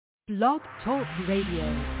Blog Talk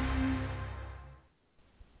Radio.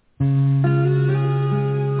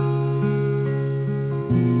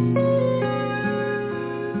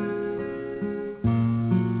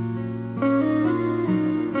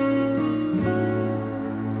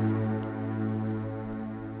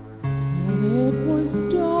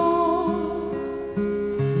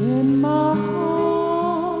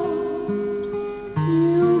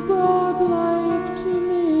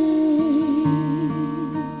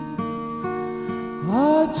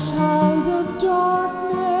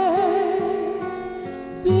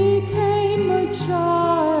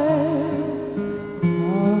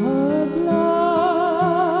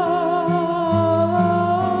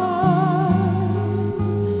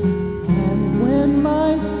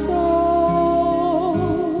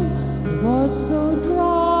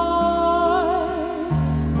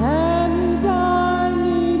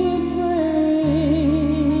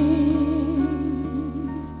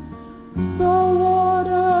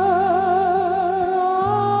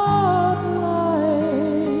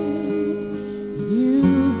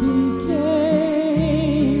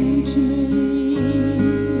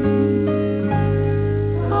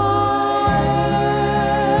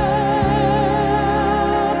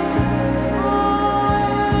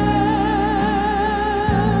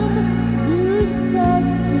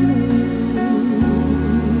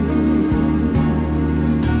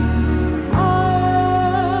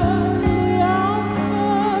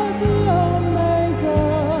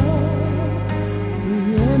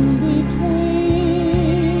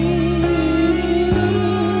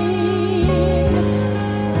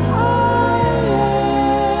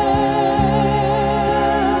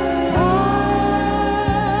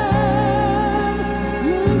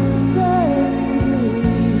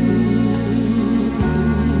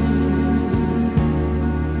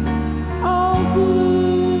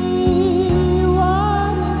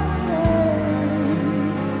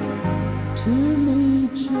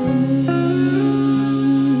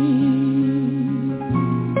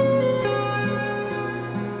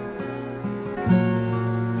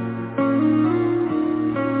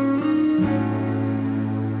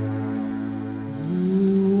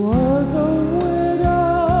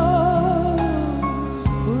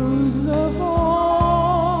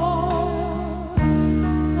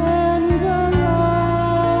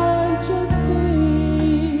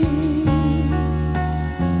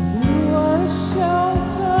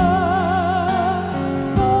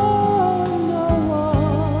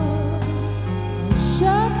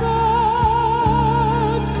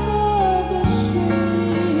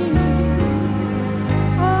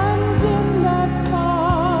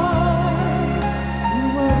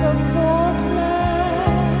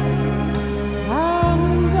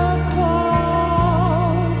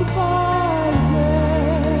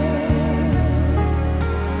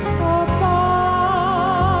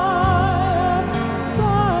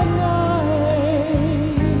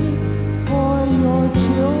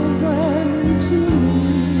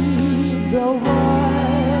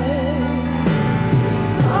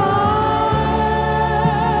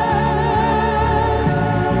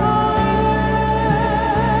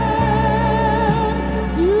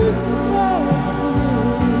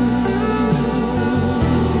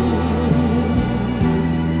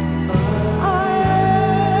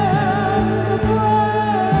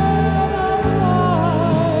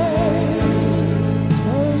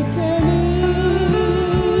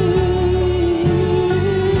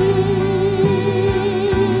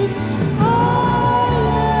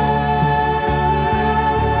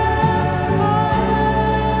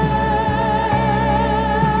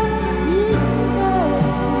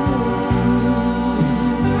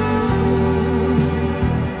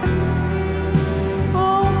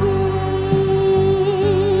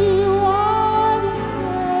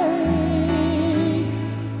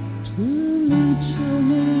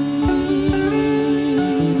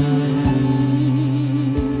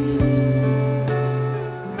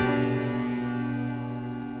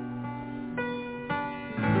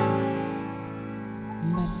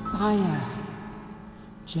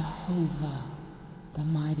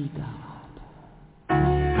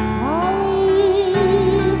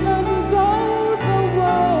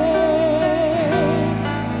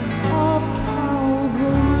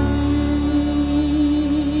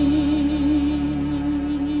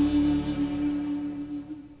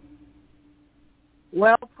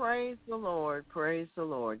 Well, praise the Lord. Praise the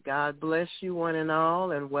Lord. God bless you one and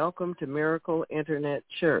all, and welcome to Miracle Internet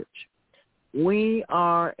Church. We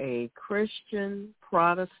are a Christian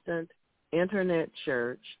Protestant Internet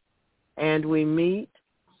church, and we meet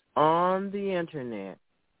on the Internet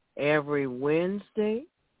every Wednesday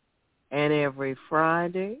and every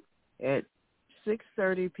Friday at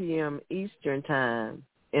 6:30 p.m. Eastern Time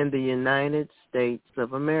in the United States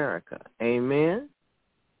of America. Amen?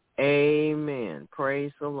 Amen.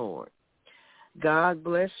 Praise the Lord. God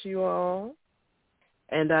bless you all.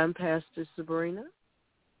 And I'm Pastor Sabrina.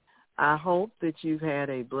 I hope that you've had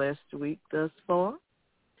a blessed week thus far.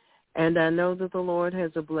 And I know that the Lord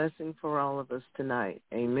has a blessing for all of us tonight.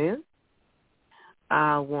 Amen.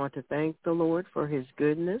 I want to thank the Lord for his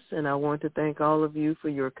goodness, and I want to thank all of you for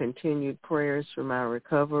your continued prayers for my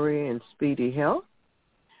recovery and speedy health.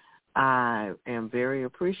 I am very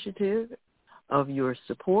appreciative of your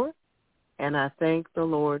support, and I thank the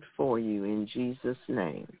Lord for you in Jesus'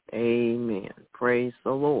 name. Amen. Praise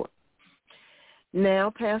the Lord. Now,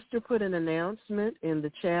 Pastor put an announcement in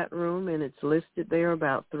the chat room, and it's listed there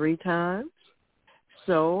about 3 times.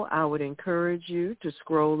 So I would encourage you to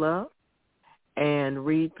scroll up and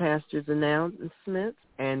read Pastor's announcements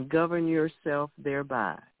and govern yourself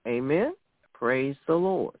thereby. Amen? Praise the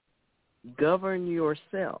Lord. Govern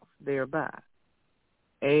yourself thereby.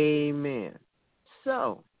 Amen.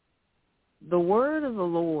 So, the word of the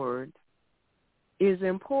Lord is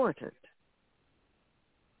important.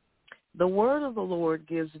 The word of the Lord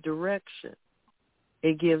gives direction.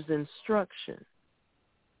 It gives instruction.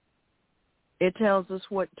 It tells us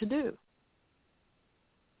what to do.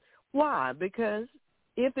 Why? Because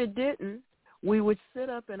if it didn't, we would sit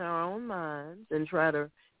up in our own minds and try to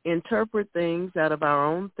interpret things out of our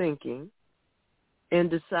own thinking and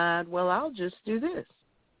decide, well, I'll just do this.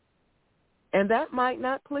 And that might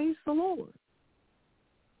not please the Lord.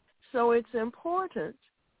 So it's important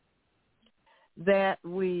that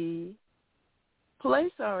we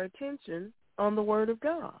place our attention on the Word of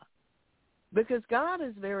God, because God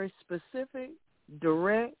is very specific,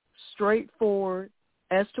 direct, straightforward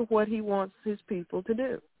as to what he wants his people to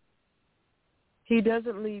do. He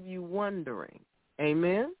doesn't leave you wondering.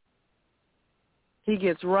 Amen? He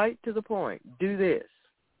gets right to the point. Do this.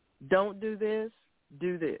 Don't do this.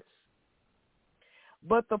 Do this.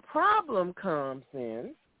 But the problem comes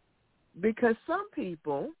in because some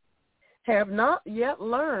people have not yet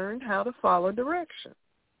learned how to follow direction.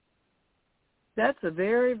 That's a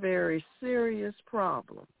very, very serious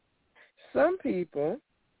problem. Some people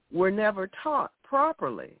were never taught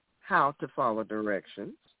properly how to follow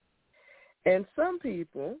directions, and some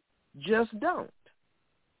people just don't.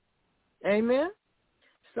 Amen?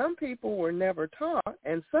 Some people were never taught,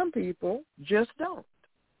 and some people just don't.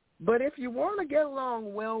 But if you want to get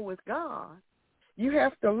along well with God, you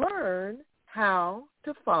have to learn how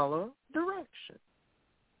to follow direction.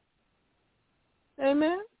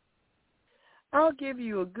 Amen? I'll give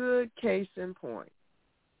you a good case in point.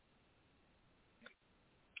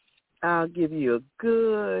 I'll give you a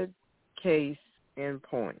good case in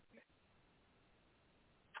point.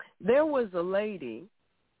 There was a lady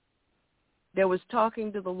that was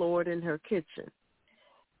talking to the Lord in her kitchen,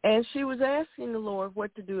 and she was asking the Lord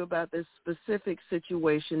what to do about this specific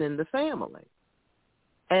situation in the family.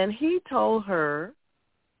 And he told her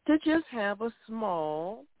to just have a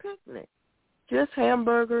small picnic, just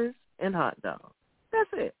hamburgers and hot dogs. That's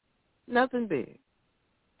it. Nothing big.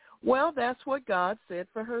 Well, that's what God said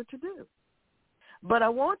for her to do. But I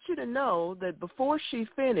want you to know that before she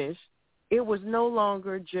finished, it was no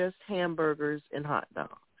longer just hamburgers and hot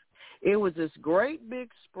dogs. It was this great big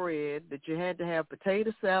spread that you had to have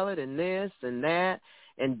potato salad and this and that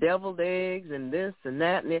and deviled eggs and this and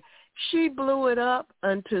that. And she blew it up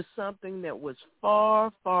into something that was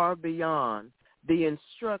far, far beyond the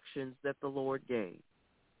instructions that the Lord gave.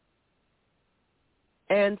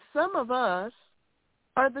 And some of us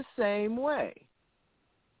are the same way.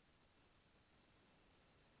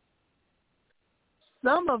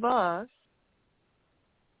 Some of us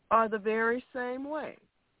are the very same way.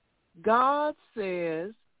 God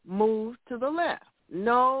says, move to the left.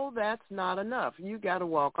 No, that's not enough. You got to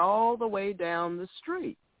walk all the way down the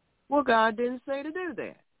street. Well, God didn't say to do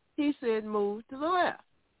that. He said, move to the left.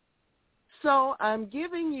 So I'm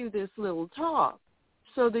giving you this little talk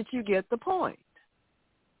so that you get the point.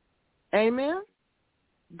 Amen?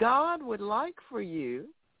 God would like for you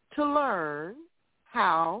to learn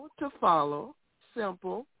how to follow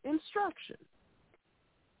simple instructions.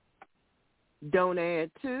 Don't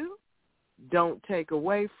add to, don't take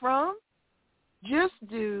away from, just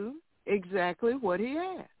do exactly what he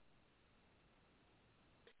asked.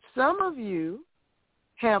 Some of you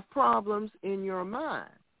have problems in your mind.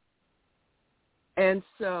 And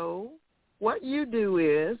so what you do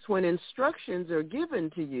is when instructions are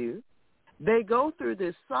given to you, they go through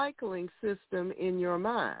this cycling system in your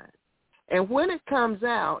mind. And when it comes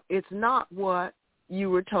out, it's not what you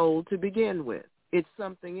were told to begin with. It's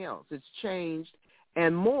something else. It's changed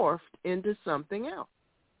and morphed into something else.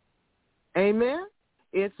 Amen?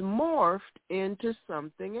 It's morphed into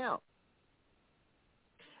something else.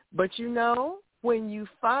 But you know, when you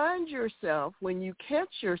find yourself, when you catch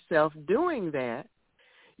yourself doing that,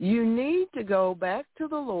 you need to go back to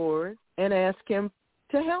the Lord and ask him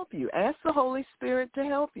to help you. Ask the Holy Spirit to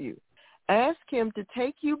help you. Ask him to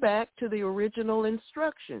take you back to the original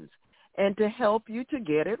instructions and to help you to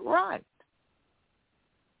get it right.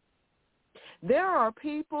 There are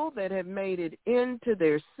people that have made it into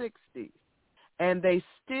their 60s, and they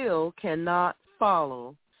still cannot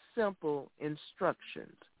follow simple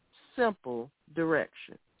instructions, simple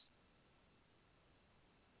directions.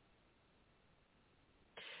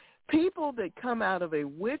 People that come out of a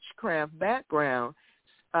witchcraft background,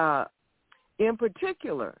 in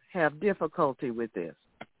particular, have difficulty with this.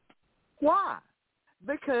 Why?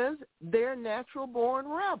 Because their natural-born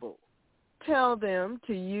rebels tell them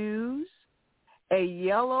to use a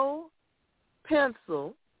yellow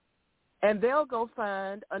pencil, and they'll go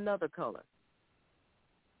find another color,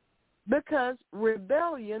 because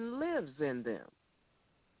rebellion lives in them.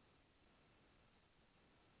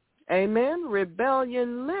 Amen?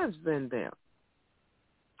 Rebellion lives in them.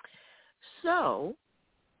 So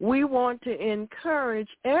we want to encourage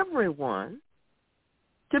everyone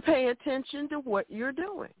to pay attention to what you're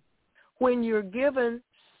doing. When you're given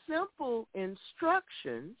simple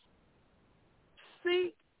instructions,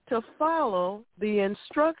 seek to follow the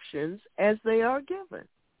instructions as they are given.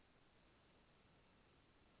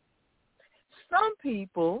 Some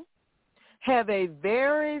people have a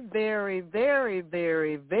very, very, very,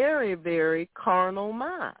 very, very, very carnal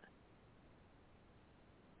mind.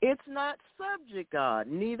 It's not subject God,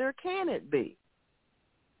 neither can it be.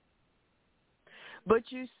 But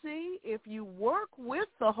you see, if you work with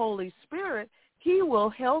the Holy Spirit, he will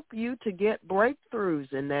help you to get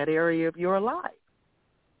breakthroughs in that area of your life.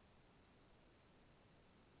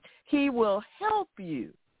 He will help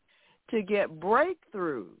you to get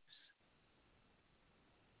breakthroughs.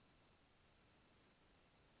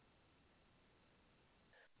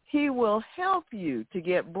 He will help you to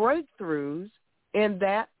get breakthroughs in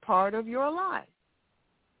that part of your life.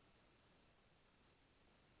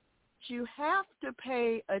 You have to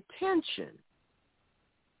pay attention.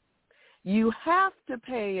 You have to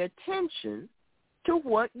pay attention to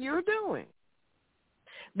what you're doing,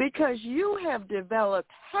 because you have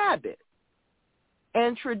developed habits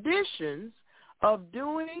and traditions of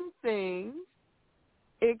doing things.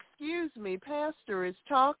 Excuse me, Pastor is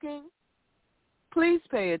talking. Please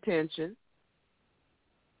pay attention.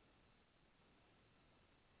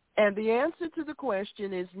 And the answer to the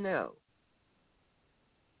question is no.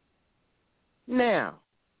 Now,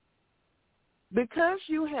 because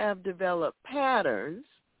you have developed patterns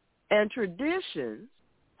and traditions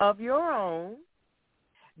of your own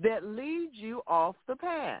that lead you off the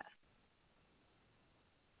path,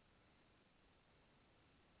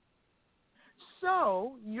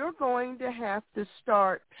 so you're going to have to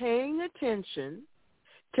start paying attention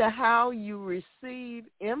to how you receive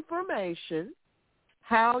information,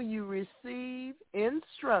 how you receive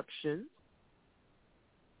instructions,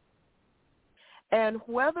 and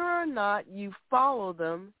whether or not you follow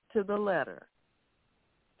them to the letter.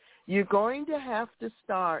 You're going to have to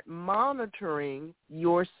start monitoring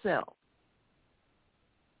yourself.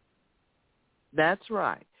 That's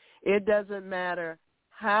right. It doesn't matter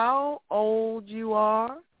how old you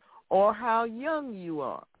are or how young you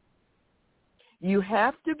are. You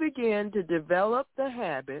have to begin to develop the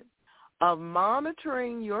habit of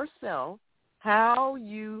monitoring yourself, how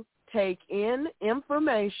you take in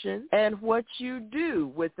information and what you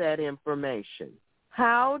do with that information.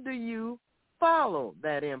 How do you follow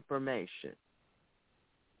that information?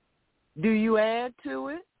 Do you add to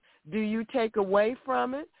it? Do you take away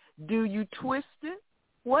from it? Do you twist it?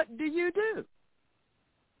 What do you do?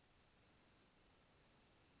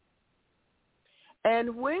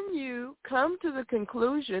 And when you come to the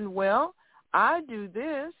conclusion, well, I do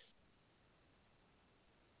this,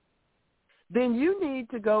 then you need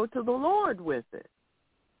to go to the Lord with it.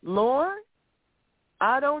 Lord,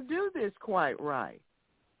 I don't do this quite right.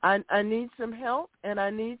 I need some help and I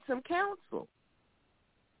need some counsel.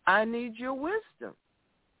 I need your wisdom.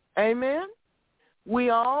 Amen? We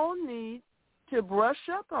all need to brush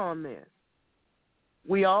up on this.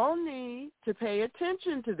 We all need to pay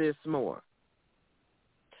attention to this more.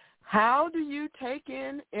 How do you take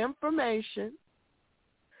in information?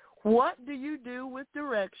 What do you do with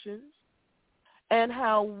directions? And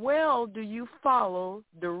how well do you follow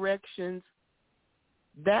directions?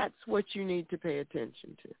 That's what you need to pay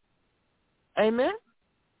attention to. Amen?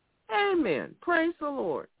 Amen. Praise the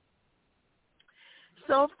Lord.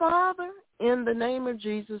 So, Father, in the name of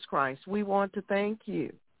Jesus Christ, we want to thank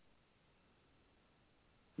you.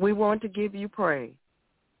 We want to give you praise.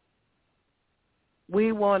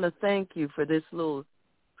 We want to thank you for this little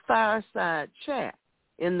fireside chat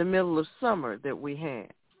in the middle of summer that we had,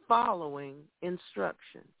 following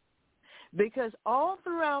instructions. Because all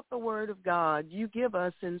throughout the Word of God, you give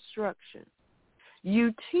us instruction.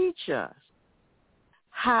 You teach us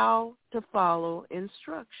how to follow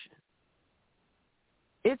instruction.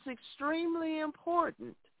 It's extremely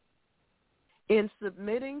important in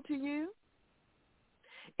submitting to you.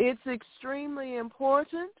 It's extremely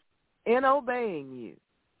important in obeying you.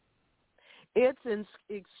 It's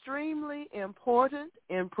extremely important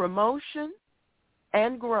in promotion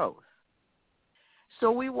and growth.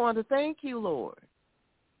 So we want to thank you, Lord.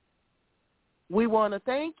 We want to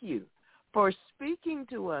thank you for speaking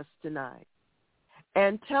to us tonight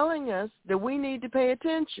and telling us that we need to pay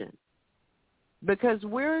attention because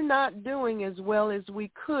we're not doing as well as we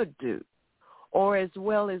could do or as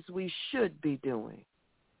well as we should be doing.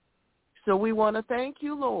 So we want to thank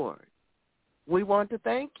you, Lord. We want to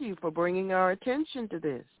thank you for bringing our attention to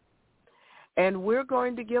this. And we're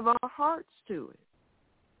going to give our hearts to it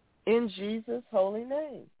in Jesus' holy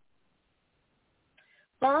name.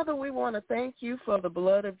 Father, we want to thank you for the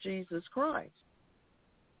blood of Jesus Christ.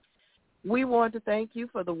 We want to thank you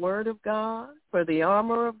for the word of God, for the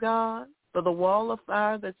armor of God, for the wall of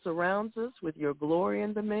fire that surrounds us with your glory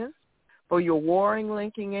in the midst, for your warring,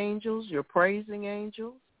 linking angels, your praising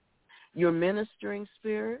angels, your ministering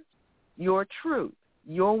spirits, your truth,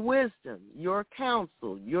 your wisdom, your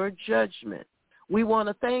counsel, your judgment. We want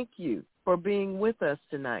to thank you for being with us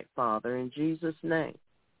tonight, Father, in Jesus' name.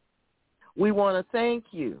 We want to thank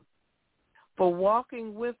you for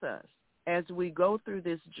walking with us as we go through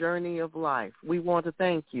this journey of life. We want to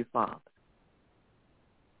thank you, Father.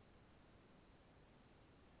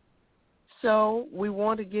 So we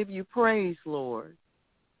want to give you praise, Lord.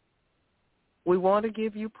 We want to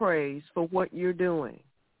give you praise for what you're doing.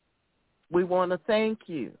 We want to thank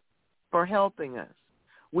you for helping us.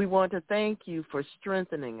 We want to thank you for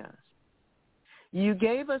strengthening us. You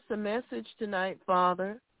gave us a message tonight,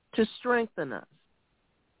 Father, to strengthen us.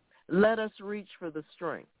 Let us reach for the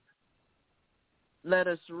strength. Let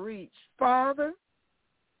us reach. Father,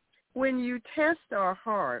 when you test our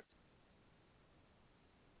hearts,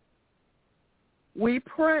 we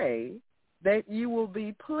pray that you will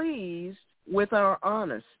be pleased with our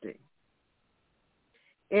honesty.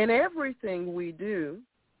 In everything we do,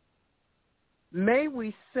 may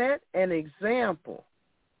we set an example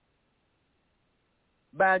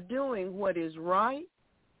by doing what is right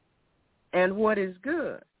and what is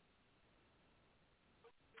good.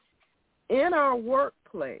 In our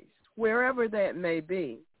workplace, wherever that may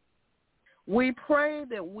be, we pray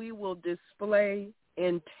that we will display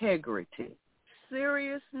integrity,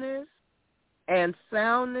 seriousness, and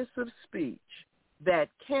soundness of speech that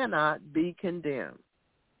cannot be condemned,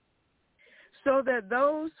 so that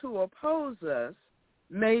those who oppose us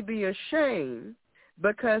may be ashamed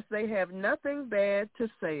because they have nothing bad to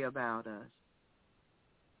say about us.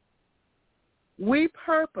 We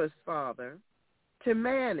purpose, Father, to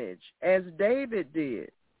manage, as David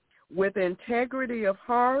did, with integrity of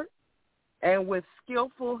heart and with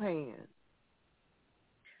skillful hands.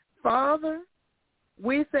 Father,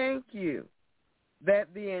 we thank you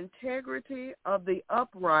that the integrity of the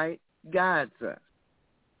upright guides us.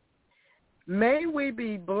 May we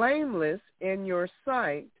be blameless in your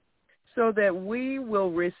sight so that we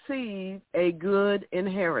will receive a good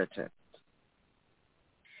inheritance.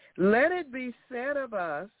 Let it be said of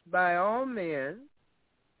us by all men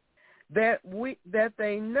that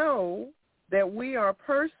they know that we are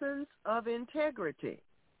persons of integrity.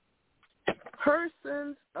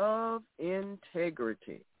 Persons of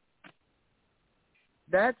integrity.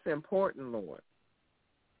 That's important, Lord.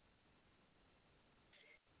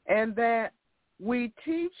 And that we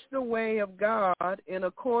teach the way of God in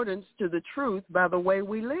accordance to the truth by the way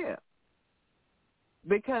we live.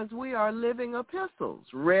 Because we are living epistles,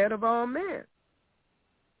 read of all men.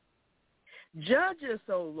 Judge us,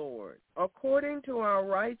 O Lord, according to our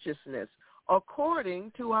righteousness,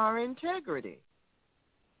 according to our integrity,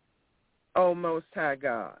 O Most High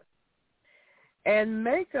God. And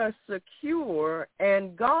make us secure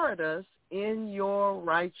and guard us in your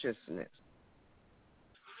righteousness.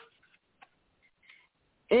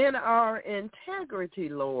 In our integrity,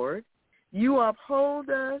 Lord, you uphold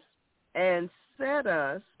us and set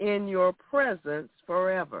us in your presence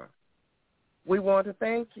forever. We want to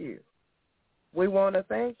thank you. We want to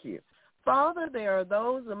thank you. Father, there are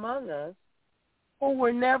those among us who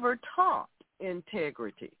were never taught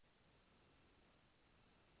integrity.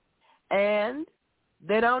 and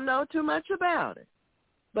they don't know too much about it.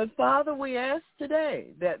 But, Father, we ask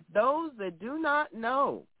today that those that do not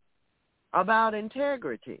know about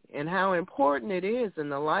integrity and how important it is in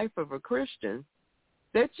the life of a Christian,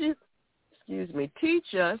 that you,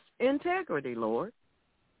 teach us integrity, Lord.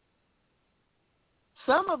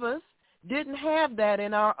 Some of us didn't have that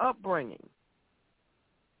in our upbringing.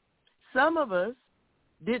 Some of us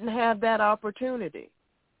didn't have that opportunity.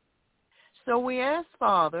 So we ask,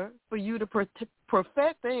 Father, for you to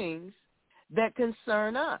perfect things that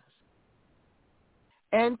concern us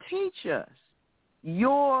and teach us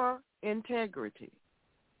your integrity,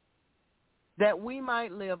 that we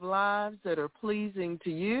might live lives that are pleasing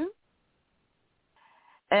to you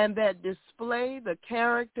and that display the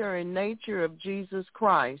character and nature of Jesus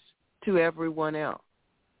Christ to everyone else.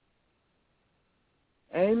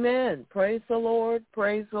 Amen. Praise the Lord,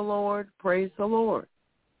 praise the Lord, praise the Lord.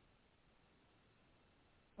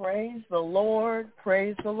 Praise the Lord,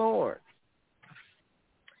 praise the Lord.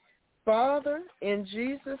 Father, in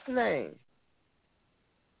Jesus' name,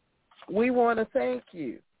 we want to thank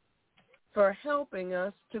you for helping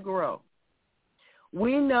us to grow.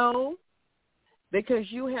 We know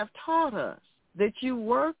because you have taught us that you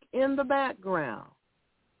work in the background.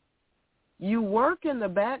 You work in the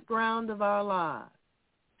background of our lives,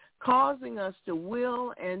 causing us to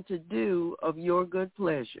will and to do of your good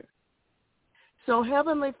pleasure. So,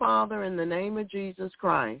 Heavenly Father, in the name of Jesus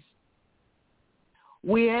Christ,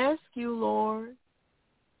 we ask you, Lord,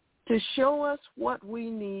 to show us what we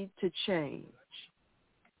need to change,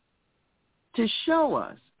 to show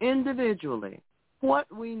us individually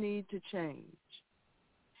what we need to change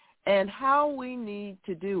and how we need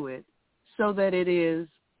to do it so that it is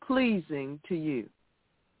pleasing to you.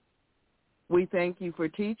 We thank you for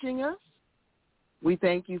teaching us. We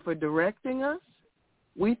thank you for directing us.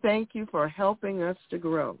 We thank you for helping us to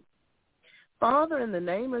grow. Father, in the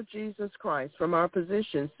name of Jesus Christ, from our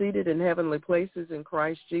position seated in heavenly places in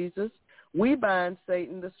Christ Jesus, we bind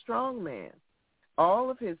Satan, the strong man,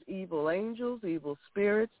 all of his evil angels, evil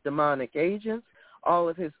spirits, demonic agents, all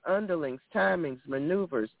of his underlings, timings,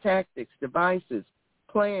 maneuvers, tactics, devices,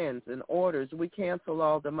 plans, and orders. We cancel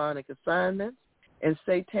all demonic assignments and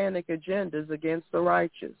satanic agendas against the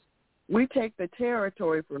righteous. We take the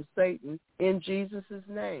territory from Satan in Jesus'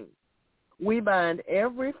 name. We bind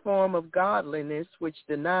every form of godliness which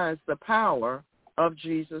denies the power of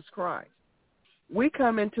Jesus Christ. We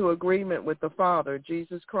come into agreement with the Father,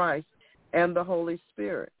 Jesus Christ, and the Holy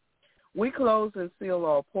Spirit. We close and seal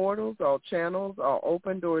all portals, all channels, all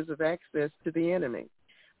open doors of access to the enemy.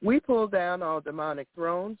 We pull down all demonic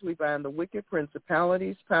thrones. We bind the wicked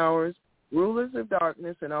principalities, powers, rulers of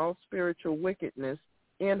darkness, and all spiritual wickedness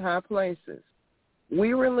in high places.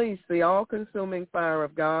 We release the all-consuming fire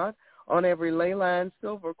of God on every ley line,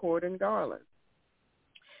 silver cord, and garland.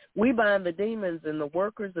 We bind the demons and the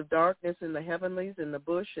workers of darkness in the heavenlies, in the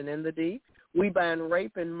bush, and in the deep. We bind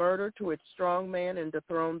rape and murder to its strong man and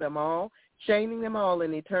dethrone them all, chaining them all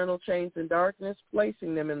in eternal chains and darkness,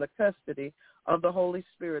 placing them in the custody of the Holy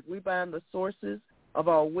Spirit. We bind the sources of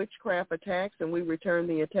all witchcraft attacks, and we return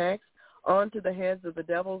the attacks onto the heads of the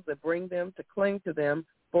devils that bring them to cling to them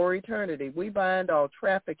for eternity. We bind all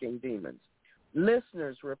trafficking demons,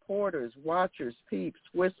 listeners, reporters, watchers, peeps,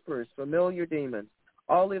 whisperers, familiar demons,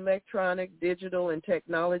 all electronic, digital, and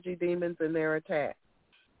technology demons and their attacks,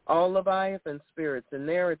 all Leviathan spirits and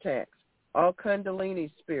their attacks, all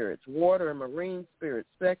Kundalini spirits, water and marine spirits,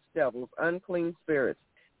 sex devils, unclean spirits,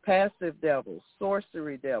 passive devils,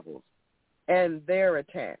 sorcery devils, and their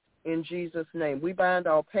attacks. In Jesus' name, we bind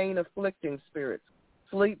all pain-afflicting spirits,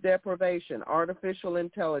 sleep deprivation, artificial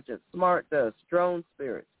intelligence, smart dust, drone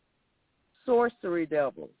spirits, sorcery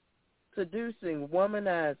devils, seducing,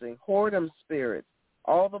 womanizing, whoredom spirits,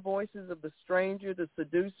 all the voices of the stranger, the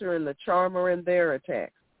seducer, and the charmer and their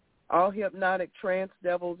attacks, all hypnotic trance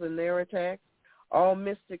devils and their attacks, all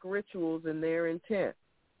mystic rituals and their intent.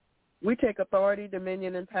 We take authority,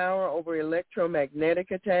 dominion, and power over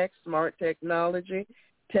electromagnetic attacks, smart technology,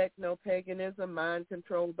 techno-paganism, mind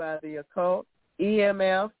controlled by the occult,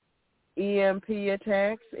 EMF, EMP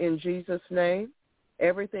attacks in Jesus' name,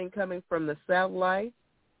 everything coming from the satellites,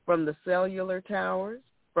 from the cellular towers,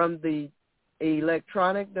 from the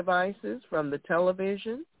electronic devices, from the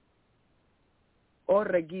television, from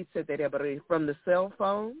the cell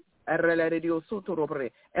phone, and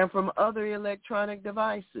from other electronic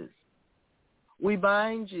devices. We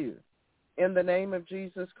bind you in the name of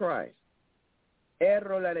Jesus Christ.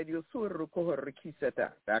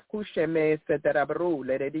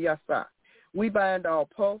 We bind all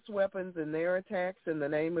pulse weapons and their attacks in the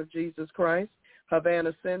name of Jesus Christ.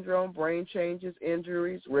 Havana syndrome, brain changes,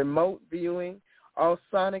 injuries, remote viewing, all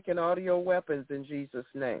sonic and audio weapons in Jesus'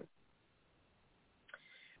 name.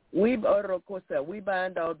 We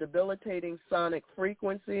bind all debilitating sonic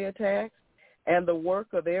frequency attacks and the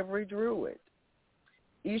work of every druid.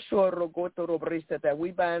 That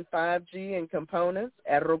we bind 5G and components,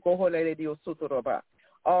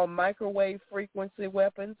 all microwave frequency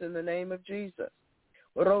weapons in the name of Jesus.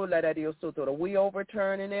 We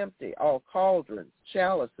overturn and empty all cauldrons,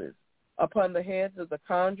 chalices upon the heads of the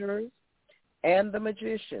conjurers and the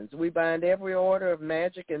magicians. We bind every order of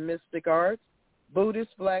magic and mystic arts,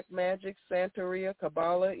 Buddhist, black magic, Santeria,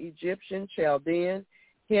 Kabbalah, Egyptian, Chaldean,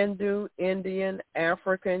 Hindu, Indian,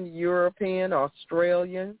 African, European,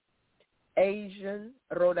 Australian, Asian,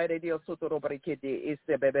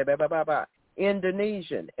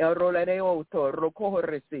 Indonesian,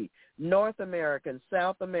 North American,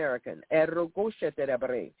 South American,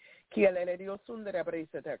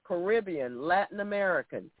 Caribbean, Latin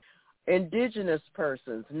American, indigenous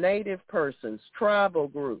persons, native persons, tribal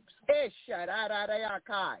groups.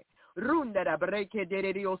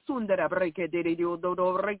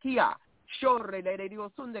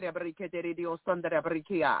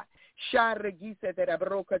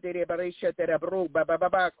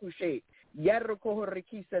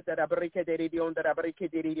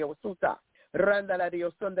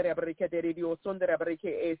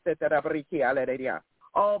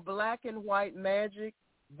 All black and white magic,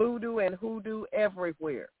 voodoo and hoodoo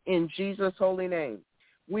everywhere. In Jesus' holy name,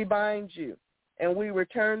 we bind you and we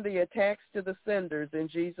return the attacks to the senders in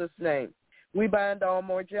Jesus' name. We bind all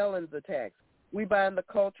Morgellons attacks. We bind the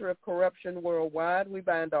culture of corruption worldwide. We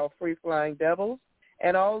bind all free-flying devils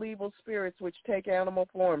and all evil spirits which take animal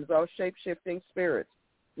forms, all shape-shifting spirits.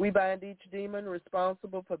 We bind each demon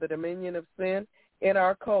responsible for the dominion of sin in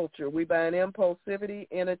our culture. We bind impulsivity,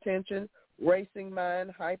 inattention, racing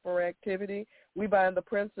mind, hyperactivity. We bind the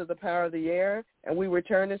prince of the power of the air, and we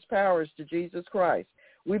return his powers to Jesus Christ.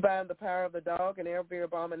 We bind the power of the dog and every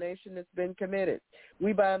abomination that's been committed.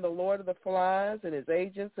 We bind the Lord of the flies and his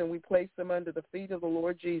agents, and we place them under the feet of the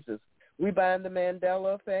Lord Jesus. We bind the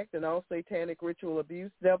Mandela effect and all satanic ritual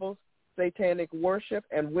abuse devils, satanic worship,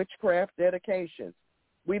 and witchcraft dedications.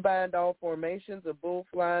 We bind all formations of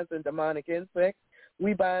bullflies and demonic insects.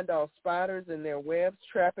 We bind all spiders in their webs,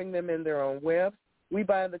 trapping them in their own webs. We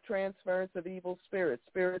bind the transference of evil spirits,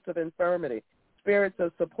 spirits of infirmity, spirits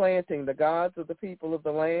of supplanting the gods of the people of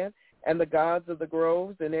the land and the gods of the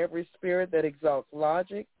groves, and every spirit that exalts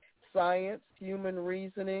logic, science, human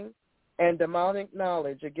reasoning, and demonic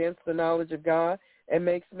knowledge against the knowledge of God and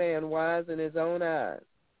makes man wise in his own eyes.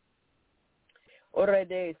 We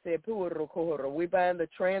bind the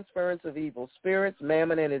transference of evil spirits,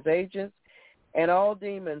 Mammon and his agents, and all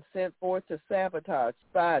demons sent forth to sabotage,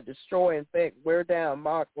 spy, destroy, infect, wear down,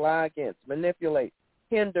 mock, lie against, manipulate,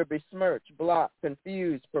 hinder, besmirch, block,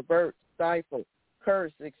 confuse, pervert, stifle,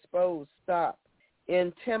 curse, expose, stop,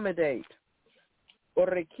 intimidate,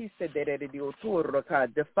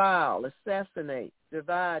 defile, assassinate,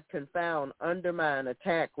 divide, confound, undermine,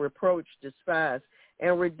 attack, reproach, despise,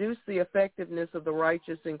 and reduce the effectiveness of the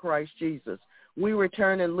righteous in Christ Jesus. We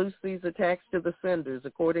return and loose these attacks to the senders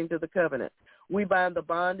according to the covenant. We bind the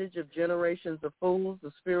bondage of generations of fools,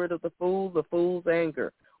 the spirit of the fool's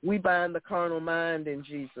anger. We bind the carnal mind in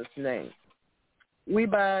Jesus' name. We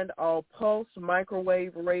bind all pulse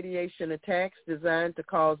microwave radiation attacks designed to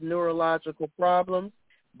cause neurological problems,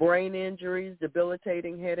 brain injuries,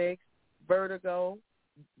 debilitating headaches, vertigo,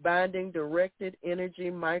 binding directed energy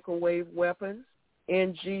microwave weapons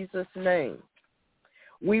in Jesus' name.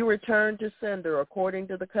 We return to sender according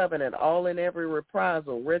to the covenant, all in every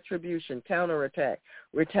reprisal, retribution, counterattack,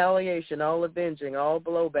 retaliation, all avenging, all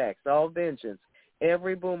blowbacks, all vengeance,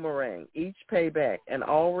 every boomerang, each payback, and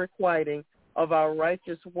all requiting of our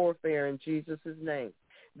righteous warfare in Jesus' name.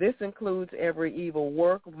 This includes every evil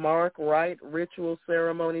work, mark, rite, ritual,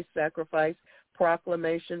 ceremony, sacrifice,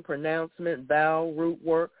 proclamation, pronouncement, vow, root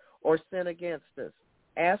work, or sin against us.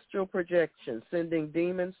 Astral projection, sending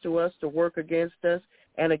demons to us to work against us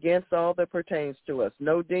and against all that pertains to us.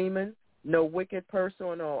 No demon, no wicked person,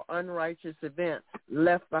 or no unrighteous event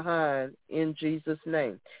left behind in Jesus'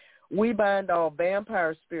 name. We bind all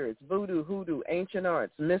vampire spirits, voodoo, hoodoo, ancient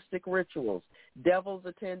arts, mystic rituals, devils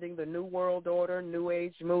attending the New World Order, New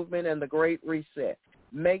Age movement, and the Great Reset,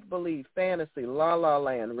 make-believe, fantasy, la-la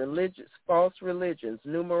land, religious, false religions,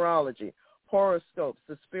 numerology, horoscopes,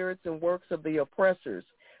 the spirits and works of the oppressors,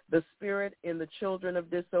 the spirit in the children of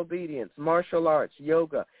disobedience, martial arts,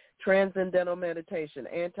 yoga, transcendental meditation,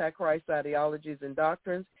 antichrist ideologies and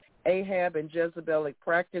doctrines, Ahab and Jezebelic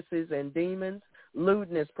practices and demons,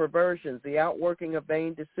 lewdness, perversions, the outworking of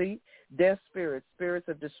vain deceit, death spirits, spirits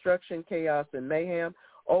of destruction, chaos, and mayhem,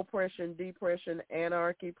 oppression, depression,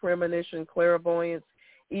 anarchy, premonition, clairvoyance,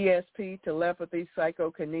 ESP, telepathy,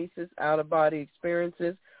 psychokinesis, out-of-body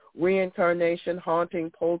experiences, reincarnation, haunting,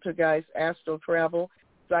 poltergeist, astral travel,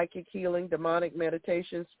 psychic healing, demonic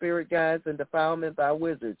meditation, spirit guides, and defilement by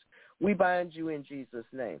wizards. We bind you in Jesus'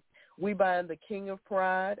 name. We bind the king of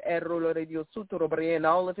pride and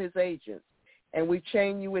all of his agents, and we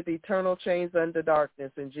chain you with eternal chains under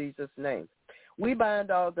darkness in Jesus' name. We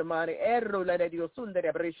bind all demonic.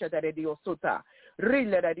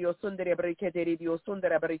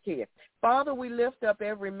 Father, we lift up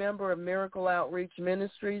every member of Miracle Outreach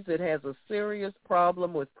Ministries that has a serious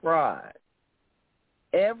problem with pride.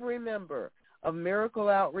 Every member of Miracle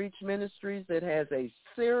Outreach Ministries that has a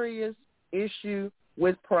serious issue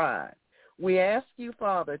with pride. We ask you,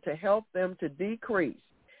 Father, to help them to decrease,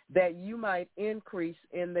 that you might increase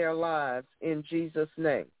in their lives in Jesus'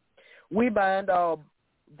 name. We bind all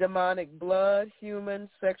demonic blood, human,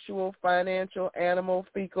 sexual, financial, animal,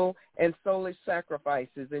 fecal, and soulish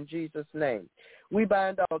sacrifices in Jesus' name. We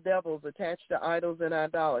bind all devils attached to idols and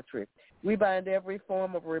idolatry. We bind every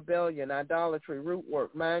form of rebellion, idolatry, root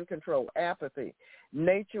work, mind control, apathy,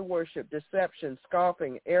 nature worship, deception,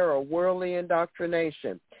 scoffing, error, worldly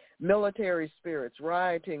indoctrination, military spirits,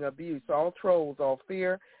 rioting, abuse, all trolls, all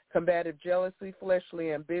fear, combative jealousy,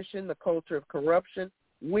 fleshly ambition, the culture of corruption,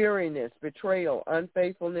 weariness, betrayal,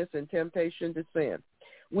 unfaithfulness, and temptation to sin.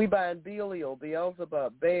 We bind Belial,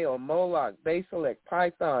 Beelzebub, Baal, Moloch, Basilek,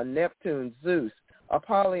 Python, Neptune, Zeus,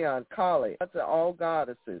 Apollyon, Kali, all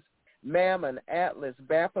goddesses, Mammon, Atlas,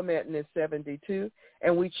 Baphomet, and his 72,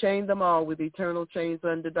 and we chain them all with eternal chains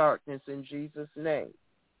under darkness in Jesus' name.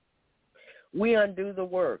 We undo the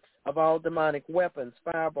works of all demonic weapons,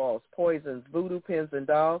 fireballs, poisons, voodoo pins and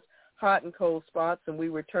dolls, hot and cold spots, and we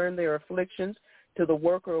return their afflictions to the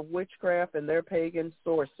worker of witchcraft and their pagan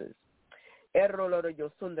sources.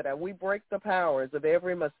 We break the powers of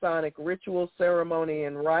every Masonic ritual, ceremony,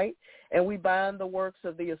 and rite, and we bind the works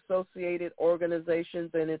of the associated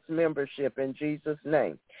organizations and its membership in Jesus'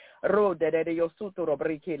 name. We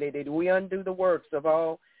undo the works of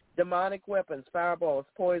all demonic weapons, fireballs,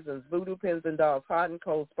 poisons, voodoo pins and dolls, hot and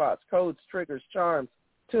cold spots, codes, triggers, charms,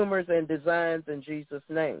 tumors, and designs in Jesus'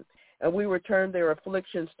 name. And we return their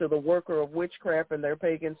afflictions to the worker of witchcraft and their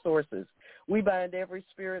pagan sources. We bind every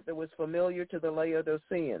spirit that was familiar to the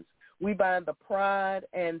Laodiceans. We bind the pride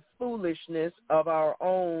and foolishness of our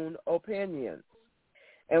own opinions.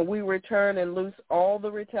 And we return and loose all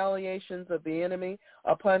the retaliations of the enemy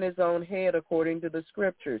upon his own head according to the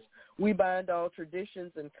scriptures. We bind all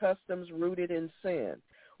traditions and customs rooted in sin.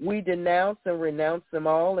 We denounce and renounce them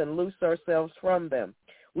all and loose ourselves from them.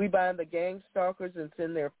 We bind the gang stalkers and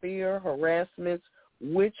send their fear, harassments,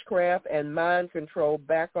 witchcraft, and mind control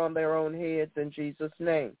back on their own heads in Jesus'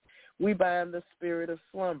 name. We bind the spirit of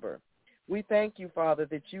slumber. We thank you, Father,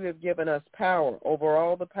 that you have given us power over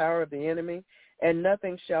all the power of the enemy, and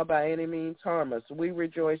nothing shall by any means harm us. We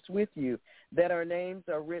rejoice with you that our names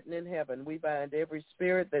are written in heaven. We bind every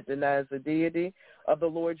spirit that denies the deity of the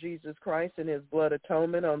Lord Jesus Christ and his blood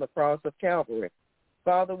atonement on the cross of Calvary.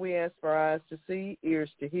 Father, we ask for eyes to see, ears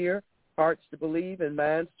to hear, hearts to believe, and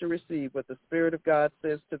minds to receive what the Spirit of God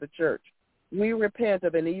says to the church. We repent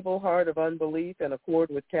of an evil heart of unbelief in accord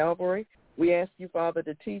with Calvary. We ask you, Father,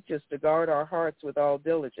 to teach us to guard our hearts with all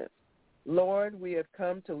diligence. Lord, we have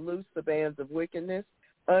come to loose the bands of wickedness,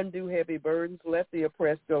 undo heavy burdens, let the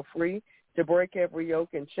oppressed go free, to break every yoke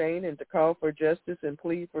and chain, and to call for justice and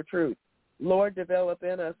plead for truth. Lord, develop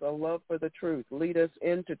in us a love for the truth. Lead us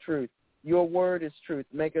into truth. Your word is truth.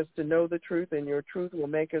 Make us to know the truth, and your truth will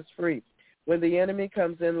make us free. When the enemy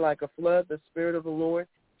comes in like a flood, the Spirit of the Lord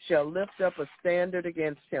shall lift up a standard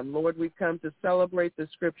against him. Lord, we've come to celebrate the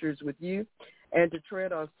scriptures with you and to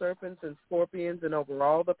tread on serpents and scorpions and over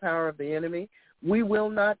all the power of the enemy. We will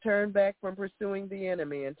not turn back from pursuing the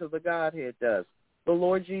enemy until the Godhead does. The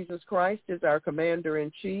Lord Jesus Christ is our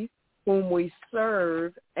commander-in-chief, whom we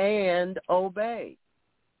serve and obey.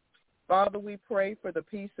 Father, we pray for the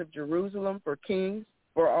peace of Jerusalem, for kings,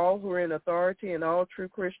 for all who are in authority, and all true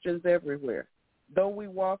Christians everywhere. Though we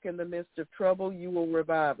walk in the midst of trouble, you will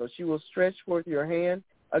revive us. You will stretch forth your hand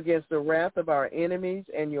against the wrath of our enemies,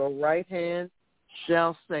 and your right hand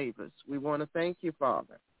shall save us. We want to thank you,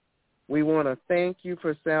 Father. We want to thank you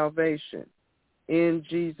for salvation. In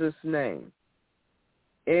Jesus' name.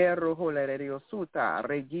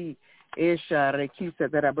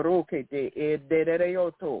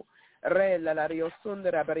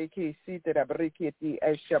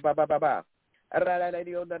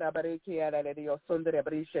 Raladio Narabarekia, Radio Sundra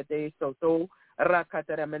Brisha de Soto,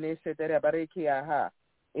 Rakatara Manesha Barekia,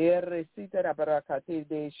 Erecita Barakati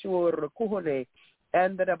de Shur Kuhole,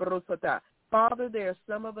 and the Brusata. Father, there are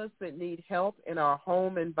some of us that need help in our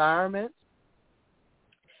home environment,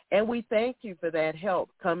 and we thank you for that help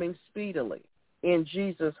coming speedily in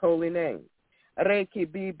Jesus' holy name.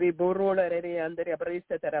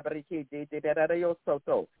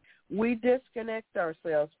 We disconnect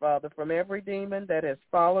ourselves, Father, from every demon that has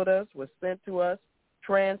followed us, was sent to us,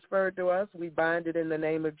 transferred to us. We bind it in the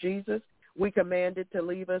name of Jesus. We command it to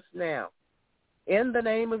leave us now. In the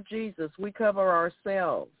name of Jesus, we cover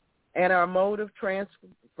ourselves and our mode of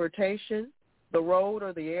transportation, the road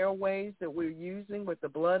or the airways that we're using with the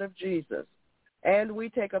blood of Jesus. And we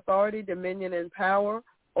take authority, dominion, and power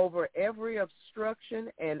over every obstruction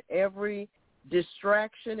and every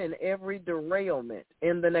distraction and every derailment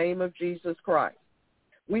in the name of Jesus Christ.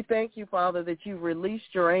 We thank you, Father, that you've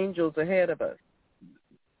released your angels ahead of us.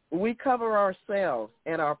 We cover ourselves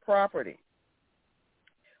and our property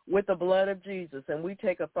with the blood of Jesus, and we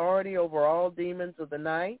take authority over all demons of the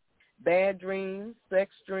night, bad dreams,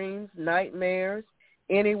 sex dreams, nightmares,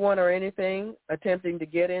 anyone or anything attempting to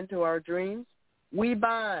get into our dreams. We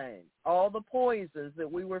bind all the poisons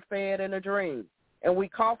that we were fed in a dream, and we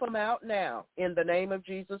cough them out now in the name of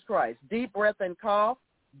Jesus Christ. Deep breath and cough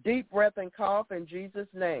in Jesus'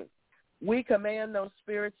 name. We command those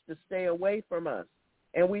spirits to stay away from us,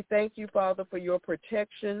 and we thank you, Father, for your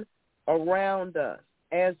protection around us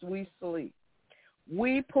as we sleep.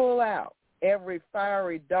 We pull out every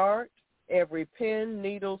fiery dart, every pin,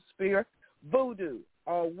 needle, spear, voodoo,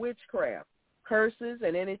 or witchcraft, curses,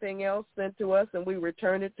 and anything else sent to us, and we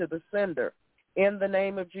return it to the sender in the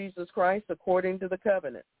name of Jesus Christ according to the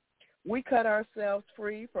covenant. We cut ourselves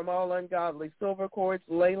free from all ungodly silver cords,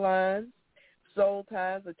 ley lines, soul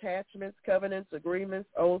ties, attachments, covenants, agreements,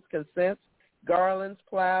 oaths, consents, garlands,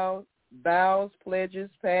 plows, vows, pledges,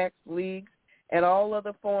 pacts, leagues, and all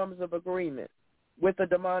other forms of agreement with the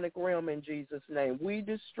demonic realm in Jesus' name. We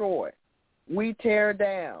destroy, we tear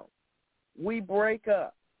down, we break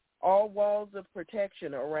up all walls of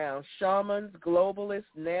protection around shamans, globalists,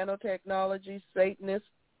 nanotechnology, Satanists,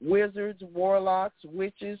 wizards, warlocks,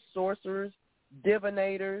 witches, sorcerers,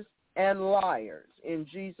 divinators, and liars in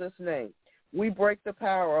Jesus' name. We break the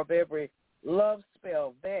power of every love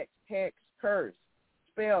spell, vex, hex, curse,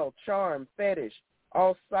 spell, charm, fetish,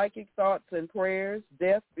 all psychic thoughts and prayers,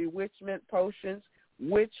 death, bewitchment, potions,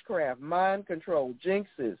 witchcraft, mind control,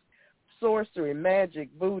 jinxes, sorcery, magic,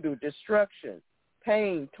 voodoo, destruction,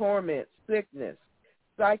 pain, torment, sickness,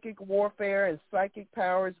 psychic warfare, and psychic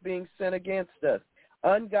powers being sent against us,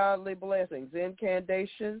 ungodly blessings,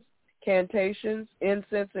 incantations,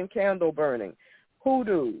 incense and candle burning,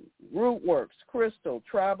 hoodoo, root works, crystal,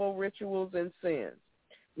 tribal rituals, and sins.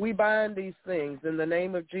 We bind these things in the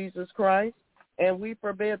name of Jesus Christ, and we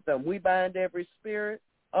forbid them. We bind every spirit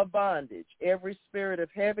of bondage, every spirit of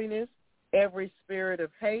heaviness, every spirit of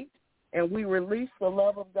hate, and we release the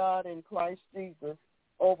love of God in Christ Jesus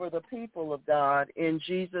over the people of God in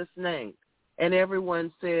Jesus' name. And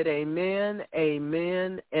everyone said amen,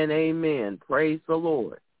 amen, and amen. Praise the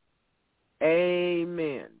Lord.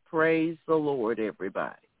 Amen. Praise the Lord,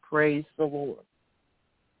 everybody. Praise the Lord.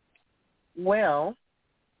 Well,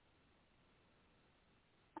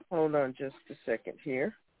 hold on just a second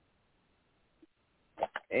here.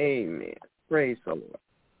 Amen. Praise the Lord.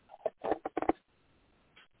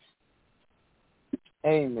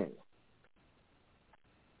 Amen.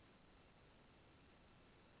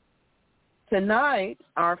 Tonight,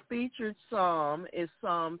 our featured psalm is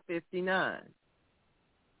Psalm 59.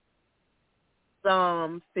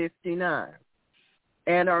 Psalm 59.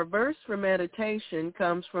 And our verse for meditation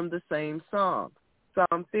comes from the same psalm,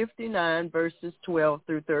 Psalm 59, verses 12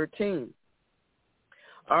 through 13.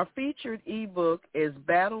 Our featured ebook is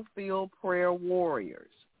Battlefield Prayer Warriors.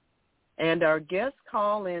 And our guest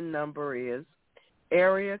call-in number is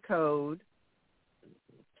area code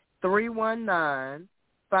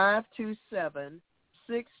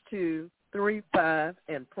 319-527-6235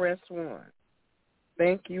 and press 1.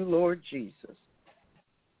 Thank you, Lord Jesus.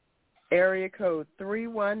 Area code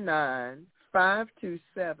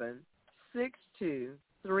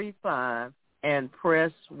 319-527-6235 and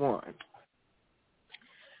press 1.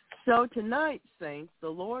 So tonight, saints, the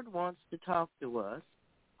Lord wants to talk to us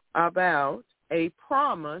about a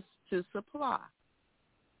promise to supply.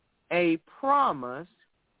 A promise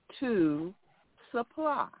to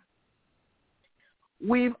supply.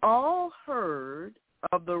 We've all heard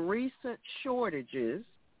of the recent shortages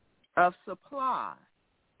of supply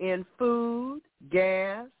in food,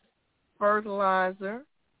 gas, fertilizer,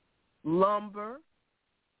 lumber,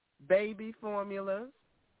 baby formulas,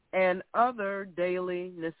 and other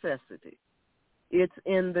daily necessities. It's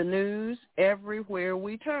in the news everywhere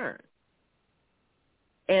we turn.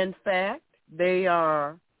 In fact, they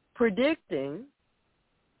are predicting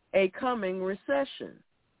a coming recession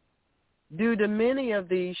due to many of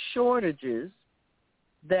these shortages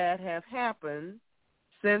that have happened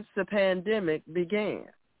since the pandemic began.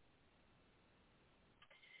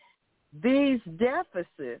 These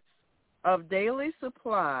deficits of daily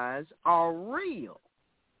supplies are real.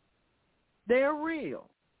 They're real.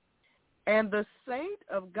 And the saint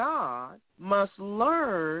of God must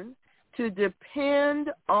learn to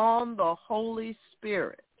depend on the Holy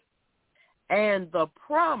Spirit and the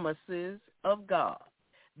promises of God.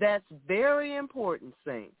 That's very important,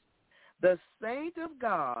 saints. The saint of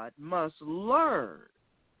God must learn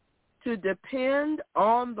to depend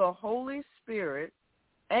on the Holy Spirit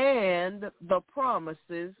and the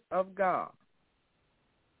promises of God.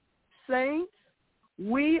 Saints,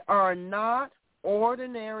 we are not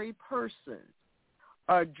ordinary persons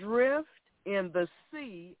adrift in the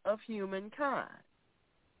sea of humankind.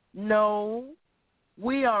 No,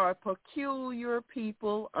 we are a peculiar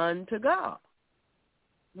people unto God.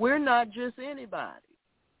 We're not just anybody.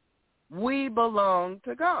 We belong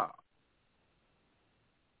to God.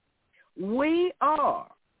 We are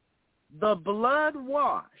the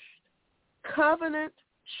blood-washed, covenant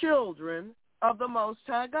children of the Most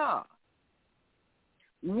High God.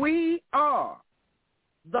 We are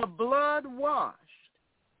the blood-washed,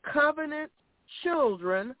 covenant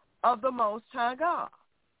children of the Most High God.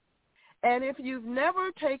 And if you've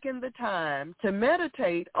never taken the time to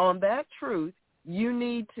meditate on that truth, you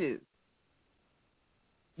need to.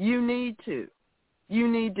 You need to. You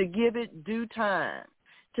need to give it due time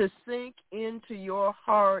to sink into your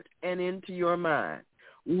heart and into your mind.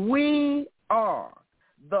 We are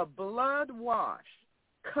the blood-washed,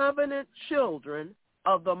 covenant children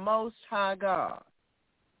of the Most High God.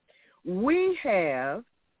 We have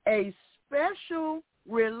a special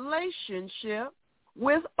relationship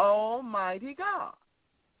with Almighty God.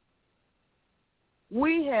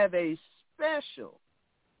 We have a special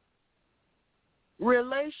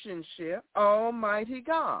relationship, Almighty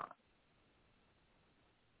God.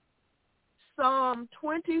 Psalm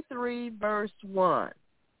 23, verse 1.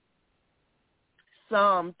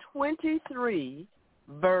 Psalm 23,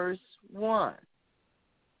 verse 1.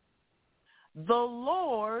 The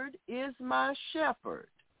Lord is my shepherd.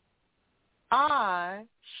 I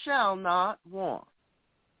shall not want.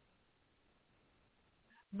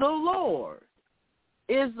 The Lord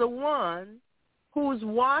is the one who's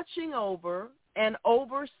watching over and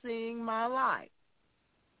overseeing my life.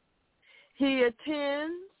 He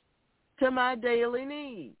attends to my daily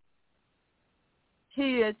needs.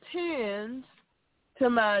 He attends to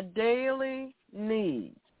my daily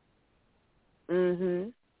needs.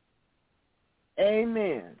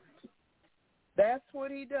 Amen. That's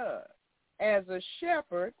what he does. As a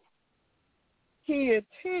shepherd, he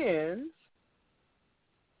attends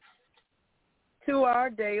to our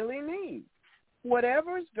daily needs.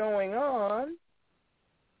 Whatever's going on,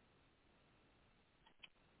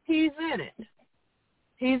 he's in it.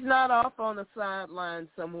 He's not off on the sideline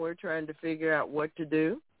somewhere trying to figure out what to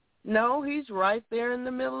do. No, he's right there in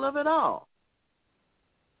the middle of it all.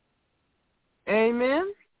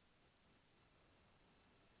 Amen?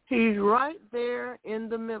 He's right there in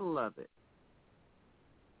the middle of it.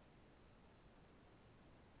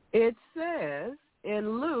 It says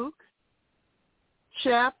in Luke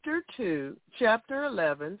chapter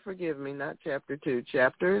 11, forgive me, not chapter 2,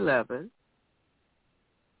 chapter 11,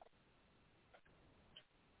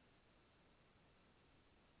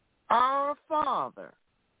 Our Father,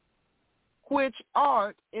 which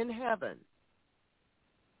art in heaven,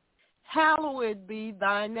 hallowed be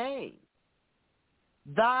thy name.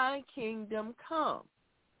 Thy kingdom come.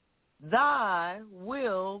 Thy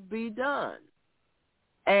will be done,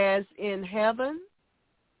 as in heaven,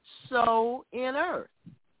 so in earth.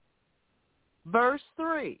 Verse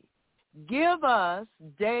 3, give us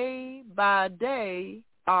day by day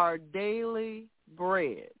our daily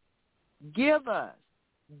bread. Give us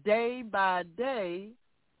day by day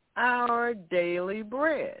our daily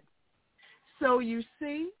bread. So you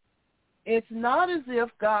see, it's not as if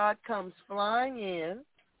God comes flying in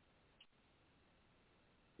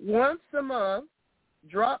once a month,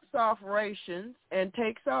 drops off rations, and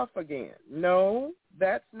takes off again. No,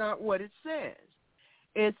 that's not what it says.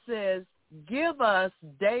 It says, give us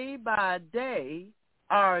day by day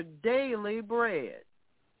our daily bread,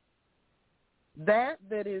 that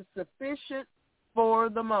is sufficient for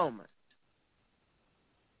the moment.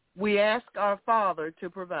 We ask our Father to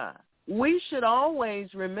provide. we should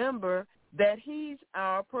always remember that he's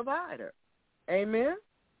our provider. Amen?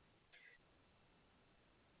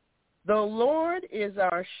 The Lord is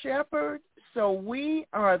our shepherd, so we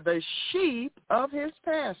are the sheep of his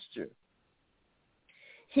pasture.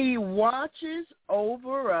 He watches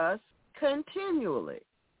over us continually.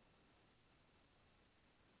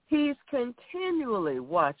 He's continually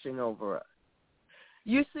watching over us.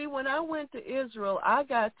 You see, when I went to Israel, I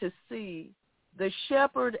got to see the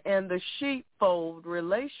shepherd and the sheepfold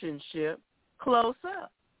relationship close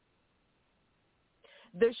up.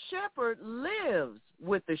 The shepherd lives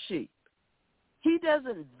with the sheep. He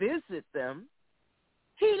doesn't visit them.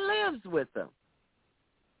 He lives with them.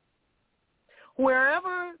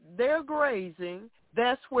 Wherever they're grazing,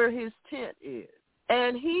 that's where his tent is.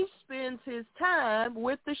 And he spends his time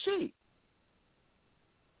with the sheep.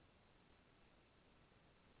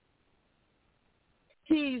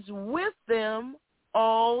 He's with them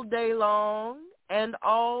all day long and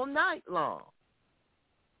all night long.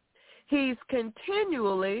 He's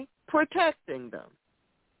continually protecting them.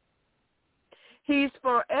 He's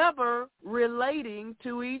forever relating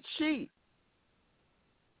to each sheep.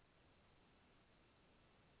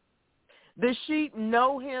 The sheep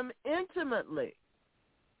know him intimately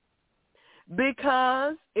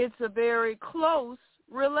because it's a very close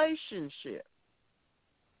relationship.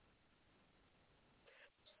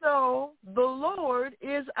 So the Lord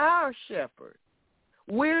is our shepherd.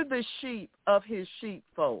 We're the sheep of his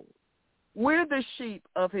sheepfold. We're the sheep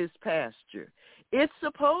of his pasture. It's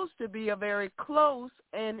supposed to be a very close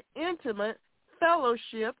and intimate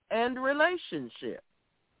fellowship and relationship.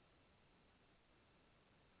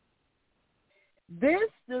 This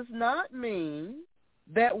does not mean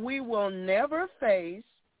that we will never face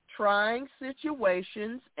trying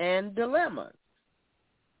situations and dilemmas.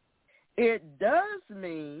 It does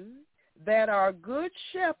mean that our good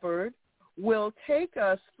shepherd will take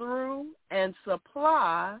us through and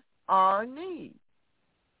supply our needs.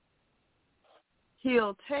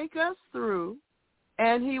 He'll take us through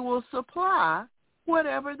and he will supply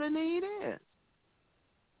whatever the need is.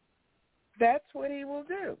 That's what he will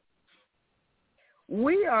do.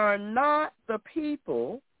 We are not the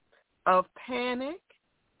people of panic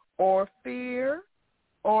or fear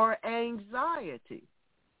or anxiety.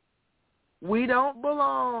 We don't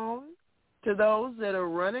belong to those that are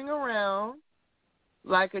running around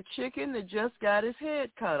like a chicken that just got his head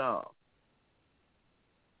cut off.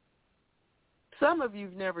 Some of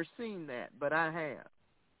you've never seen that, but I have.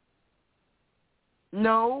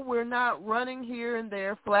 No, we're not running here and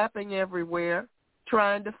there, flapping everywhere,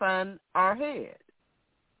 trying to find our head.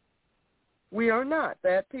 We are not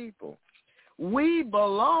that people. We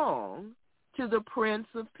belong to the Prince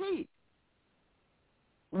of Peace.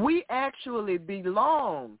 We actually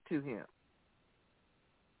belong to him.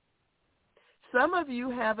 Some of you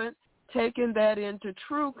haven't taken that into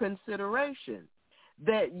true consideration,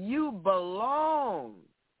 that you belong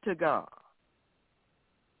to God.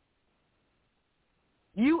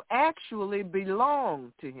 You actually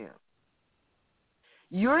belong to him.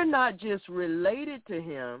 You're not just related to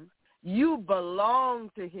him, you belong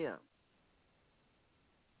to him.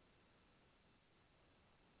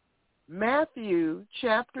 Matthew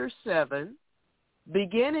chapter 7,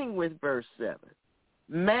 beginning with verse 7.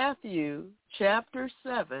 Matthew chapter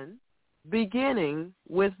 7, beginning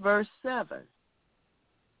with verse 7.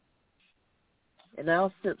 And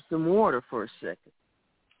I'll sip some water for a second.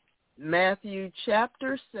 Matthew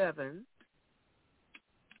chapter 7,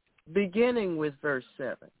 beginning with verse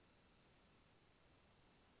 7.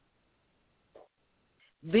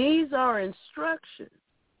 These are instructions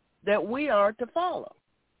that we are to follow.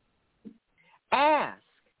 Ask,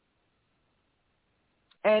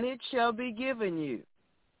 and it shall be given you.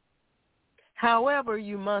 However,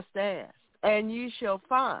 you must ask, and you shall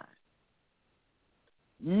find.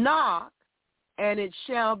 Knock, and it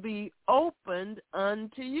shall be opened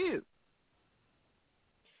unto you.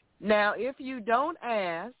 Now, if you don't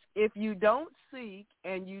ask, if you don't seek,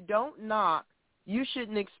 and you don't knock, you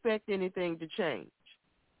shouldn't expect anything to change.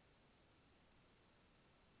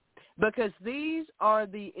 Because these are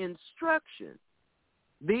the instructions,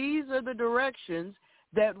 these are the directions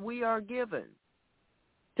that we are given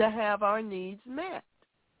to have our needs met.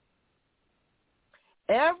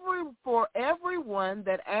 For everyone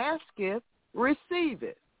that asketh,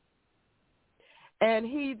 receiveth, and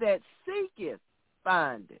he that seeketh,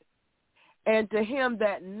 findeth, and to him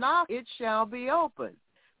that knocketh, it shall be opened.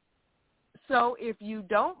 So if you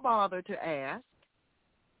don't bother to ask,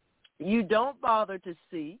 you don't bother to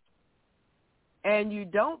seek, and you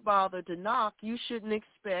don't bother to knock, you shouldn't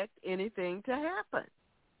expect anything to happen.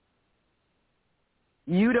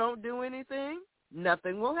 You don't do anything,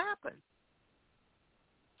 nothing will happen.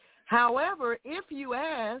 However, if you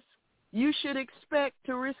ask, you should expect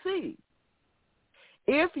to receive.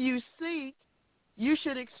 If you seek, you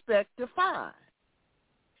should expect to find.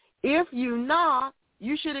 If you knock,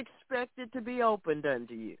 you should expect it to be opened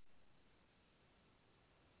unto you.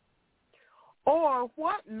 Or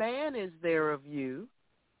what man is there of you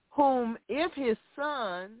whom, if his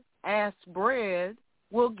son asks bread,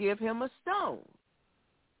 will give him a stone?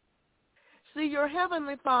 See, your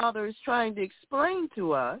Heavenly Father is trying to explain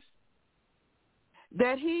to us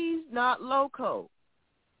that he's not loco.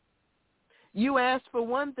 You ask for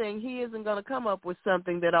one thing, he isn't going to come up with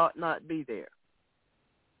something that ought not be there.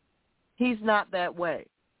 He's not that way.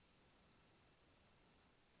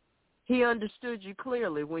 He understood you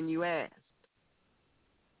clearly when you asked.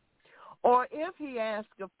 Or if he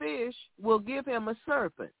asks a fish, we'll give him a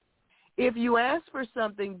serpent. If you ask for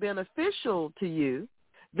something beneficial to you,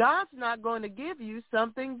 God's not going to give you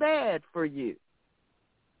something bad for you.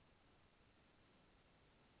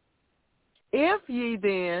 If ye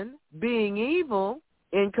then, being evil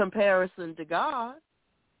in comparison to God,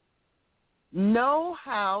 know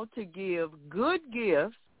how to give good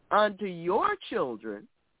gifts unto your children,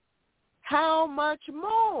 how much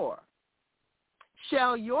more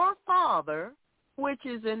shall your Father, which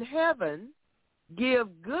is in heaven,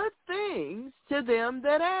 give good things to them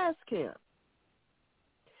that ask him?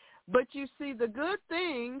 But you see, the good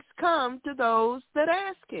things come to those that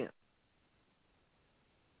ask him.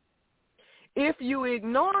 If you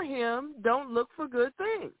ignore him, don't look for good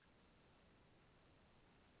things.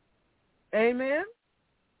 Amen?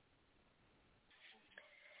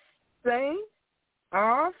 Saints,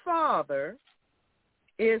 our Father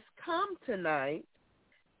is come tonight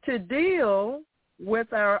to deal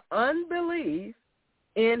with our unbelief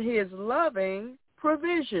in his loving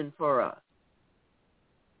provision for us.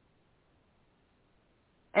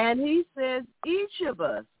 And he says each of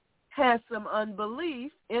us has some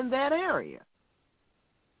unbelief in that area.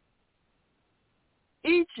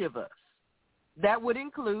 Each of us. That would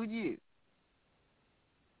include you.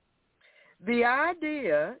 The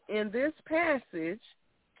idea in this passage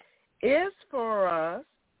is for us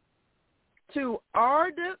to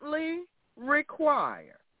ardently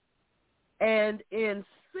require and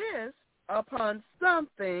insist upon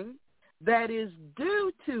something that is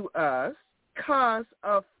due to us because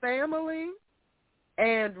of family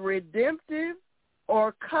and redemptive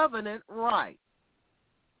or covenant right.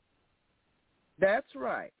 That's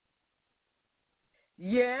right.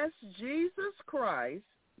 Yes, Jesus Christ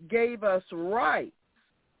gave us rights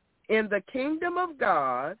in the kingdom of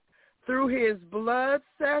God through his blood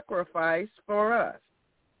sacrifice for us.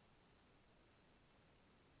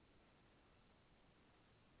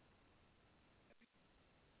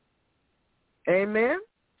 Amen?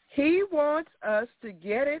 He wants us to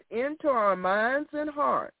get it into our minds and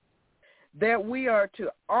hearts that we are to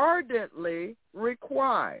ardently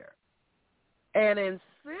require and insist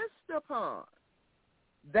upon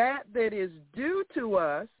that is due to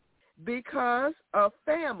us because of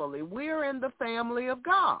family. We're in the family of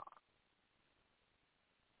God.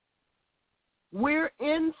 We're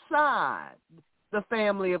inside the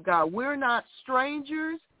family of God. We're not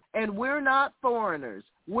strangers and we're not foreigners.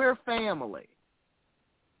 We're family.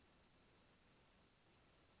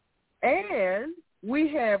 And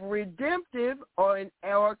we have redemptive or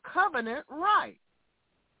covenant rights.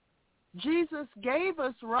 Jesus gave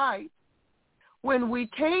us rights when we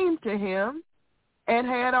came to him and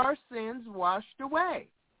had our sins washed away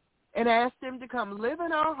and asked him to come live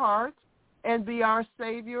in our hearts and be our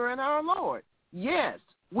Savior and our Lord. Yes,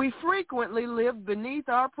 we frequently live beneath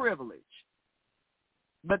our privilege,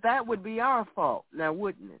 but that would be our fault, now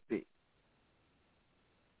wouldn't it be?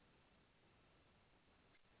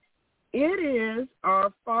 It is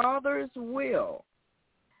our Father's will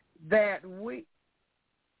that we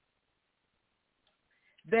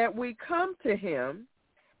come to him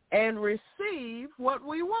and receive what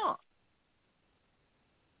we want.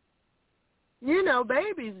 You know,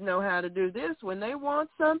 babies know how to do this. When they want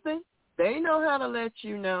something, they know how to let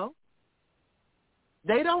you know.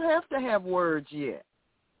 They don't have to have words yet.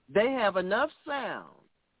 They have enough sound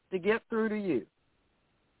to get through to you.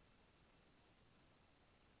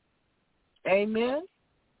 Amen?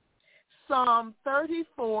 Psalm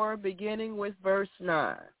 34, beginning with verse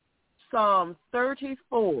 9. Psalm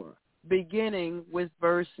 34, beginning with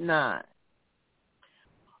verse 9.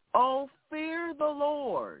 O fear the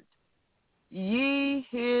Lord, ye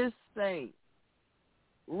his saints.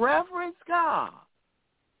 Reverence God.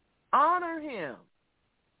 Honor him.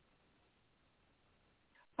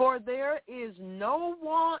 For there is no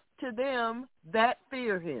want to them that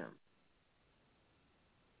fear him.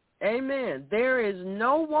 Amen. There is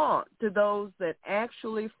no want to those that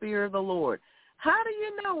actually fear the Lord. How do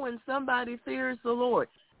you know when somebody fears the Lord?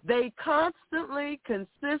 They constantly,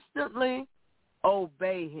 consistently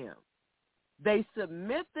obey him. They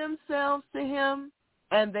submit themselves to him,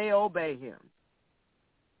 and they obey him.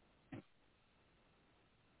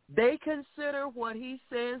 They consider what he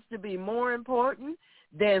says to be more important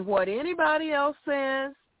than what anybody else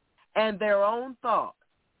says and their own thoughts.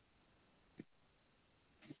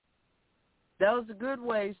 Those are good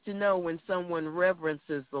ways to know when someone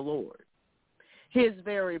reverences the Lord. His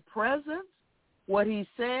very presence, what he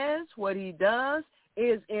says, what he does,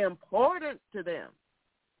 is important to them.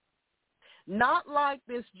 Not like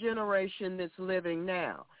this generation that's living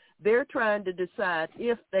now. They're trying to decide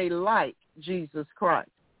if they like Jesus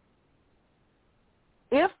Christ.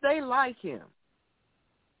 If they like him.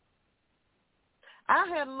 I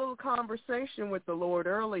had a little conversation with the Lord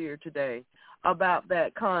earlier today about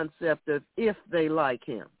that concept of if they like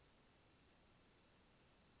him.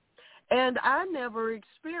 And I never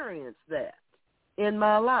experienced that in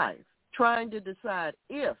my life, trying to decide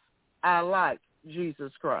if I like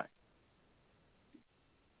Jesus Christ.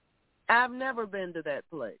 I've never been to that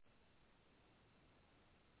place.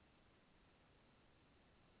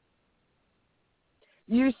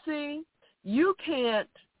 You see, you can't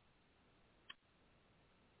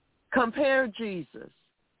compare Jesus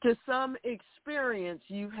to some experience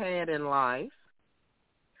you've had in life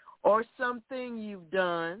or something you've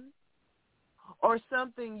done or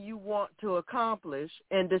something you want to accomplish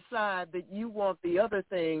and decide that you want the other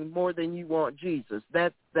thing more than you want Jesus.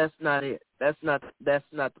 That's not it. That's not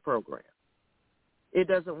the program. It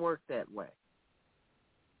doesn't work that way.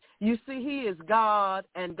 You see, he is God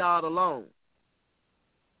and God alone.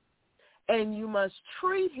 And you must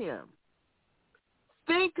treat him,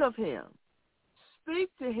 think of him, speak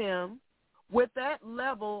to him with that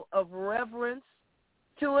level of reverence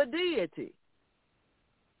to a deity.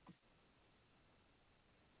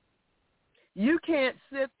 You can't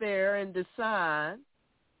sit there and decide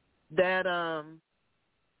that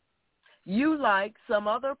you like some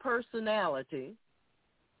other personality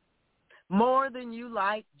more than you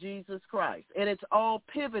like Jesus Christ, and it's all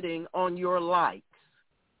pivoting on your likes.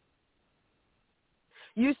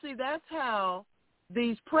 You see, that's how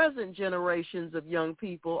these present generations of young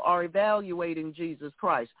people are evaluating Jesus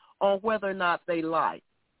Christ, on whether or not they like.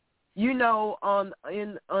 You know,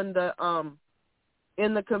 in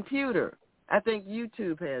the computer, I think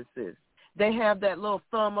YouTube has this. They have that little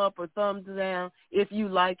thumb up or thumbs down if you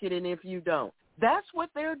like it and if you don't. That's what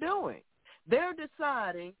they're doing. They're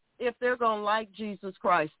deciding if they're going to like Jesus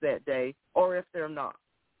Christ that day or if they're not.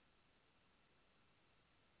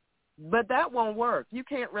 But that won't work. You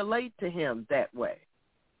can't relate to him that way.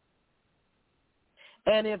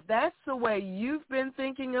 And if that's the way you've been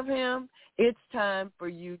thinking of him, it's time for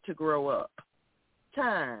you to grow up.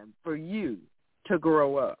 Time for you to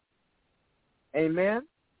grow up. Amen?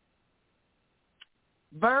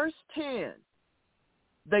 Verse 10,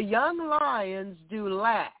 the young lions do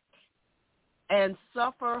lack and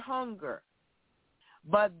suffer hunger,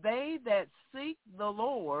 but they that seek the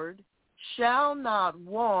Lord shall not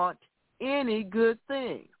want any good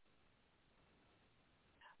thing.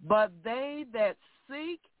 But they that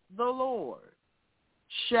seek the Lord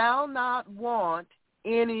shall not want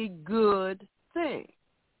any good thing.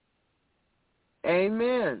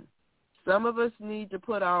 Amen. Some of us need to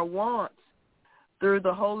put our wants through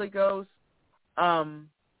the Holy Ghost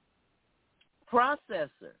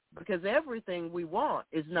processor, because everything we want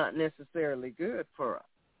is not necessarily good for us.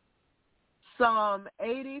 Psalm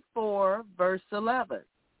 84, verse 11.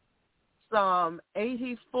 Psalm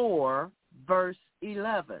 84, verse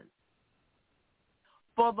 11.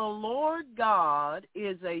 For the Lord God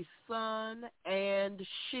is a sun and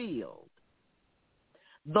shield.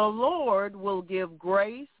 The Lord will give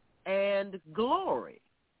grace and glory.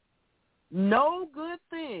 No good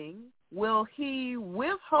thing will he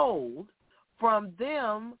withhold from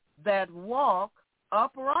them that walk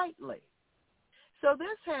uprightly. So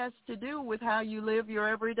this has to do with how you live your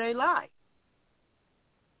everyday life.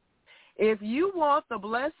 If you want the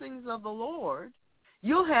blessings of the Lord,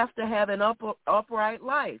 you'll have to have an upright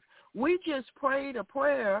life. We just prayed a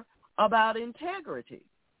prayer about integrity.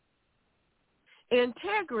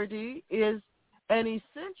 Integrity is an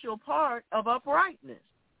essential part of uprightness.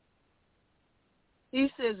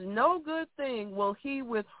 He says, no good thing will he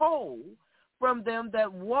withhold from them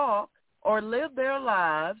that walk or live their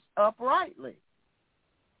lives uprightly.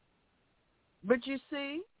 But you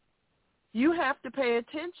see, you have to pay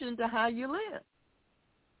attention to how you live.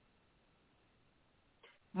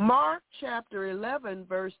 Mark chapter 11,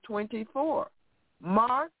 verse 24.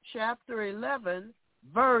 Mark chapter 11,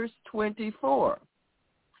 verse 24.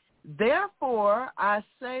 Therefore I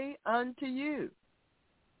say unto you,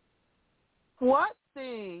 what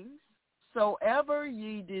things soever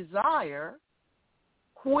ye desire,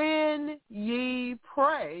 when ye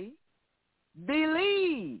pray,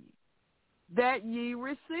 believe that ye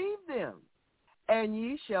receive them, and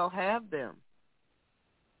ye shall have them.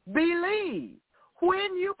 Believe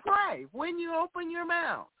when you pray, when you open your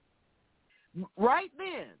mouth. Right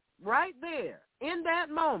then, right there, in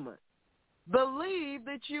that moment, believe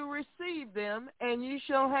that you receive them, and you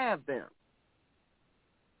shall have them.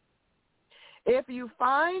 If you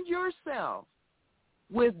find yourself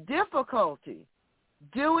with difficulty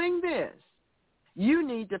doing this, you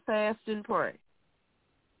need to fast and pray.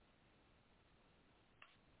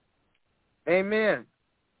 Amen.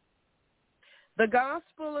 The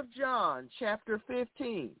Gospel of John, chapter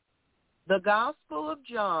 15. The Gospel of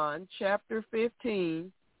John, chapter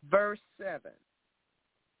 15, verse 7.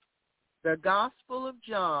 The Gospel of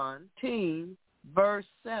John, 15, verse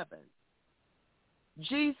 7.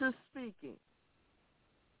 Jesus speaking.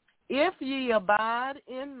 If ye abide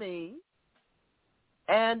in me,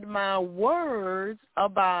 and my words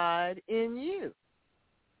abide in you.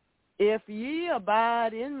 If ye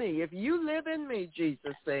abide in me, if you live in me,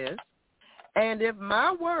 Jesus says, and if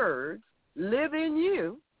my words live in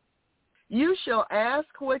you, you shall ask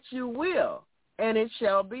what you will, and it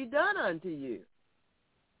shall be done unto you.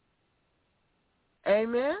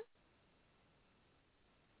 Amen?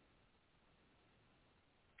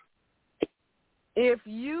 If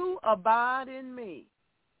you abide in me,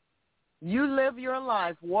 you live your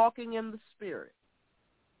life walking in the Spirit,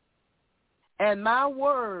 and my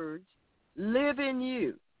words live in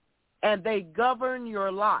you, and they govern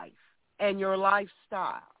your life and your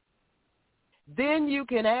lifestyle, then you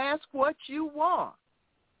can ask what you want,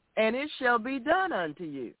 and it shall be done unto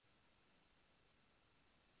you.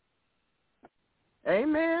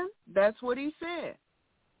 Amen. That's what he said.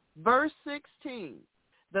 Verse 16,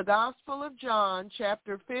 the Gospel of John,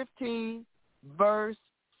 chapter 15, verse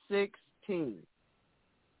 16.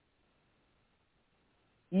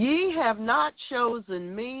 Ye have not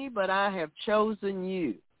chosen me, but I have chosen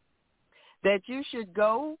you, that you should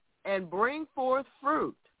go and bring forth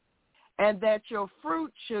fruit, and that your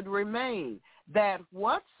fruit should remain, that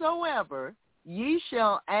whatsoever ye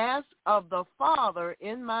shall ask of the Father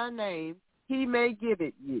in my name, he may give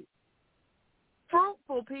it you.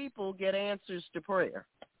 Fruitful people get answers to prayer.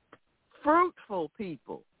 Fruitful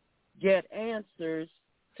people get answers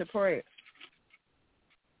to prayer.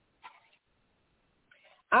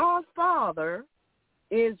 Our Father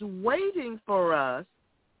is waiting for us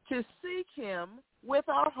to seek him with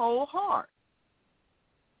our whole heart.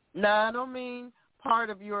 Now, I don't mean part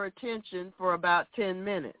of your attention for about 10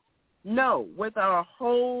 minutes. No, with our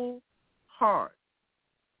whole heart.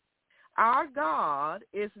 Our God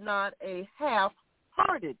is not a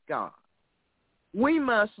half-hearted God. We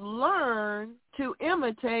must learn to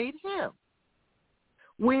imitate him.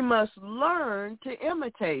 We must learn to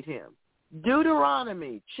imitate him.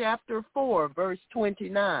 Deuteronomy chapter 4, verse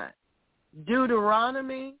 29.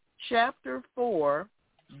 Deuteronomy chapter 4,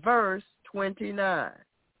 verse 29.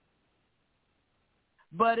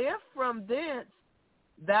 But if from thence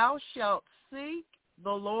thou shalt seek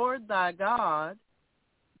the Lord thy God,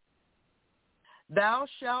 thou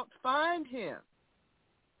shalt find him,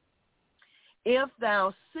 if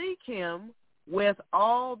thou seek him with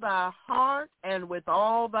all thy heart and with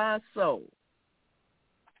all thy soul.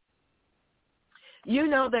 You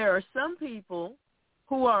know, there are some people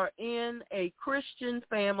who are in a Christian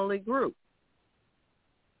family group,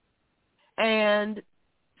 and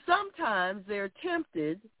sometimes they're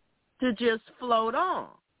tempted to just float on.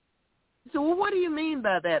 So, well, what do you mean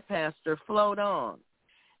by that, Pastor, float on?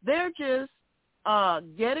 They're just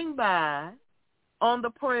getting by on the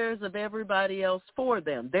prayers of everybody else for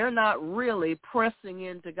them. They're not really pressing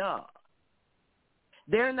into God.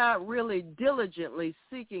 They're not really diligently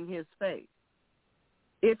seeking his face.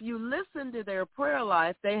 If you listen to their prayer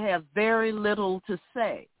life, they have very little to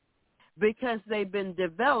say because they've been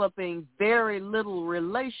developing very little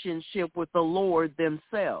relationship with the Lord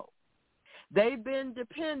themselves. They've been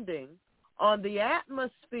depending on the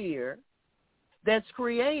atmosphere that's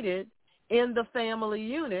created in the family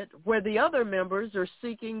unit where the other members are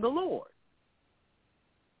seeking the Lord.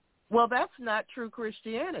 Well, that's not true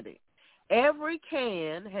Christianity. Every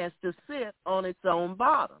can has to sit on its own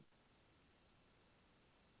bottom.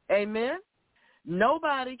 Amen?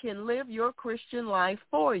 Nobody can live your Christian life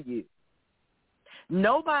for you.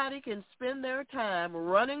 Nobody can spend their time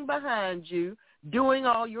running behind you, doing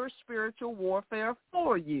all your spiritual warfare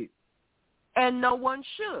for you. And no one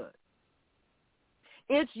should.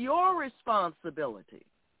 It's your responsibility.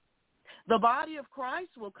 The body of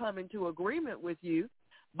Christ will come into agreement with you,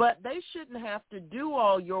 but they shouldn't have to do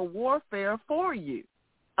all your warfare for you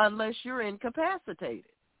unless you're incapacitated.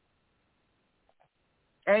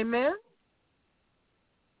 Amen?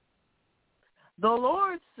 The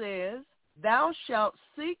Lord says, thou shalt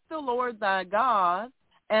seek the Lord thy God,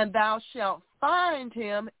 and thou shalt find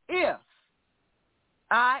him if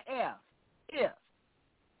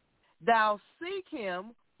thou seek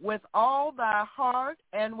him with all thy heart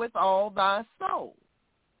and with all thy soul.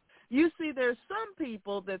 You see, there's some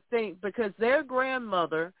people that think because their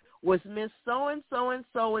grandmother was Miss so-and-so and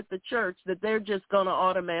so at the church that they're just going to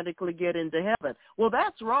automatically get into heaven. Well,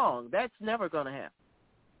 that's wrong. That's never going to happen.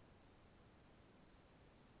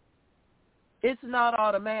 It's not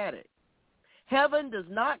automatic. Heaven does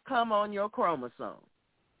not come on your chromosome.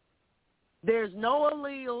 There's no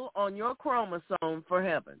allele on your chromosome for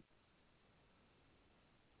heaven.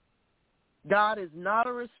 God is not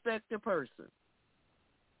a respecter person.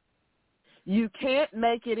 You can't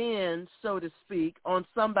make it in, so to speak, on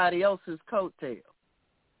somebody else's coattail.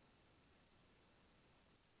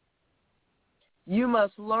 You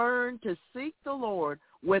must learn to seek the Lord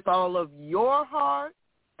with all of your heart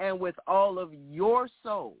and with all of your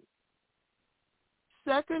soul.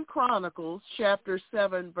 2 Chronicles chapter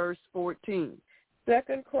 7, verse 14. 2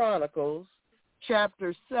 Chronicles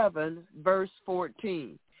chapter 7, verse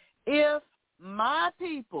 14. If my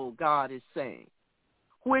people, God is saying,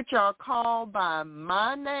 which are called by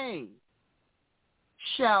my name,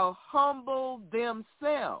 shall humble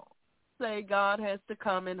themselves. Say God has to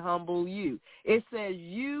come and humble you. It says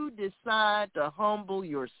you decide to humble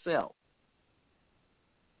yourself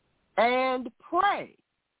and pray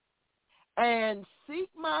and seek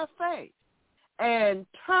my face and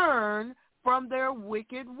turn from their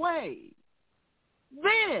wicked ways.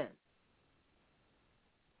 Then,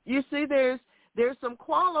 you see, there's some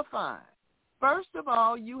qualifying. First of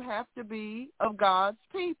all, you have to be of God's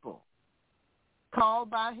people,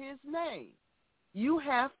 called by his name. You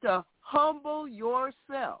have to humble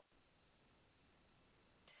yourself.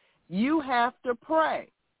 You have to pray.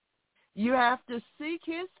 You have to seek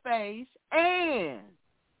his face, and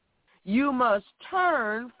you must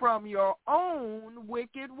turn from your own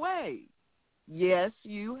wicked ways. Yes,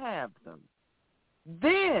 you have them.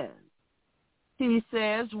 Then, he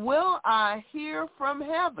says, will I hear from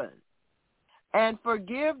heaven and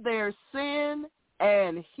forgive their sin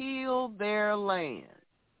and heal their land.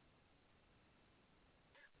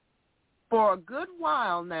 For a good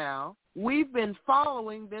while now, we've been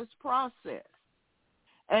following this process.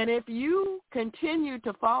 And if you continue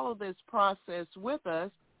to follow this process with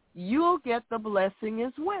us, you'll get the blessing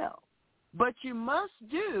as well. But you must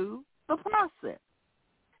do the process.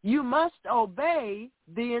 You must obey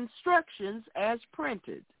the instructions as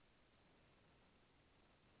printed.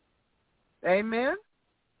 Amen?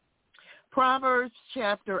 Proverbs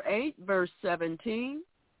chapter 8, verse 17.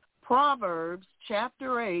 Proverbs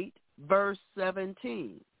chapter 8, verse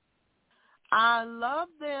 17. I love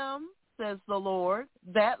them, says the Lord,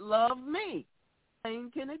 that love me. Plain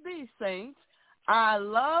can it be, saints? I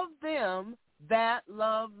love them that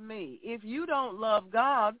love me. If you don't love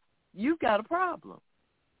God, you've got a problem.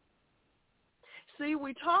 See,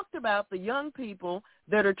 we talked about the young people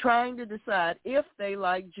that are trying to decide if they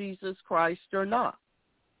like Jesus Christ or not.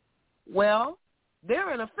 Well,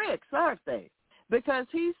 they're in a fix, aren't they? Because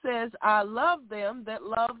he says, I love them that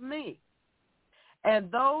love me.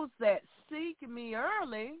 And those that seek me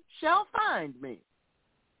early shall find me.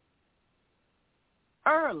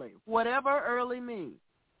 Early, whatever early means.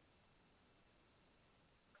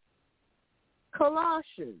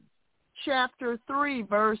 Colossians chapter 3,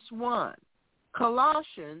 verse 1.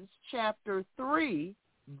 Colossians chapter 3,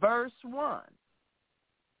 verse 1.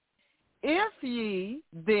 If ye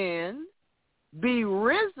then be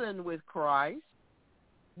risen with Christ,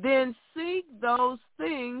 then seek those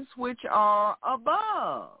things which are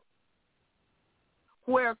above,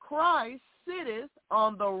 where Christ sitteth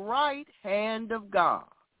on the right hand of God.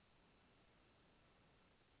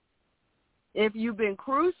 If you've been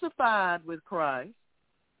crucified with Christ,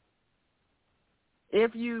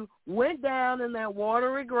 if you went down in that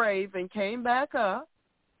watery grave and came back up,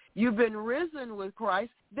 you've been risen with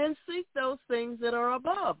Christ, then seek those things that are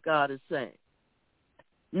above, God is saying.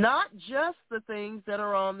 Not just the things that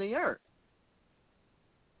are on the earth.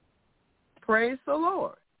 Praise the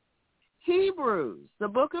Lord. Hebrews, the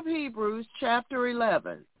book of Hebrews, chapter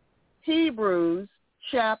 11. Hebrews,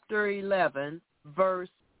 chapter 11, verse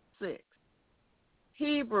 6.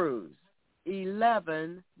 Hebrews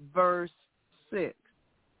 11, verse 6.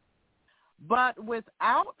 But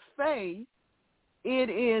without faith, it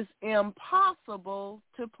is impossible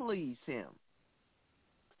to please him.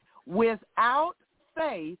 Without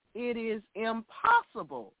faith, it is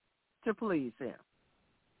impossible to please him.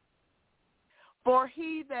 For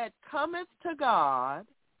he that cometh to God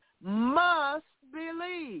must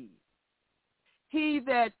believe. He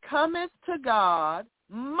that cometh to God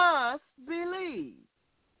must believe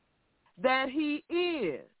that he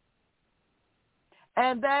is,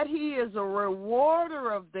 and that he is a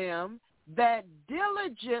rewarder of them that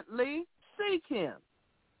diligently seek him.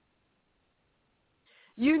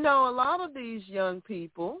 You know, a lot of these young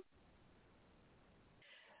people,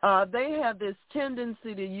 they have this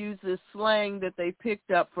tendency to use this slang that they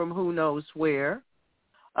picked up from who knows where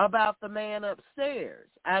about the man upstairs.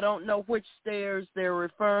 I don't know which stairs they're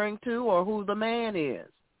referring to or who the man is,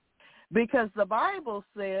 because the Bible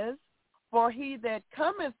says, for he that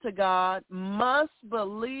cometh to God must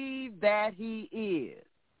believe that he is.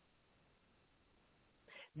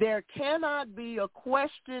 There cannot be a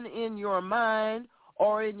question in your mind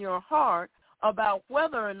or in your heart about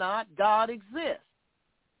whether or not God exists.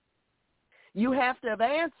 You have to have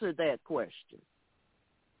answered that question.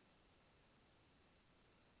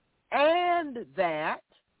 And that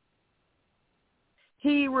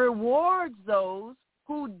he rewards those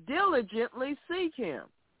who diligently seek him.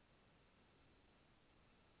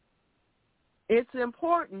 It's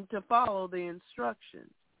important to follow the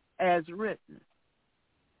instructions as written.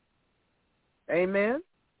 Amen?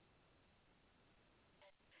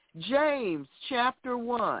 James chapter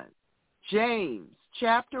 1. James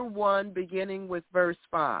chapter 1 beginning with verse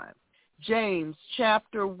 5. James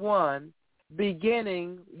chapter 1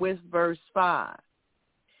 beginning with verse 5.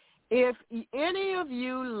 If any of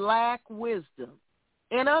you lack wisdom,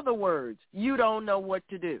 in other words, you don't know what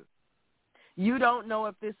to do. You don't know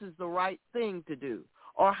if this is the right thing to do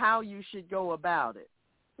or how you should go about it.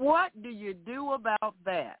 What do you do about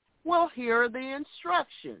that? Well, here are the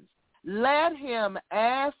instructions. Let him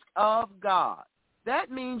ask of God.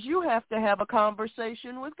 That means you have to have a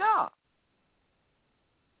conversation with God.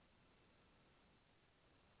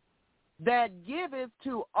 That giveth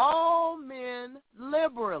to all men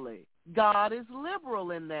liberally. God is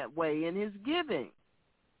liberal in that way, in his giving.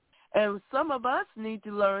 And some of us need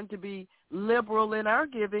to learn to be liberal in our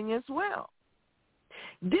giving as well.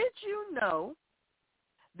 Did you know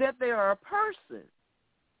that there are persons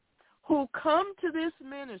who come to this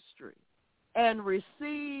ministry and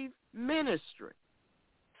receive ministry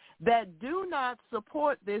that do not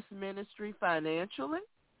support this ministry financially?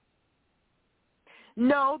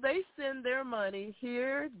 No, they send their money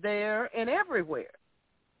here, there, and everywhere.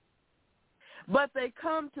 But they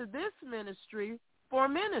come to this ministry for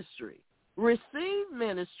ministry, receive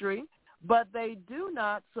ministry, but they do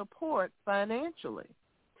not support financially.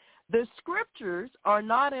 The scriptures are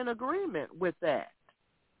not in agreement with that.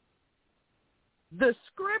 The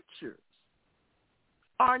scriptures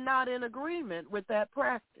are not in agreement with that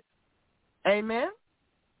practice. Amen?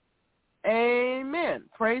 Amen.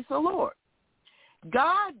 Praise the Lord.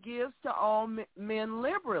 God gives to all men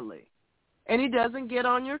liberally, and he doesn't get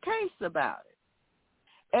on your case about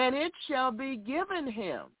it. And it shall be given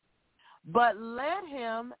him, but let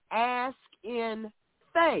him ask in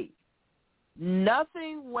faith,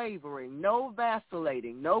 nothing wavering, no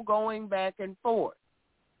vacillating, no going back and forth.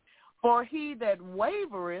 For he that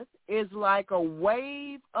wavereth is like a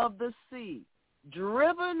wave of the sea,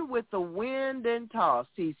 driven with the wind and tossed.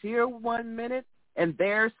 He's here 1 minute and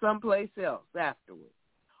there someplace else afterwards.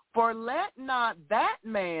 For let not that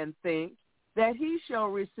man think that he shall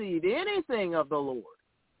receive anything of the Lord.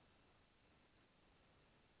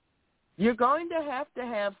 You're going to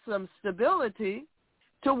have some stability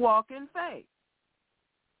to walk in faith.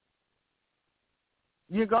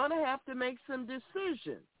 You're going to have to make some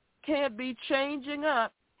decisions. Can't be changing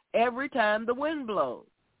up every time the wind blows.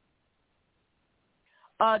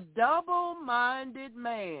 A double-minded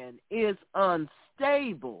man is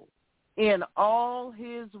unstable in all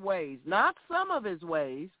his ways. Not some of his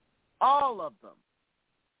ways, all of them.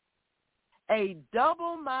 A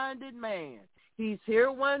double-minded man. He's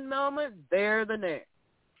here 1 moment, there the next.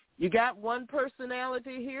 You got one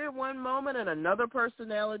personality here 1 moment and another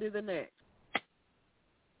personality the next.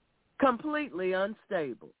 Completely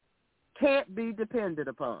unstable. Can't be depended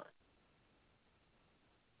upon.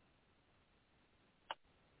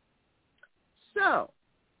 So,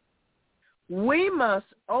 we must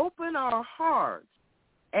open our hearts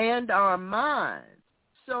and our minds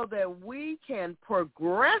so that we can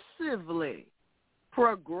progressively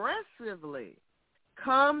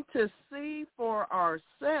come to see for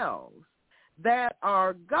ourselves that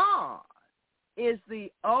our God is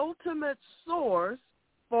the ultimate source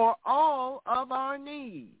for all of our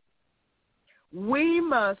needs. We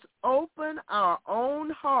must open our own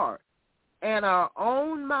heart and our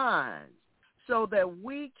own minds so that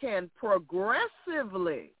we can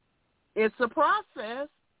progressively, it's a process,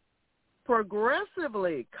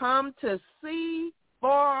 progressively come to see for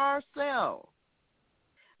ourselves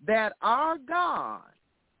that our God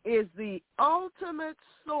is the ultimate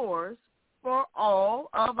source for all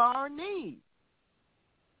of our needs.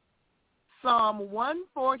 Psalm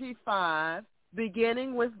 145,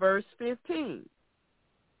 beginning with verse 15.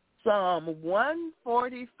 Psalm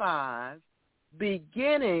 145,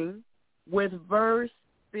 beginning with verse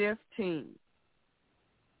 15.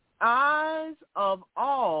 Eyes of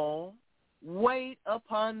all wait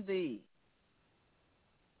upon thee.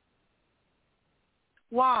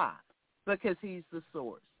 Why? Because he's the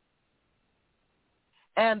source.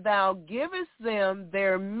 And thou givest them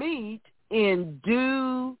their meat in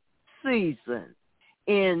due season.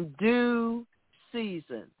 In due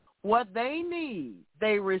season. What they need,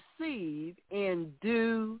 they receive in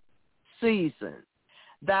due season.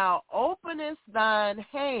 Thou openest thine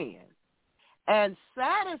hand and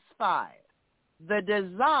satisfiest the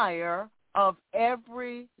desire of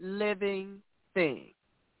every living thing.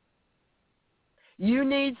 You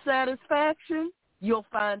need satisfaction, you'll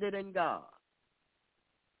find it in God.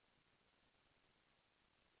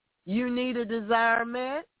 You need a desire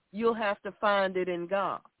met, you'll have to find it in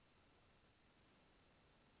God.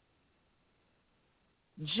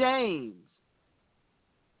 James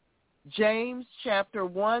chapter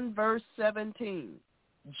 1, verse 17.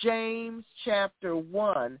 James chapter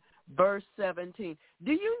 1, verse 17.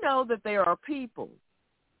 Do you know that there are people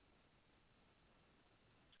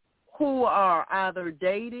who are either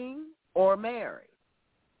dating or married,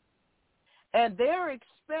 and they're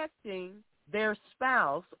expecting their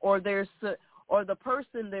spouse or the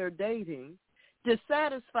person they're dating to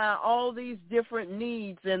satisfy all these different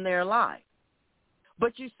needs in their life?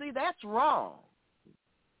 But you see, that's wrong.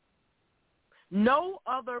 No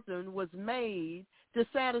other person was made to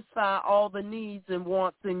satisfy all the needs and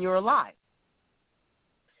wants in your life.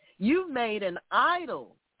 You've made an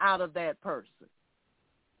idol out of that person.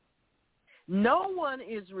 No one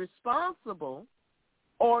is responsible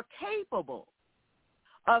or capable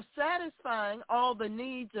of satisfying all the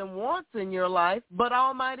needs and wants in your life but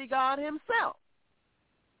Almighty God himself.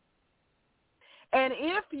 And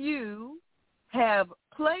if you have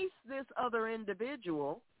placed this other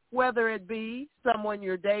individual, whether it be someone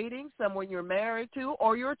you're dating, someone you're married to,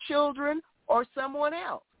 or your children, or someone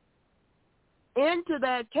else, into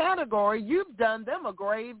that category, you've done them a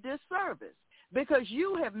grave disservice because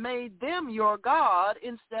you have made them your God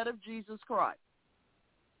instead of Jesus Christ.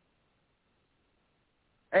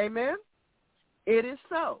 Amen? It is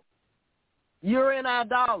so. You're in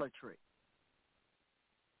idolatry.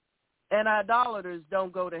 And idolaters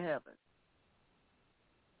don't go to heaven.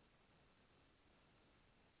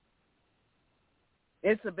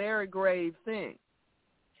 It's a very grave thing.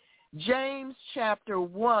 James chapter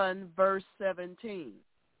 1, verse 17.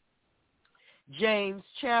 James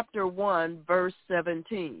chapter 1, verse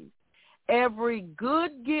 17. Every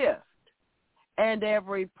good gift and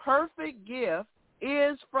every perfect gift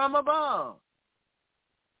is from above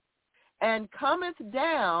and cometh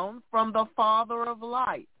down from the Father of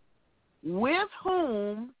light, with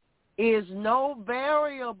whom is no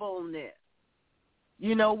variableness.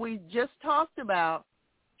 You know, we just talked about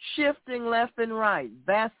shifting left and right,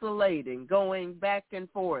 vacillating, going back and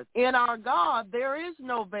forth. In our God, there is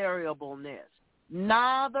no variableness,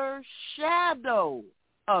 neither shadow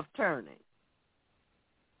of turning.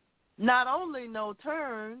 Not only no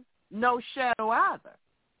turn, no shadow either.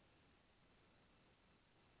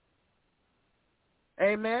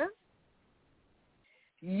 Amen?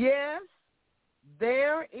 Yes,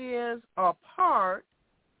 there is a part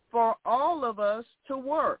for all of us to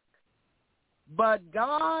work. But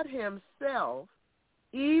God himself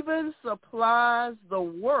even supplies the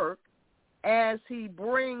work as he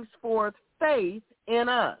brings forth faith in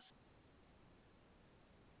us.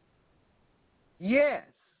 Yes,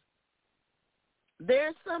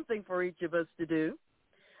 there's something for each of us to do,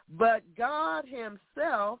 but God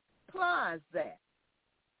himself supplies that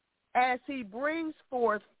as he brings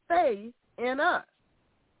forth faith in us.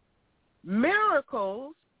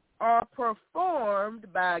 Miracles are performed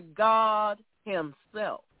by God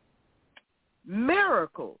himself.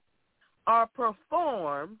 Miracles are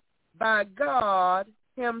performed by God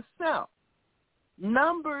himself.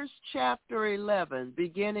 Numbers chapter 11,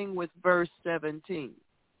 beginning with verse 17.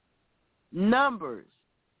 Numbers,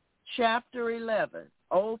 chapter 11,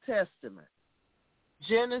 Old Testament.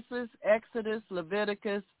 Genesis, Exodus,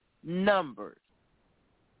 Leviticus, Numbers.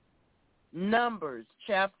 Numbers,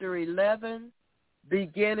 chapter 11,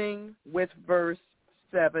 beginning with verse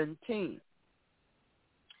 17.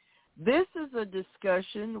 This is a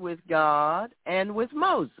discussion with God and with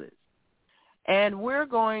Moses, and we're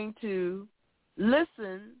going to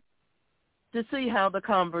listen to see how the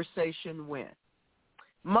conversation went.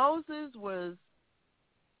 Moses was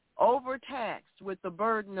overtaxed with the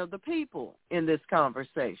burden of the people in this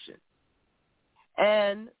conversation.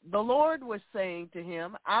 And the Lord was saying to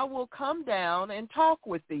him, I will come down and talk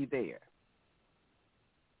with thee there.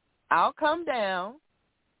 I'll come down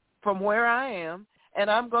from where I am,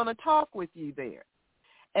 and I'm going to talk with you there.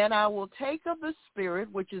 And I will take of the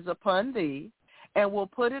Spirit which is upon thee, and will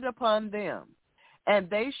put it upon them. And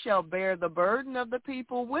they shall bear the burden of the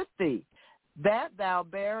people with thee, that thou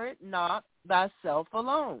bear it not thyself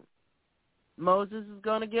alone. Moses is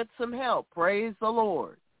going to get some help. Praise the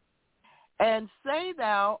Lord. And say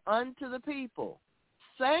thou unto the people,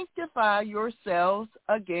 sanctify yourselves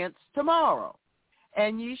against tomorrow,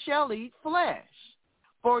 and ye shall eat flesh.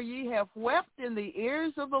 For ye have wept in the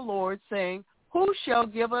ears of the Lord, saying, who shall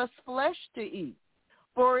give us flesh to eat?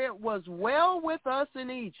 For it was well with us in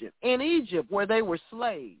Egypt where they were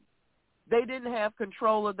slaves. They didn't have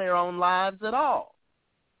control of their own lives at all.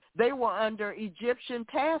 They were under Egyptian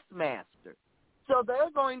taskmasters. So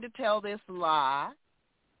they're going to tell this lie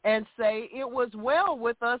and say it was well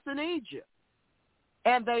with us in Egypt.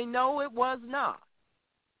 And they know it was not.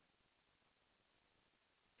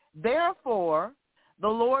 Therefore, the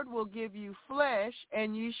Lord will give you flesh,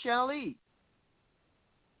 and ye shall eat.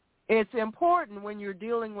 It's important when you're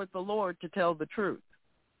dealing with the Lord to tell the truth.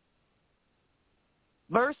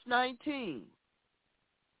 Verse 19,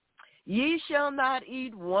 ye shall not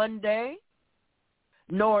eat 1 day,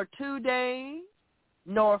 nor 2 days,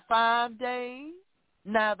 nor 5 days,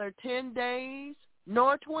 neither 10 days,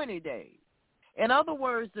 nor 20 days. In other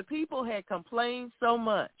words, the people had complained so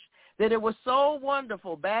much that it was so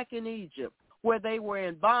wonderful back in Egypt, where they were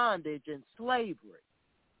in bondage and slavery.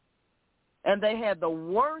 And they had the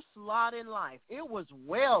worst lot in life. It was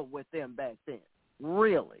well with them back then,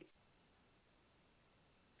 really.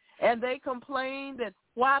 And they complained that,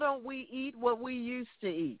 why don't we eat what we used to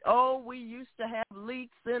eat? Oh, we used to have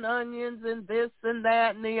leeks and onions and this and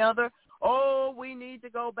that and the other. Oh, we need to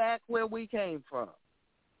go back where we came from.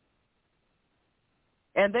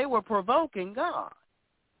 And they were provoking God.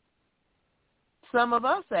 Some of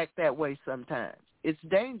us act that way sometimes. It's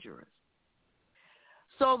dangerous.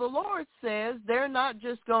 So the Lord says they're not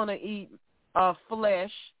just going to eat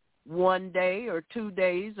flesh 1 day or 2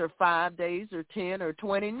 days or 5 days or 10 or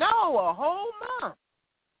 20. No, a whole month.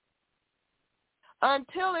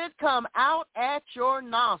 Until it come out at your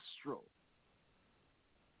nostril.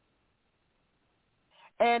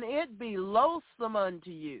 And it be loathsome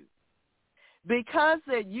unto you. Because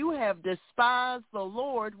that you have despised the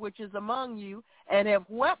Lord which is among you, and have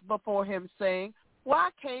wept before him, saying,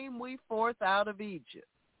 why came we forth out of Egypt?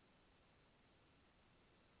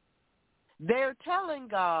 They're telling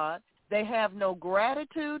God they have no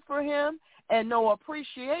gratitude for him and no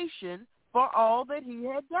appreciation for all that he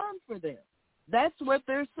had done for them. That's what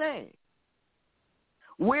they're saying.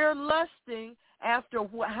 We're lusting after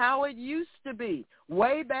how it used to be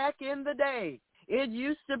way back in the day. It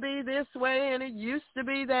used to be this way and it used to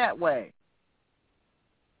be that way.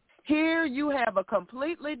 Here you have a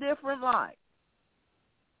completely different life.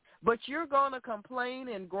 But you're going to complain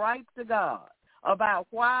and gripe to God about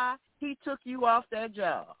why he took you off that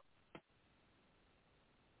job.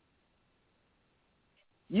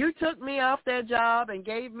 You took me off that job and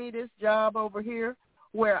gave me this job over here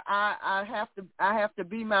where I have to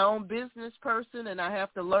be my own business person, and I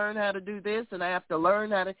have to learn how to do this, and I have to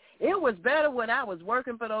learn how to. It was better when I was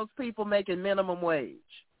working for those people making minimum wage.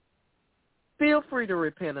 Feel free to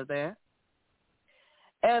repent of that.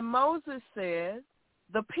 And Moses says,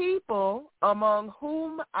 the people among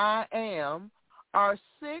whom I am are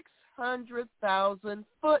 600,000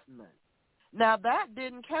 footmen. Now that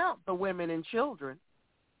didn't count the women and children.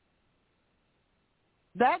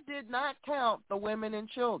 That did not count the women and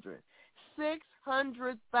children.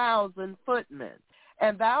 600,000 footmen.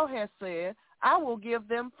 And thou hast said, I will give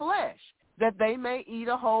them flesh, that they may eat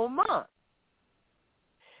a whole month.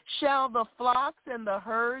 Shall the flocks and the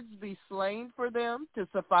herds be slain for them to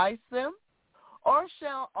suffice them? Or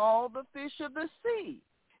shall all the fish of the sea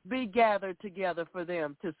be gathered together for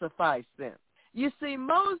them to suffice them? You see,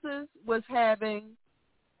 Moses was having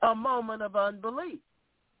a moment of unbelief.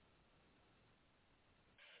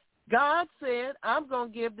 God said, I'm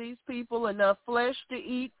going to give these people enough flesh to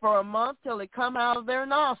eat for a month till it come out of their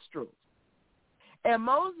nostrils. And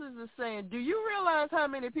Moses is saying, do you realize how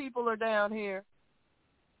many people are down here?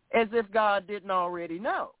 As if God didn't already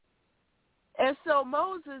know. And so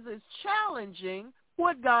Moses is challenging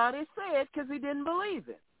what God has said because he didn't believe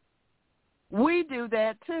it. We do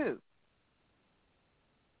that too.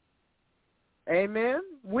 Amen?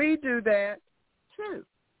 We do that too.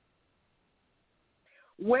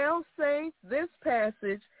 Well, saints, this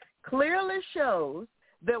passage clearly shows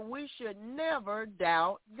that we should never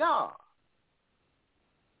doubt God.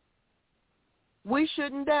 We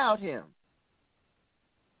shouldn't doubt him.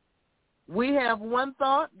 We have one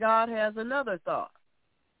thought, God has another thought.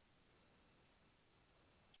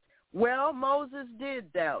 Well, Moses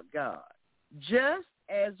did doubt God, just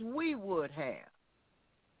as we would have.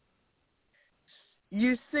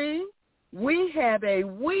 You see, we have a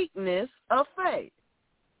weakness of faith.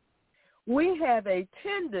 We have a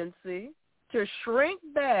tendency to shrink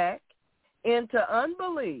back into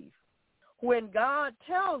unbelief when God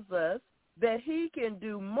tells us that he can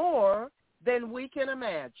do more than we can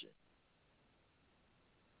imagine.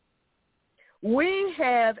 We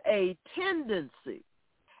have a tendency,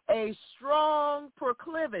 a strong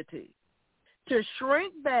proclivity to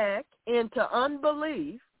shrink back into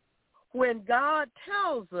unbelief when God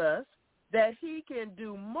tells us that he can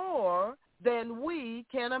do more than we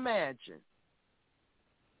can imagine.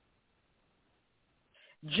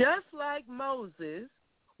 Just like Moses,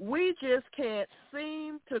 we just can't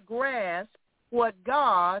seem to grasp what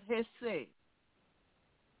God has said.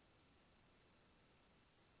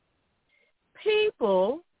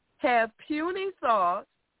 People have puny thoughts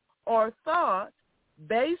or thoughts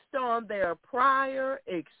based on their prior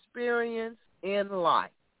experience in life,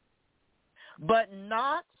 but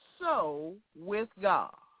not so with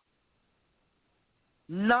God.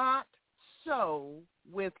 Not so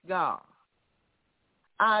with God.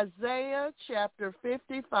 Isaiah chapter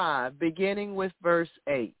 55, beginning with verse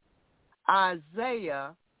 8.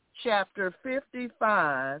 Isaiah chapter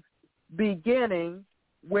 55, beginning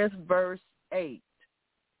with verse 8.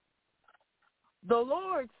 The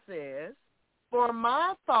Lord says, for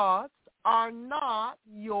my thoughts are not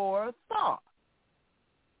your thoughts.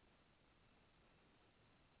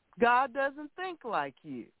 God doesn't think like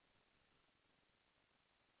you.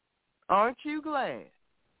 Aren't you glad?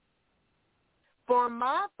 For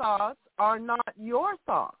my thoughts are not your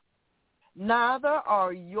thoughts, neither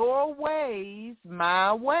are your ways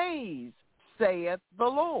my ways, saith the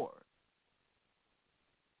Lord.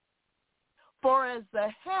 For as the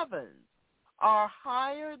heavens are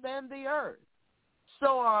higher than the earth,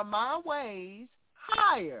 so are my ways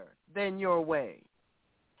higher than your ways,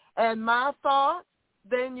 and my thoughts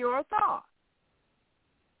than your thoughts.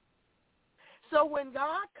 So when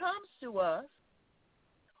God comes to us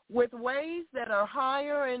with ways that are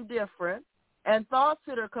higher and different and thoughts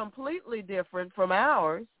that are completely different from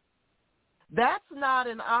ours, that's not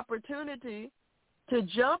an opportunity to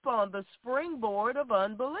jump on the springboard of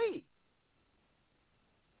unbelief.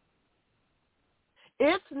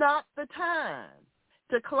 It's not the time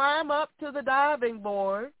to climb up to the diving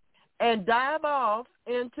board and dive off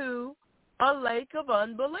into a lake of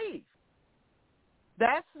unbelief.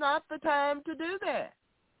 That's not the time to do that.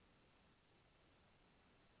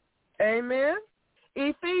 Amen?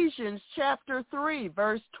 Ephesians chapter 3,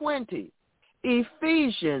 verse 20.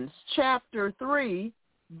 Ephesians chapter 3,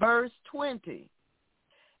 verse 20.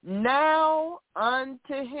 Now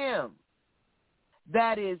unto him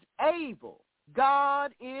that is able,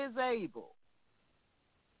 God is able,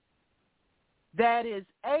 that is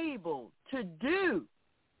able to do,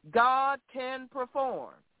 God can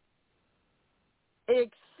perform,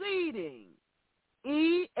 exceeding,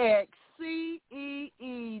 exceeding,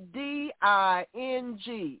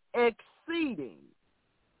 exceeding,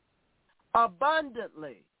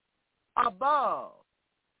 abundantly, above,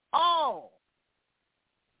 all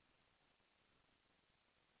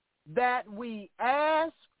that we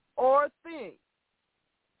ask or think.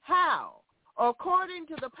 How? According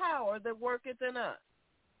to the power that worketh in us.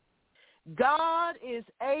 God is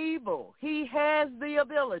able. He has the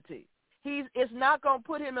ability. It's not going to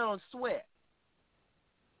put him on sweat.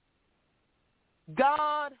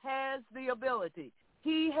 God has the ability.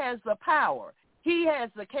 He has the power. He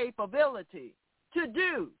has the capability to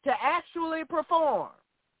do, to actually perform,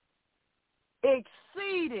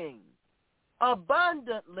 exceeding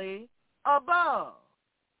abundantly above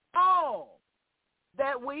all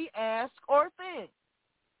that we ask or think.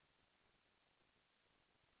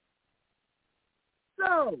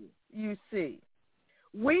 So, you see,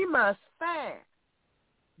 we must fast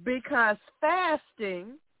because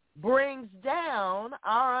fasting brings down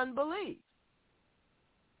our unbelief.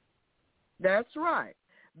 That's right.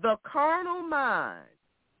 The carnal mind,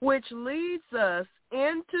 which leads us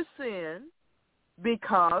into sin,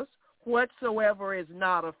 because whatsoever is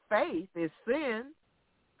not of faith is sin,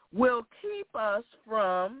 will keep us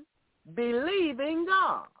from believing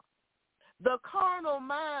God. The carnal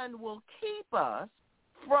mind will keep us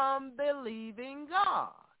from believing God.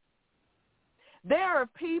 There are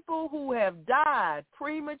people who have died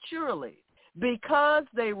prematurely because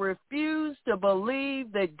they refuse to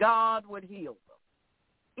believe that God would heal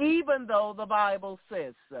them, even though the Bible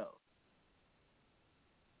says so.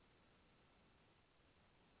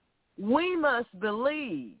 We must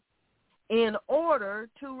believe in order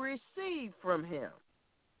to receive from him.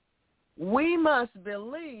 We must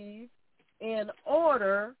believe in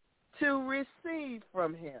order to receive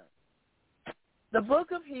from him. The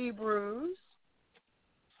book of Hebrews,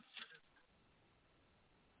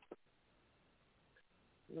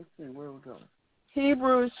 let's see where we're going.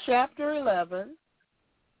 Hebrews chapter 11.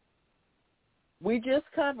 We just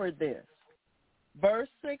covered this. Verse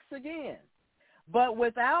 6 again. But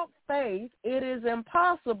without faith it is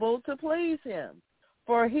impossible to please him.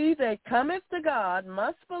 For he that cometh to God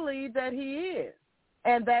must believe that he is,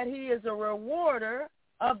 and that he is a rewarder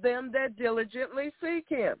of them that diligently seek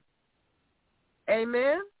him.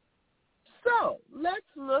 Amen? So, let's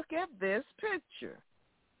look at this picture.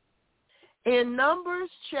 In Numbers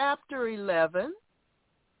chapter 11,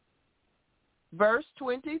 verse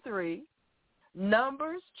 23,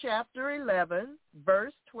 Numbers chapter 11,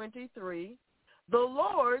 verse 23, the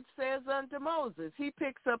Lord says unto Moses, he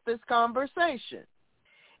picks up this conversation,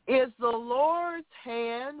 is the Lord's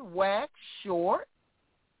hand waxed short?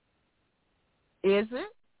 Is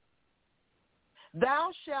it? Thou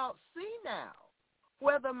shalt see now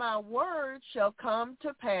whether my word shall come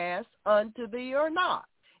to pass unto thee or not.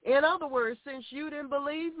 In other words, since you didn't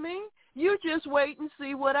believe me, you just wait and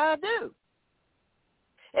see what I do.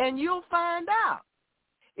 And you'll find out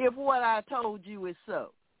if what I told you is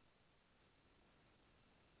so.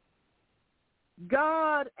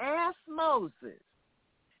 God asked Moses,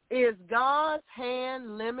 is God's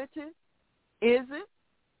hand limited? Is it?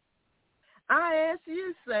 I ask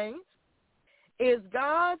you, saints, is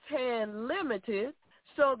God's hand limited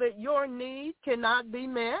so that your need cannot be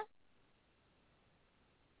met?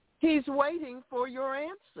 He's waiting for your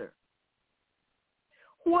answer.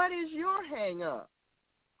 What is your hang-up?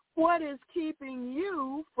 What is keeping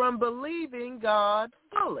you from believing God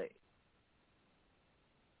fully?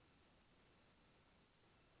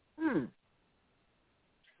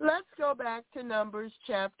 Let's go back to Numbers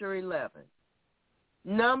chapter 11.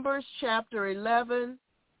 Numbers chapter 11,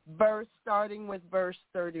 starting with verse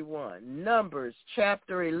 31. Numbers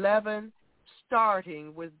chapter 11,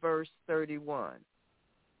 starting with verse 31.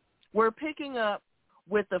 We're picking up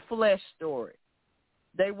with the flesh story.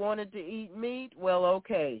 They wanted to eat meat. Well,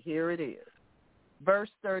 okay, here it is.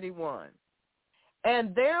 Verse 31.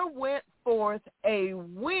 And there went forth a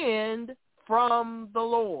wind from the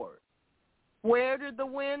Lord. Where did the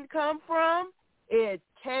wind come from? It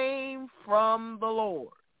came from the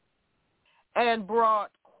Lord, and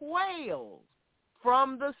brought quails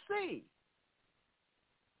from the sea.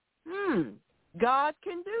 God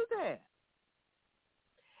can do that.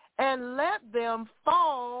 And let them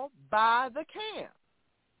fall by the camp,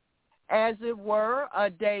 as it were a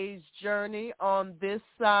day's journey on this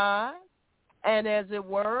side, and as it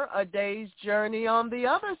were a day's journey on the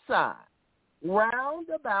other side, round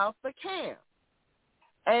about the camp,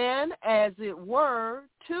 and as it were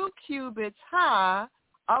 2 cubits high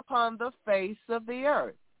upon the face of the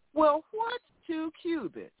earth. Well, what's 2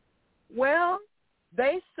 cubits? Well,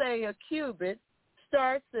 they say a cubit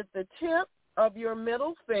starts at the tip of your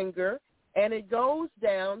middle finger and it goes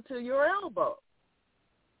down to your elbow.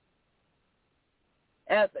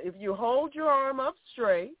 If you hold your arm up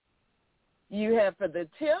straight, you have for the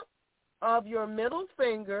tip of your middle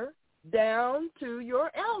finger down to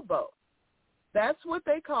your elbow. That's what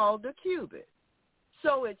they called a cubit.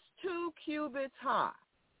 So it's 2 cubits high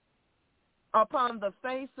upon the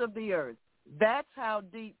face of the earth. That's how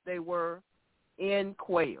deep they were in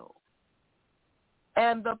quail.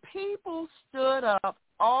 And the people stood up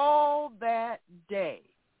all that day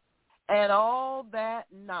and all that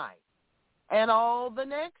night and all the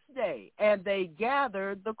next day, and they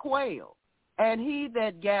gathered the quail. And he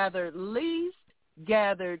that gathered least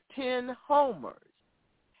gathered 10 homers,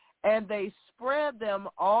 and they spread them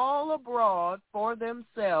all abroad for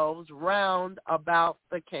themselves round about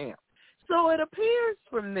the camp. So it appears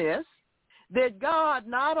from this that God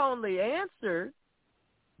not only answered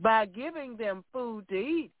by giving them food to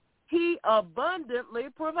eat, he abundantly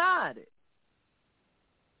provided.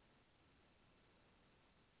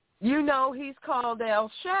 You know he's called El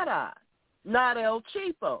Shaddai, not El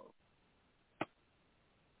Cheapo.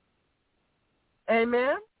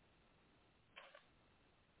 Amen?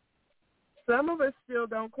 Some of us still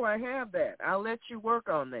don't quite have that. I'll let you work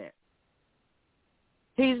on that.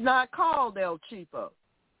 He's not called El Cheapo.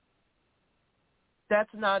 That's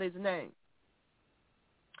not his name.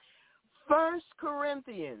 1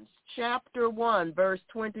 Corinthians chapter 1, verse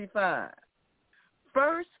 25.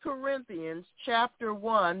 1 Corinthians chapter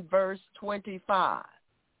 1, verse 25.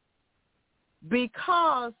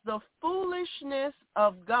 Because the foolishness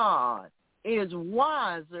of God is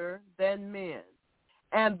wiser than men,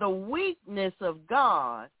 and the weakness of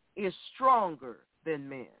God is stronger than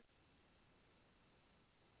men.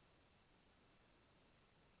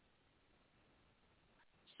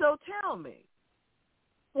 So tell me,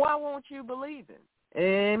 why won't you believe him?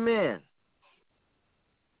 Amen.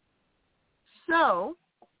 So,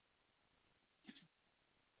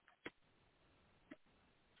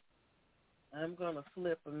 I'm going to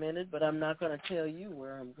flip a minute, but I'm not going to tell you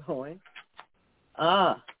where I'm going.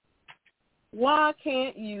 Why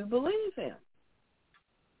can't you believe him?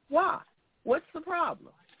 Why? What's the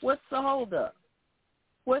problem? What's the holdup?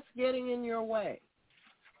 What's getting in your way?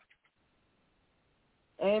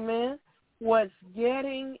 Amen? What's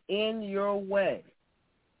getting in your way?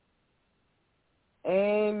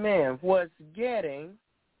 Amen. What's getting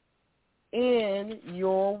in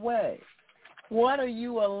your way? What are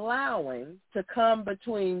you allowing to come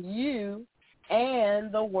between you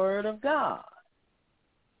and the Word of God?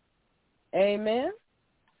 Amen?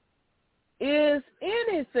 Is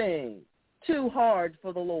anything too hard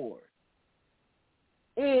for the Lord?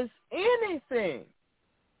 Is anything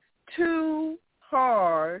too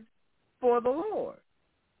hard for the Lord?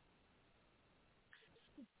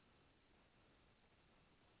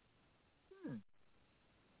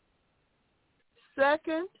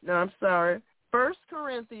 First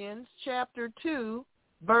Corinthians chapter 2,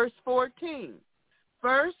 verse 14.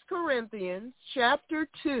 1 Corinthians chapter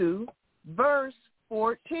 2, verse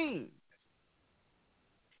 14.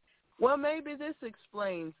 Well, maybe this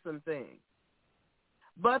explains some things.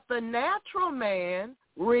 But the natural man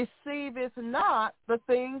receiveth not the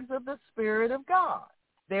things of the Spirit of God.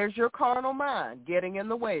 There's your carnal mind getting in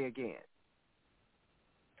the way again.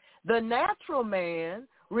 The natural man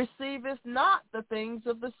receiveth not the things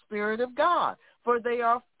of the Spirit of God, for they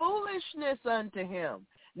are foolishness unto him,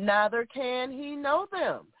 neither can he know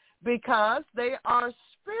them, because they are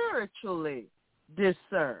spiritually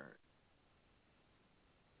discerned.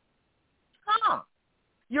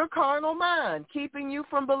 Your carnal mind keeping you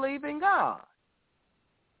from believing God.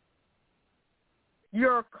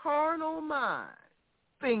 Your carnal mind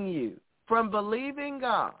keeping you from believing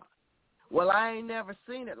God. Well, I ain't never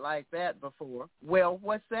seen it like that before. Well,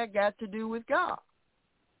 what's that got to do with God?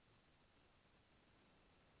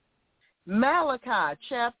 Malachi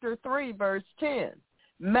chapter 3, verse 10.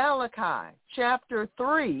 Malachi chapter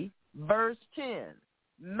 3, verse 10.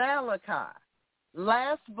 Malachi,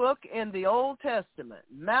 last book in the Old Testament.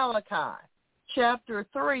 Malachi chapter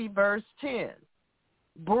 3, verse 10.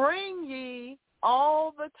 Bring ye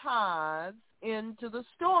all the tithes into the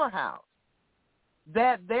storehouse,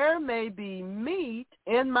 that there may be meat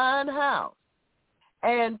in mine house.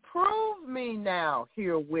 And prove me now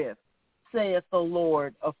herewith, saith the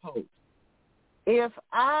Lord of hosts, if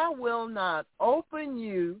I will not open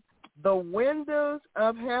you the windows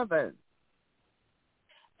of heaven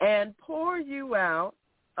and pour you out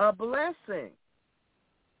a blessing,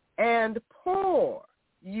 and pour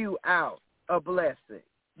you out a blessing.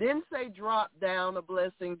 Didn't say drop down a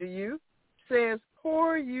blessing to you. Says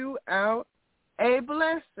pour you out a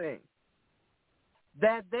blessing,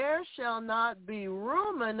 that there shall not be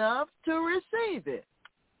room enough to receive it.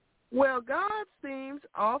 Well, God seems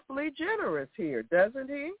awfully generous here, doesn't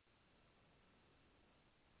he?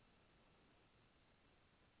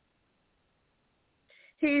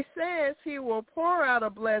 He says he will pour out a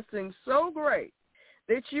blessing so great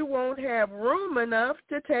that you won't have room enough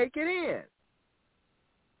to take it in.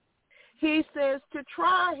 He says to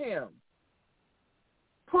try him.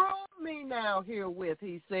 Prove me now herewith,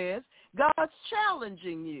 he says. God's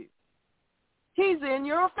challenging you. He's in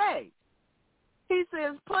your face. He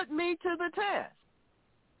says, put me to the test.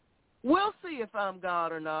 We'll see if I'm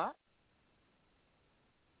God or not.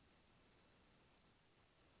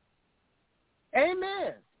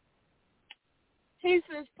 Amen. He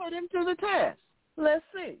says, put him to the test. Let's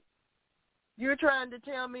see. You're trying to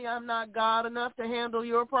tell me I'm not God enough to handle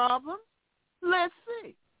your problem? Let's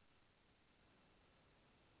see.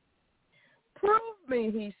 Prove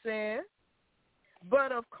me, he said.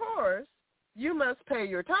 But, of course, you must pay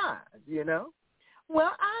your tithes, you know.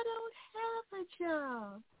 Well, I don't have a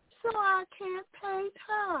job, so I can't pay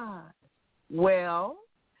tithes. Well,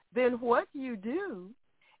 then what you do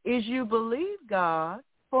is you believe God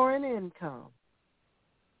for an income.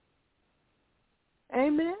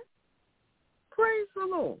 Amen? Praise the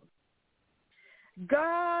Lord.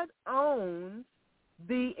 God owns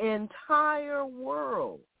the entire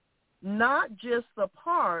world, not just the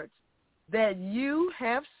parts that you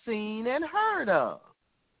have seen and heard of.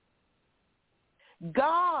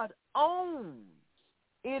 God owns.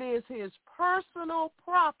 It is his personal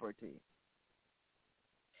property.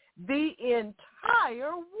 The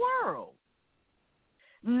entire world,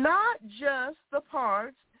 not just the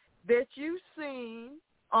parts that you've seen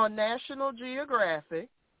on National Geographic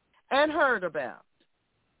and heard about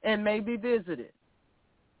and maybe visited.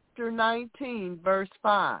 Chapter 19, verse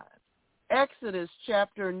 5. Exodus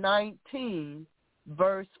chapter 19,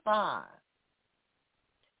 verse 5.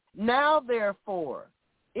 Now, therefore,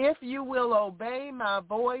 if you will obey my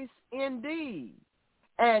voice indeed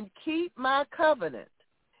and keep my covenant,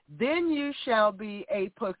 then you shall be a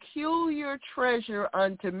peculiar treasure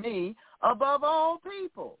unto me above all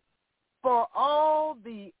people. For all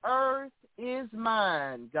the earth is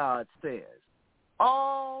mine, God says.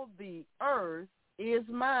 All the earth is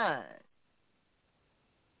mine.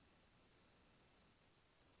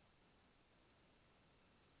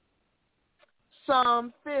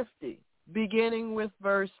 Psalm 50, beginning with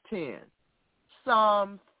verse 10.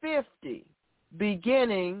 Psalm 50,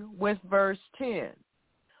 beginning with verse 10.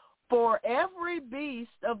 For every beast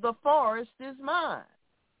of the forest is mine,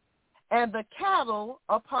 and the cattle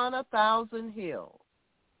upon 1,000 hills.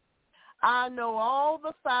 I know all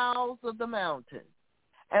the fowls of the mountain,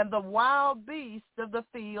 and the wild beasts of the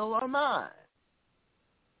field are mine.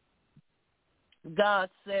 God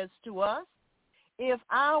says to us, if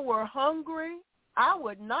I were hungry, I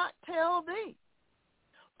would not tell thee,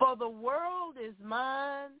 for the world is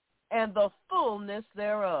mine and the fullness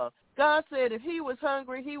thereof. God said if he was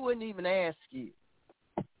hungry, he wouldn't even ask you.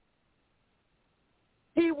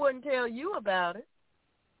 He wouldn't tell you about it.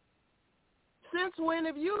 Since when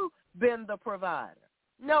have you been the provider?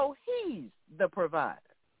 No, he's the provider.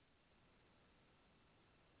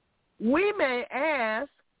 We may ask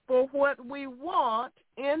for what we want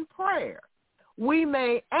in prayer. We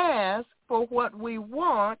may ask for what we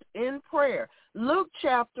want in prayer. Luke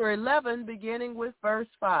chapter 11, beginning with verse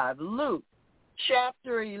 5. Luke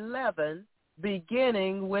chapter 11,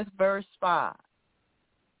 beginning with verse 5.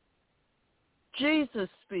 Jesus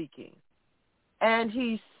speaking, and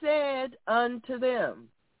he said unto them,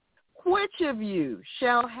 which of you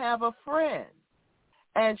shall have a friend,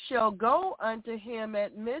 and shall go unto him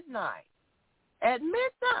at midnight, and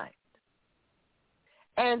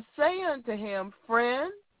say unto him,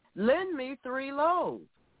 friend, lend me 3 loaves,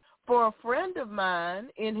 for a friend of mine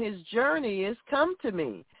in his journey is come to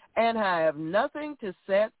me, and I have nothing to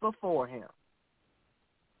set before him.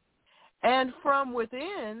 And from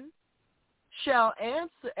within shall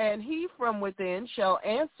answer, and he from within shall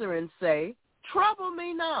answer and say, trouble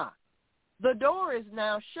me not. The door is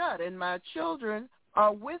now shut, and my children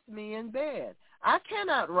are with me in bed. I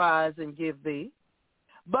cannot rise and give thee.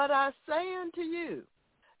 But I say unto you,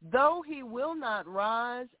 though he will not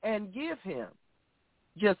rise and give him,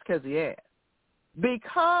 just because he asks,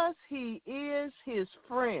 because he is his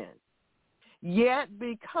friend, yet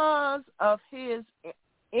because of his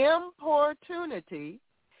importunity,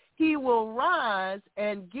 he will rise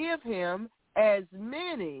and give him as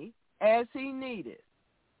many as he needeth.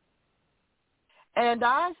 And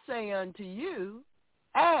I say unto you,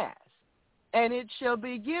 ask, and it shall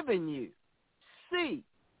be given you. Seek,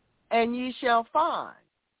 and ye shall find.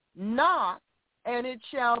 Knock, and it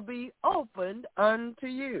shall be opened unto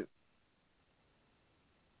you.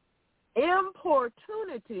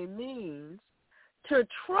 Importunity means to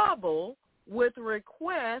trouble with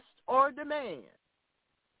request or demand,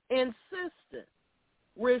 insistent,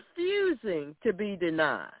 refusing to be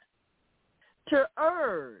denied, to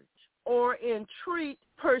urge or entreat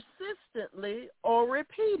persistently or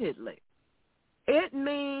repeatedly. It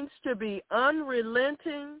means to be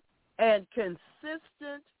unrelenting and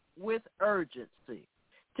consistent with urgency.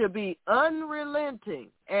 To be unrelenting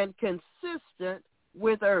and consistent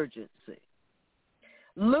with urgency.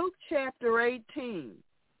 Luke chapter 18,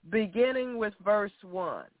 beginning with verse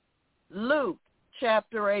 1. Luke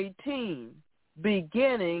chapter 18,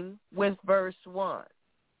 beginning with verse 1.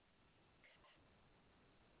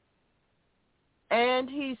 And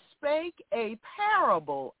he spake a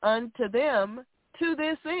parable unto them to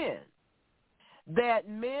this end, that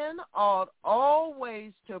men ought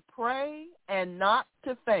always to pray and not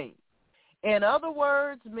to faint. In other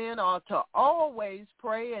words, men ought to always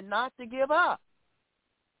pray and not to give up.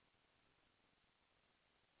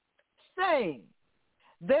 Saying,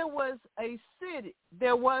 there was in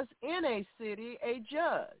a city a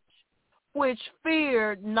judge, which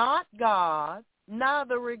feared not God,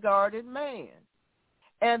 neither regarded man.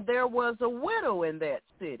 And there was a widow in that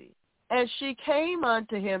city, and she came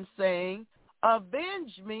unto him, saying,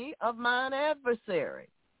 avenge me of mine adversary.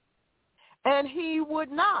 And he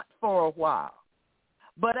would not for a while.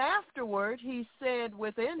 But afterward he said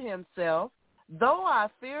within himself, though I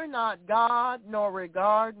fear not God nor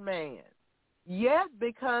regard man, yet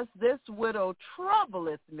because this widow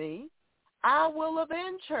troubleth me, I will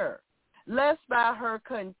avenge her, lest by her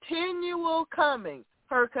continual coming,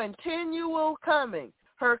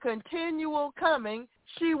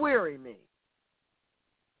 she weary me.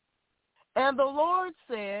 And the Lord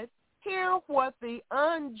said, hear what the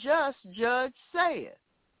unjust judge saith.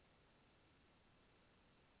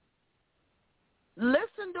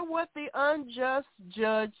 Listen to what the unjust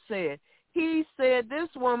judge said. He said, this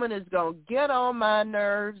woman is going to get on my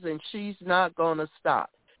nerves and she's not going to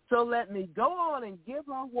stop. So let me go on and give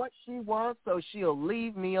her what she wants so she'll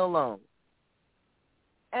leave me alone.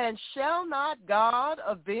 And shall not God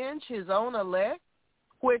avenge his own elect,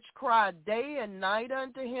 which cry day and night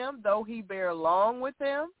unto him, though he bear long with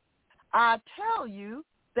them? I tell you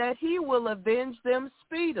that he will avenge them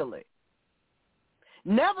speedily.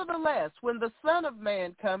 Nevertheless, when the Son of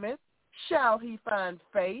Man cometh, shall he find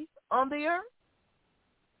faith on the earth?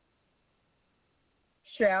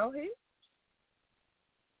 Shall he?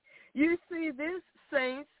 You see,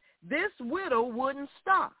 this widow wouldn't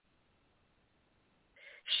stop.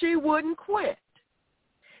 She wouldn't quit.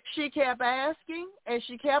 She kept asking, and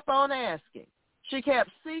she kept on asking. She kept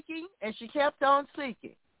seeking, and she kept on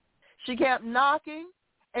seeking. She kept knocking,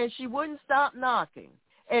 and she wouldn't stop knocking.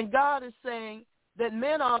 And God is saying that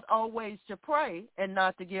men ought always to pray and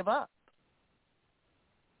not to give up.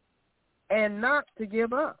 And not to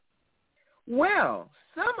give up. Well,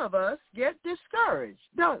 some of us get discouraged,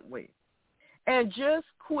 don't we? And just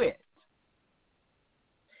quit.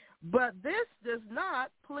 But this does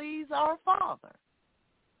not please our Father.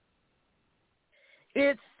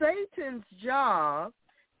 It's Satan's job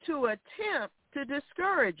to attempt to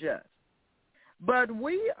discourage us. But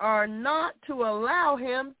we are not to allow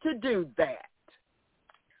him to do that.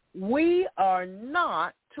 We are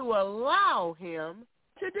not to allow him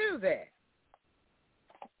to do that.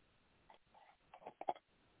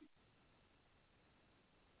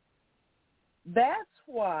 That's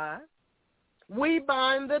why we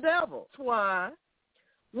bind the devil. That's why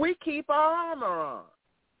we keep our armor on.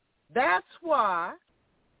 That's why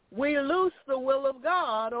we loose the will of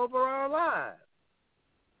God over our lives.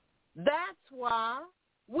 That's why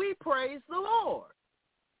we praise the Lord.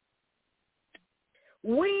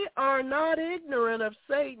 We are not ignorant of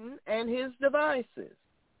Satan and his devices.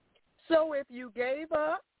 So if you gave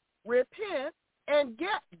up, repent and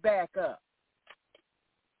get back up.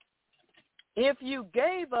 If you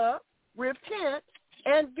gave up, repent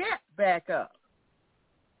and get back up.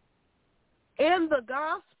 In the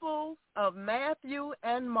Gospels of Matthew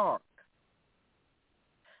and Mark,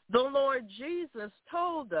 the Lord Jesus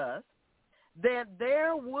told us that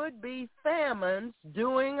there would be famines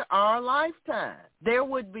during our lifetime. There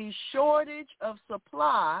would be shortage of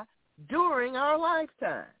supply during our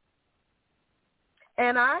lifetime.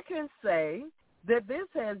 And I can say that this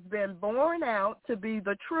has been borne out to be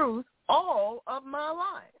the truth all of my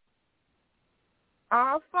life.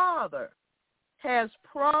 Our Father has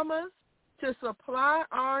promised to supply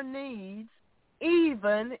our needs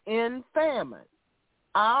even in famine.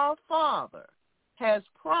 Our Father has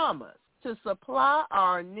promised to supply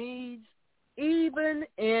our needs even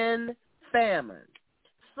in famine.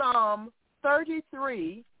 Psalm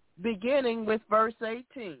 33, beginning with verse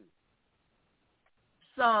 18.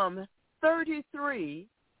 Psalm 33,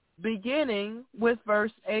 beginning with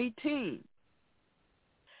verse 18.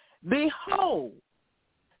 Behold,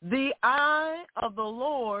 the eye of the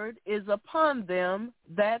Lord is upon them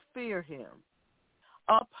that fear him,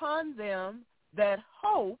 upon them that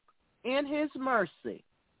hope in his mercy,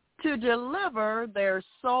 to deliver their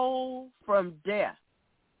soul from death,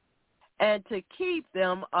 and to keep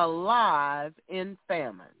them alive in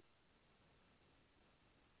famine.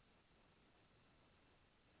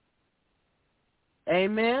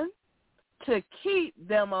 Amen? To keep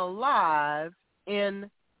them alive in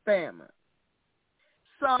famine.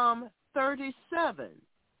 Psalm 37,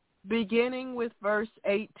 beginning with verse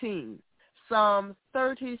 18. Psalm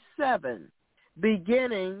 37,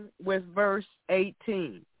 beginning with verse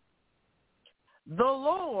 18. The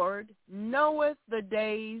Lord knoweth the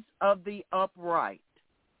days of the upright,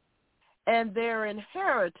 and their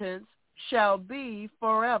inheritance shall be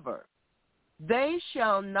forever. They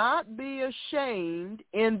shall not be ashamed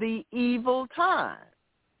in the evil time,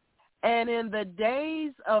 and in the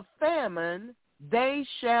days of famine they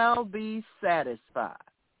shall be satisfied.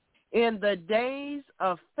 In the days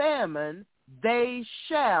of famine they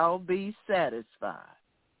shall be satisfied.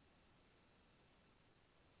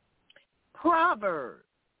 Proverbs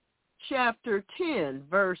chapter 10,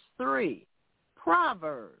 verse 3.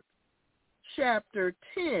 Proverbs chapter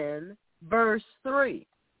 10, verse 3.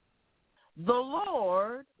 The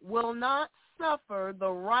Lord will not suffer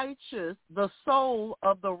the soul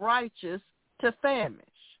of the righteous to famish.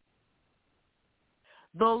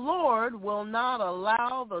 The Lord will not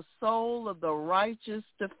allow the soul of the righteous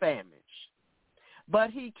to famish, but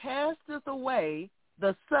he casteth away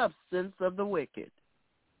the substance of the wicked.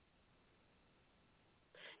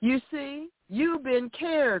 You see, you've been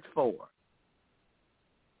cared for.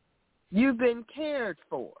 You've been cared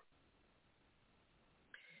for.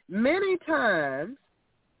 Many times,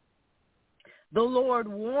 the Lord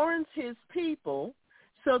warns his people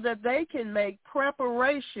so that they can make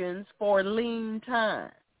preparations for lean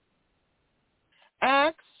times.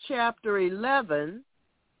 Acts chapter 11,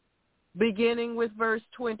 beginning with verse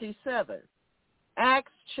 27.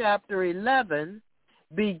 Acts chapter 11,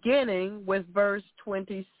 beginning with verse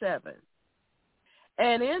 27.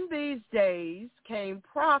 And in these days came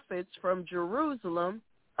prophets from Jerusalem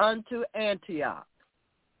unto Antioch.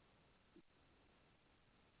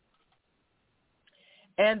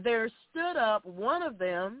 And there stood up one of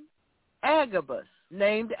them, Agabus,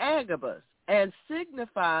 named Agabus, and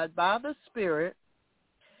signified by the Spirit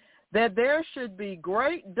that there should be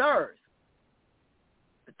great dearth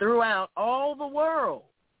throughout all the world,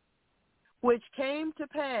 which came to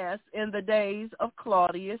pass in the days of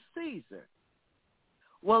Claudius Caesar.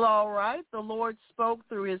 Well, all right, the Lord spoke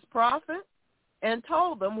through his prophet and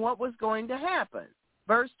told them what was going to happen.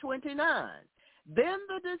 Verse 29, then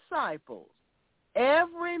the disciples,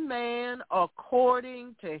 every man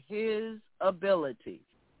according to his ability,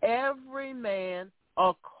 every man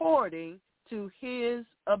according to his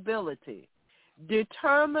ability,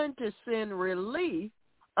 determined to send relief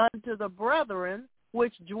unto the brethren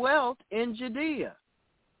which dwelt in Judea,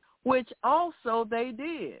 which also they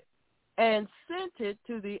did, and sent it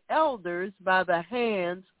to the elders by the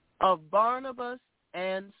hands of Barnabas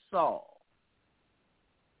and Saul.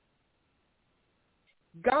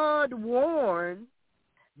 God warned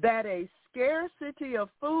that a scarcity of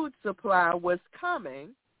food supply was coming,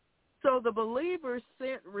 so the believers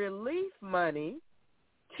sent relief money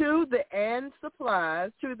and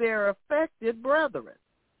supplies to their affected brethren.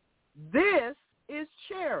 This is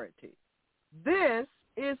charity. This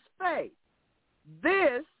is faith.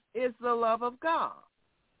 This is the love of God.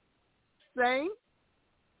 Saints,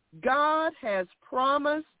 God has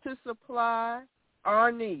promised to supply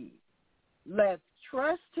our needs. Let's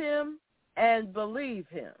trust him and believe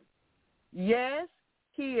him. Yes,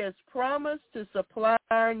 he has promised to supply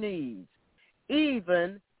our needs,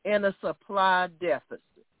 even in a supply deficit.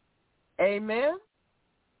 Amen?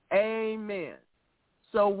 Amen.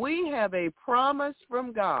 So we have a promise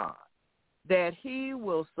from God that he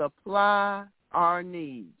will supply our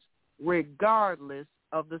needs, regardless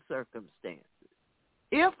of the circumstances.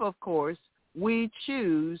 If, of course, we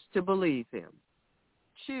choose to believe him,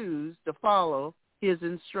 choose to follow his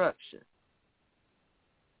instruction.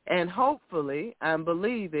 And hopefully, I'm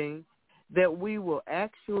believing that we will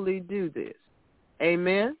actually do this.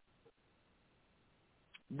 Amen?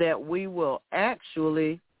 That we will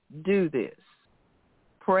actually do this.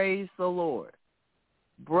 Praise the Lord.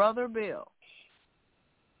 Brother Bill.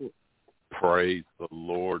 Praise the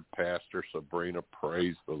Lord, Pastor Sabrina.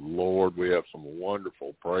 Praise the Lord. We have some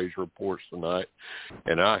wonderful praise reports tonight,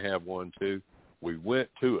 and I have one too. We went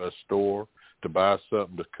to a store to buy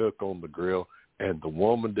something to cook on the grill, and the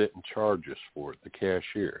woman didn't charge us for it, the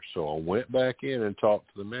cashier. So I went back in and talked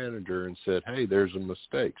to the manager and said, hey, there's a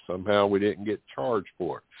mistake. Somehow we didn't get charged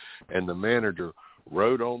for it. And the manager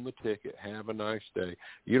wrote on the ticket, have a nice day.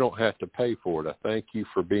 You don't have to pay for it. I thank you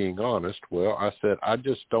for being honest. Well, I said, I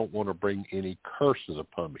just don't want to bring any curses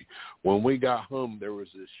upon me. When we got home, there was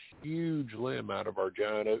this huge limb out of our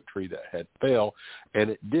giant oak tree that had fell,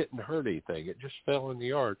 and it didn't hurt anything. It just fell in the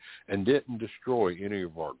yard and didn't destroy any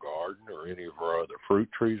of our garden or any of our other fruit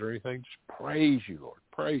trees or anything. Just praise you, Lord.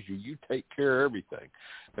 Praise you. You take care of everything.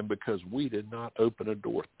 And because we did not open a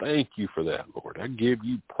door, thank you for that, Lord. I give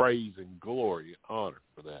you praise and glory and honor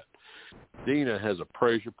for that. Dina has a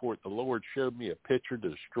praise report. The Lord showed me a picture to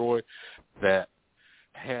destroy that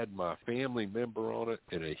had my family member on it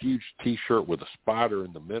and a huge T-shirt with a spider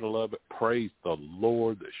in the middle of it. Praise the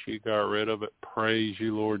Lord that she got rid of it. Praise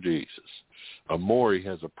you, Lord Jesus. Amori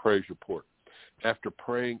has a praise report. After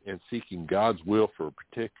praying and seeking God's will for a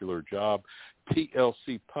particular job,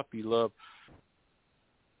 TLC Puppy Love,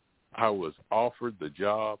 I was offered the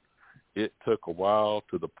job. It took a while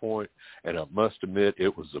to the point, and I must admit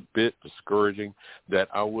it was a bit discouraging that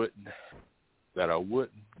I wouldn't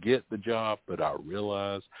get the job, but I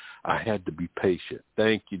realized I had to be patient.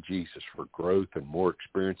 Thank you, Jesus, for growth and more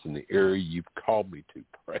experience in the area you've called me to.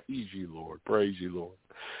 Praise you, Lord. Praise you, Lord.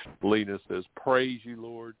 Lena says, praise you,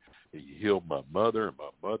 Lord. You healed my mother and my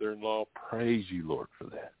mother-in-law. Praise you, Lord, for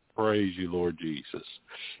that. Praise you, Lord Jesus.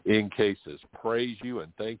 NK says, praise you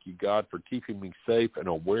and thank you, God, for keeping me safe and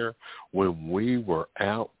aware when we were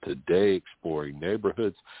out today exploring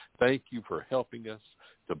neighborhoods. Thank you for helping us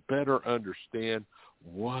to better understand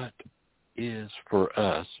what is for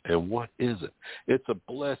us and what isn't. It's a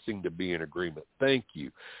blessing to be in agreement. Thank you.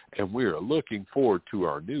 And we are looking forward to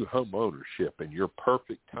our new home ownership and your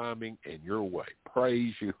perfect timing and your way.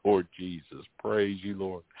 Praise you, Lord Jesus. Praise you,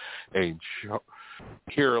 Lord. And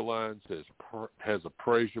Caroline says, has a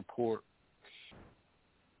praise report.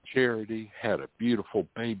 Charity had a beautiful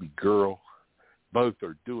baby girl. Both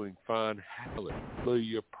are doing fine.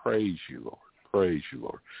 Hallelujah. Praise you, Lord. Praise you,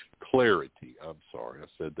 Lord. Clarity. I'm sorry, I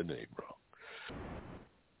said the name wrong.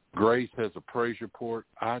 Grace has a praise report.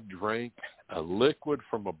 I drank a liquid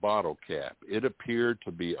from a bottle cap. It appeared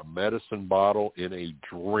to be a medicine bottle in a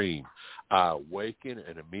dream. I awakened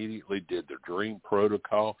and immediately did the dream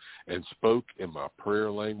protocol and spoke in my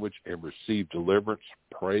prayer language and received deliverance.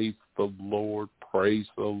 Praise the Lord. Praise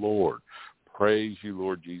the Lord. Praise you,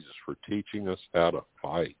 Lord Jesus, for teaching us how to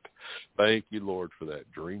fight. Thank you, Lord, for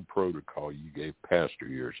that dream protocol you gave Pastor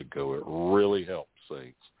years ago. It really helped,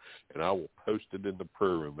 saints. And I will post it in the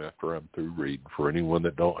prayer room after I'm through reading for anyone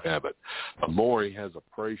that don't have it. Amori has a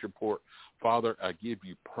praise report. Father, I give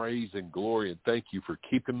you praise and glory and thank you for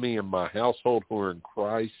keeping me and my household who are in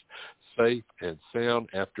Christ safe and sound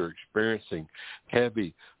after experiencing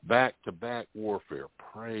heavy back-to-back warfare.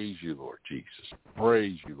 Praise you, Lord Jesus.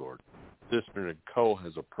 Praise you, Lord. Sister Nicole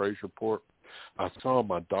has a praise report. I saw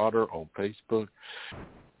my daughter on Facebook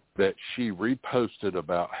that she reposted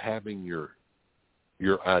about having your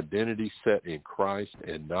identity set in Christ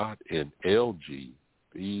and not in LGBTQT.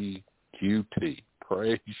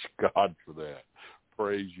 Praise God for that.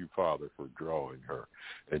 Praise you, Father, for drawing her.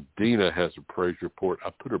 And Dina has a praise report. I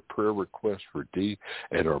put a prayer request for Dee,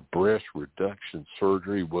 and her breast reduction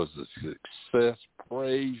surgery was a success.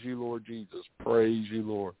 Praise you, Lord Jesus. Praise you,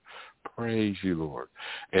 Lord. Praise you, Lord.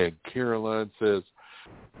 And Caroline says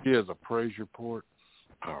she has a praise report.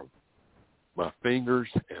 My fingers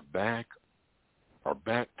and back are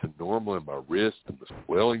back to normal in my wrist, and the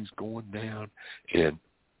swelling's going down and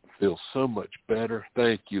feel so much better.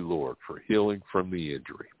 Thank you, Lord, for healing from the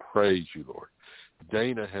injury. Praise you, Lord.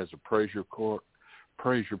 Dana has a praise report.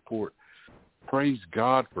 Praise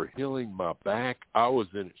God for healing my back. I was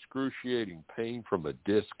in excruciating pain from a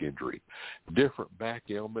disc injury, different back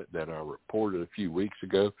ailment that I reported a few weeks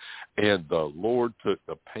ago, and the Lord took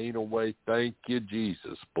the pain away. Thank you,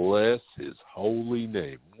 Jesus. Bless his holy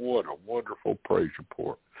name. What a wonderful praise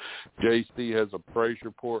report. JC has a praise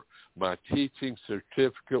report. My teaching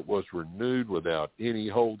certificate was renewed without any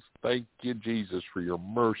holds. Thank you, Jesus, for your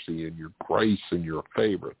mercy and your grace and your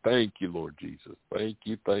favor. Thank you, Lord Jesus. Thank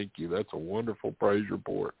you, thank you. That's a wonderful praise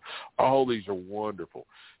report. All these are wonderful.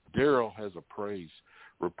 Daryl has a praise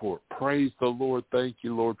report. Praise the Lord. Thank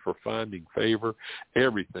you, Lord, for finding favor.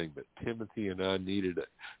 Everything that Timothy and I needed at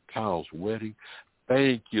Kyle's wedding.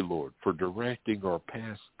 Thank you, Lord, for directing our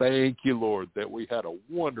paths. Thank you, Lord, that we had a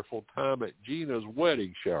wonderful time at Gina's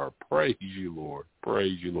wedding shower. Praise you, Lord.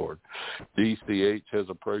 Praise you, Lord. DCH has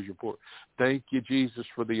a praise report. Thank you, Jesus,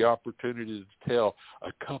 for the opportunity to tell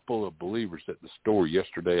a couple of believers at the store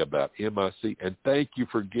yesterday about MIC, and thank you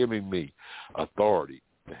for giving me authority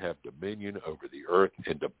to have dominion over the earth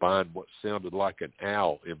and to bind what sounded like an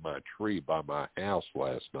owl in my tree by my house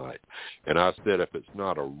last night. And I said, if it's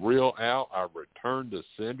not a real owl, I return to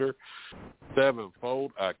sender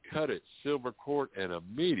sevenfold. I cut its silver cord and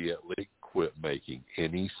immediately quit making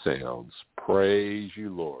any sounds. Praise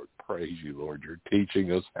you, Lord. Praise you, Lord. You're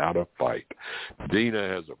teaching us how to fight. Dina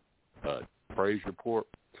has a praise report.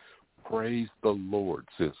 Praise the Lord.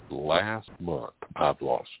 Since last month, I've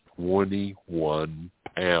lost 21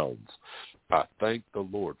 pounds. I thank the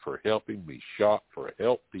Lord for helping me shop for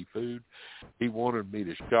healthy food. He wanted me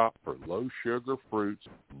to shop for low-sugar fruits,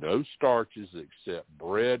 no starches except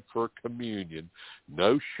bread for communion,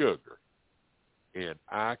 no sugar, and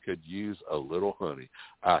I could use a little honey.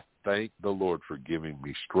 I thank the Lord for giving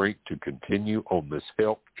me strength to continue on this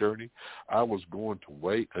health journey. I was going to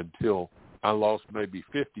wait until I lost maybe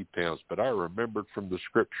 50 pounds, but I remembered from the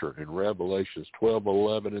scripture in Revelations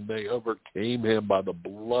 12:11, and they overcame him by the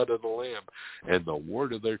blood of the Lamb and the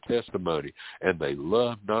word of their testimony, and they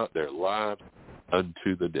loved not their lives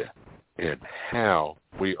unto the death. And how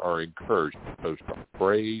we are encouraged to post our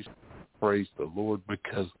praise the Lord,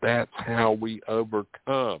 because that's how we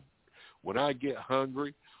overcome. When I get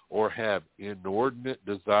hungry or have inordinate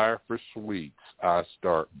desire for sweets, I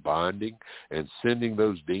start binding and sending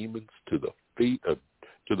those demons to the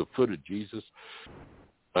foot of Jesus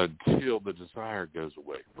until the desire goes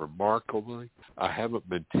away. Remarkably, I haven't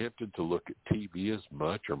been tempted to look at TV as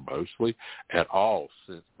much or mostly at all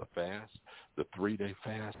since the fast. The 3-day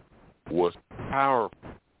fast was powerful.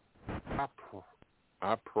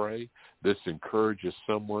 I pray this encourages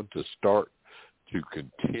someone to start to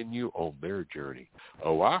continue on their journey.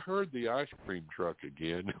 Oh, I heard the ice cream truck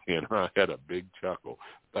again, and I had a big chuckle.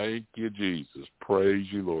 Thank you, Jesus. Praise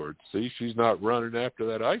you, Lord. See, she's not running after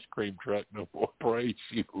that ice cream truck no more. Praise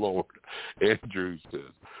you, Lord. Andrew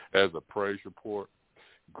says, as a praise report,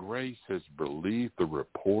 Grace has believed the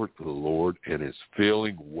report of the Lord and is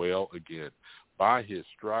feeling well again. By his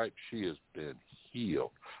stripes she has been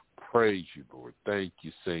healed. Praise you, Lord. Thank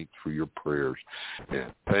you, saints, for your prayers.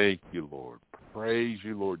 And thank you, Lord. Praise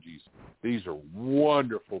you, Lord Jesus. These are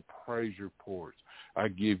wonderful praise reports. I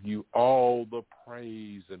give you all the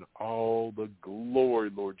praise and all the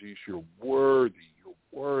glory, Lord Jesus. You're worthy. You're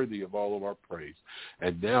worthy of all of our praise.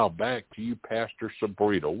 And now back to you, Pastor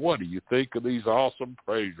Sabrina. What do you think of these awesome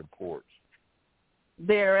praise reports?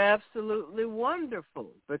 They're absolutely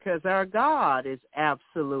wonderful because our God is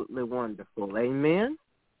absolutely wonderful. Amen?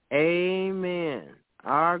 Amen.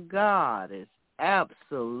 Our God is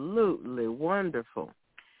absolutely wonderful.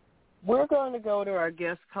 We're going to go to our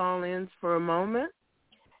guest call-ins for a moment,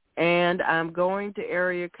 and I'm going to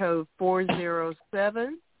area code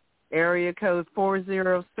 407. Area code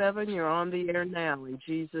 407, you're on the air now in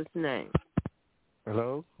Jesus' name.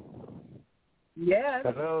 Hello? Yes.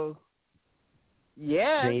 Hello?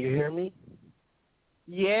 Yes. Can you hear me?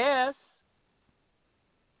 Yes.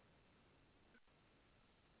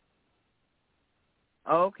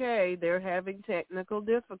 Okay, they're having technical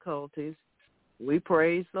difficulties. We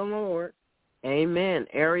praise the Lord. Amen.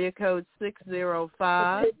 Area code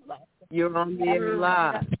 605. You're on the air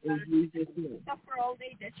live in Jesus' name.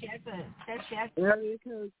 Area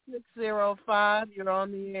code 605. You're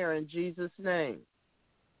on the air in Jesus' name.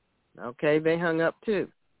 Okay, they hung up too.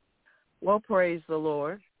 Well, praise the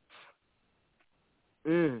Lord.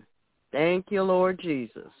 Thank you, Lord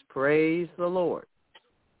Jesus. Praise the Lord.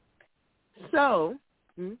 So,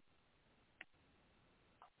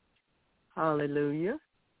 hallelujah.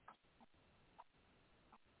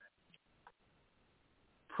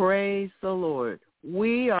 Praise the Lord.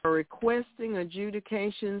 We are requesting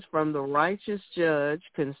adjudications from the righteous judge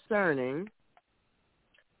concerning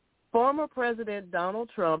former President Donald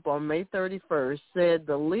Trump on May 31st said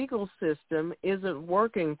the legal system isn't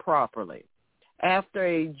working properly after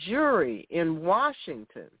a jury in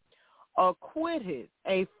Washington acquitted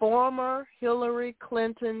a former Hillary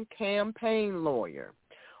Clinton campaign lawyer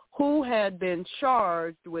who had been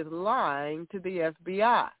charged with lying to the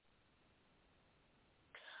FBI.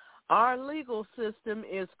 Our legal system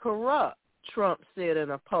is corrupt, Trump said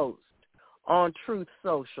in a post on Truth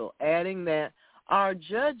Social, adding that our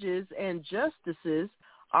judges and justices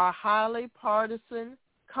are highly partisan,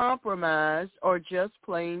 compromised, or just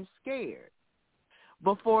plain scared,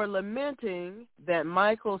 before lamenting that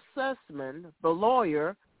Michael Sussman, the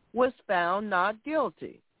lawyer, was found not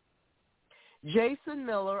guilty. Jason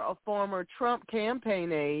Miller, a former Trump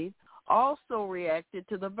campaign aide, also reacted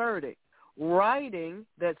to the verdict, writing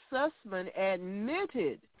that Sussman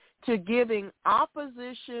admitted to giving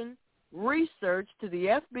opposition research to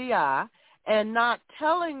the FBI and not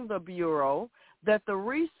telling the Bureau that the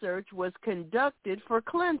research was conducted for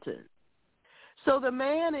Clinton. So the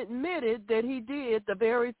man admitted that he did the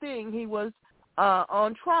very thing he was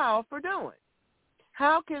on trial for doing.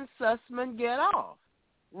 How can Sussman get off?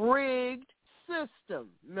 Rigged system,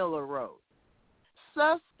 Miller wrote.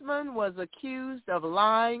 Sussman was accused of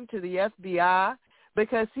lying to the FBI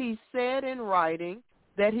because he said in writing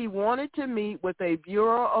that he wanted to meet with a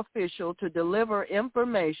Bureau official to deliver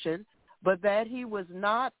information, but that he was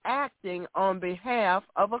not acting on behalf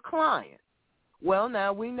of a client. Well,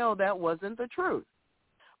 now we know that wasn't the truth.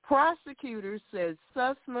 Prosecutors said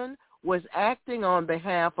Sussman was acting on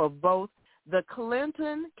behalf of both the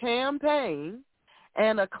Clinton campaign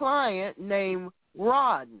and a client named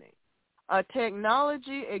Rodney, a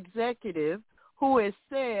technology executive who has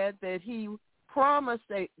said that he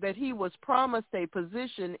was promised a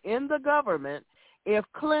position in the government if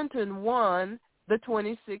Clinton won the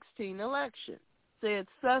 2016 election. Said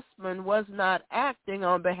Sussman was not acting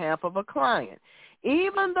on behalf of a client,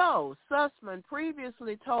 even though Sussman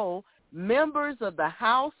previously told members of the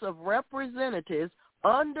House of Representatives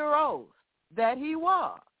under oath that he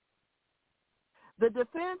was. The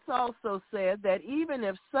defense also said that even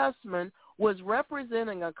if Sussman was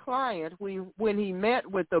representing a client when he met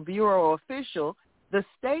with the Bureau official, the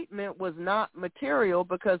statement was not material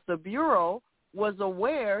because the Bureau was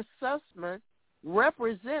aware Sussman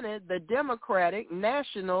represented the Democratic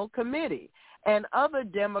National Committee and other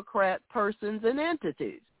Democrat persons and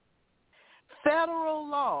entities. Federal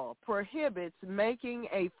law prohibits making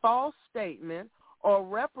a false statement or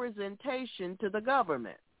representation to the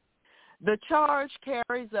government. The charge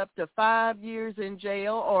carries up to 5 years in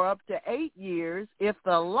jail or up to 8 years if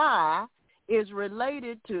the lie is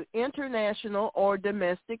related to international or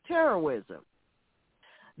domestic terrorism.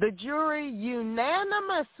 The jury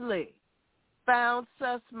unanimously found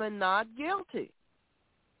Sussman not guilty.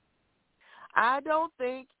 I don't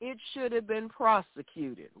think it should have been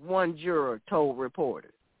prosecuted, one juror told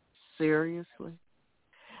reporters. Seriously?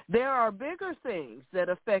 There are bigger things that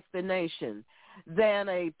affect the nation than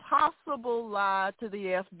a possible lie to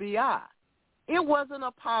the FBI. It wasn't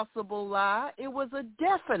a possible lie. It was a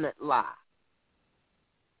definite lie.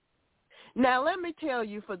 Now, let me tell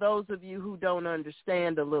you, for those of you who don't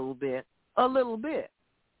understand a little bit.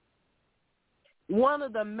 One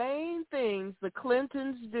of the main things the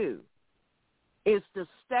Clintons do is to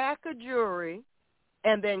stack a jury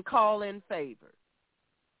and then call in favors.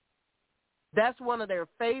 That's one of their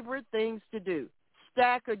favorite things to do.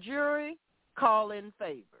 Stack a jury, call in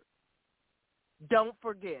favors. Don't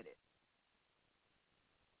forget it.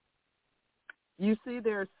 You see,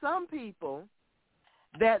 there are some people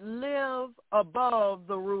that live above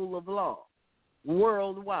the rule of law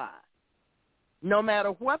worldwide. No matter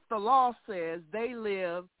what the law says, they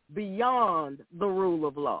live beyond the rule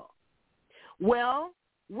of law. Well,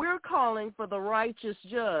 we're calling for the righteous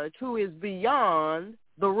judge who is beyond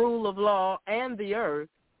the rule of law and the earth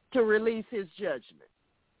to release his judgment.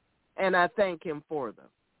 And I thank him for them.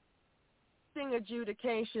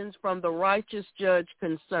 Adjudications from the righteous judge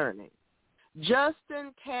concerning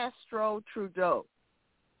Justin Castro Trudeau,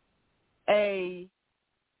 a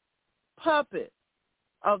puppet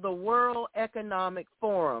of the World Economic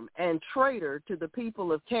Forum and traitor to the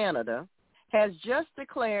people of Canada, has just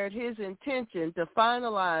declared his intention to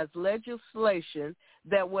finalize legislation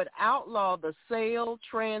that would outlaw the sale,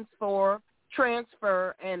 transfer,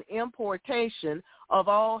 and importation of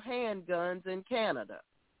all handguns in Canada.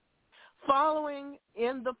 Following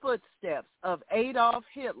in the footsteps of Adolf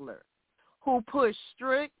Hitler, who pushed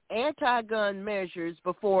strict anti-gun measures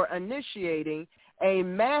before initiating a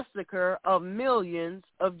massacre of millions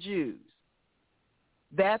of Jews.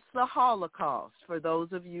 That's the Holocaust, for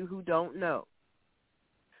those of you who don't know.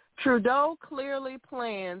 Trudeau clearly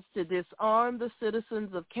plans to disarm the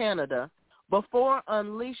citizens of Canada before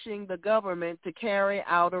unleashing the government to carry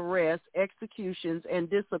out arrests, executions, and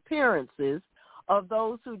disappearances of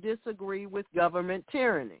those who disagree with government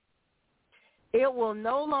tyranny. It will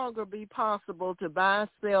no longer be possible to buy,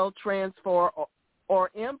 sell, transfer, or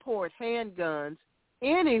import handguns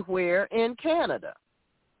anywhere in Canada.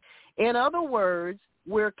 In other words,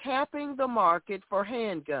 we're capping the market for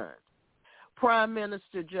handguns. Prime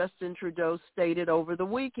Minister Justin Trudeau stated over the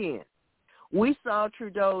weekend. We saw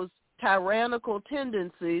Trudeau's tyrannical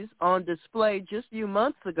tendencies on display just a few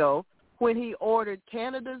months ago when he ordered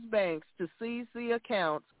Canada's banks to seize the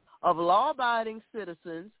accounts of law-abiding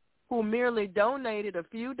citizens who merely donated a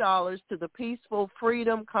few dollars to the peaceful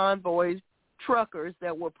Freedom Convoy truckers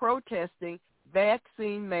that were protesting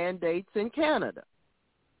vaccine mandates in Canada.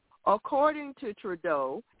 According to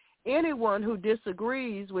Trudeau, anyone who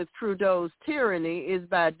disagrees with Trudeau's tyranny is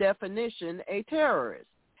by definition a terrorist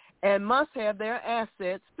and must have their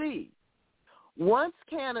assets seized. Once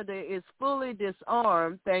Canada is fully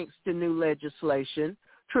disarmed thanks to new legislation,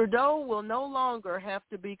 Trudeau will no longer have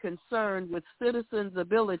to be concerned with citizens'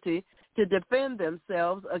 ability to defend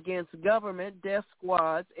themselves against government death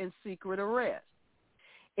squads and secret arrests.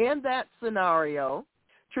 In that scenario,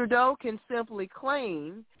 Trudeau can simply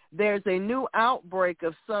claim there's a new outbreak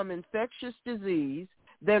of some infectious disease,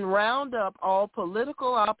 then round up all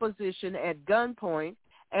political opposition at gunpoint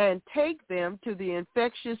and take them to the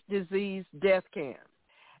infectious disease death camps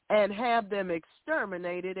and have them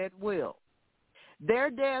exterminated at will. Their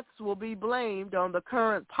deaths will be blamed on the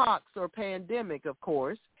current pox or pandemic, of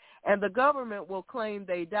course, and the government will claim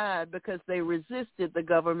they died because they resisted the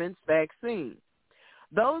government's vaccine.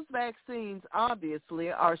 Those vaccines,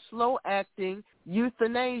 obviously, are slow-acting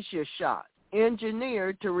euthanasia shots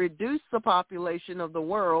engineered to reduce the population of the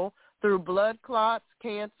world through blood clots,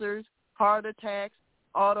 cancers, heart attacks,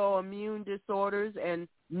 autoimmune disorders, and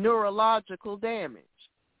neurological damage.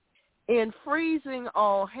 In freezing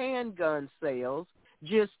all handgun sales,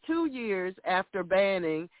 just 2 years after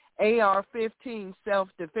banning AR-15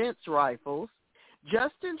 self-defense rifles,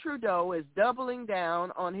 Justin Trudeau is doubling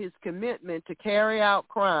down on his commitment to carry out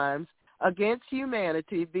crimes against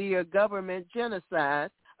humanity via government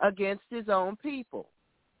genocide against his own people.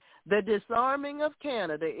 The disarming of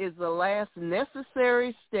Canada is the last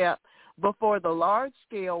necessary step before the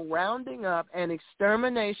large-scale rounding up and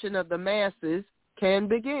extermination of the masses can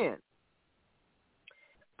begin.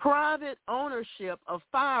 Private ownership of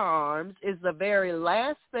firearms is the very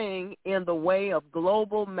last thing in the way of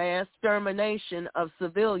global mass extermination of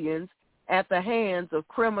civilians at the hands of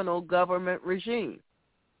criminal government regimes.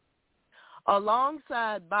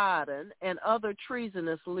 Alongside Biden and other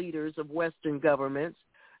treasonous leaders of Western governments,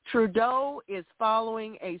 Trudeau is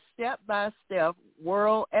following a step-by-step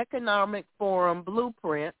World Economic Forum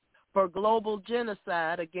blueprint for global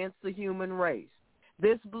genocide against the human race.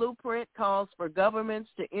 This blueprint calls for governments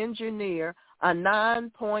to engineer a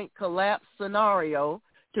 9-point collapse scenario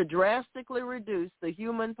to drastically reduce the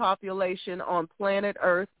human population on planet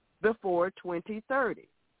Earth before 2030.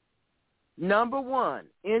 Number 1,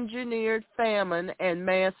 engineered famine and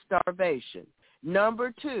mass starvation.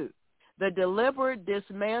 Number 2, the deliberate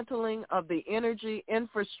dismantling of the energy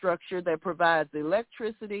infrastructure that provides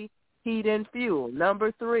electricity, heat, and fuel.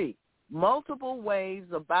 Number 3, multiple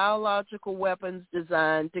waves of biological weapons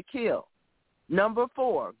designed to kill. Number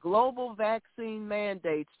 4, global vaccine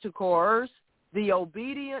mandates to coerce the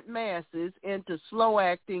obedient masses into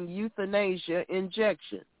slow-acting euthanasia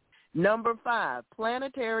injection. Number 5,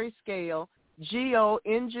 planetary scale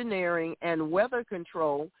geoengineering and weather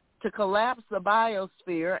control to collapse the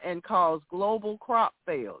biosphere and cause global crop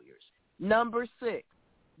failures. Number 6,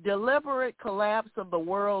 deliberate collapse of the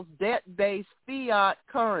world's debt-based fiat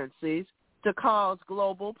currencies to cause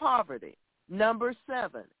global poverty. Number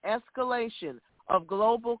 7, escalation of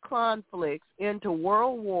global conflicts into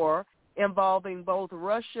world war involving both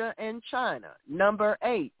Russia and China. Number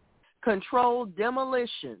 8, controlled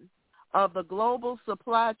demolition of the global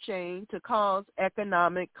supply chain to cause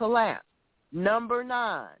economic collapse. Number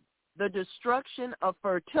 9, the destruction of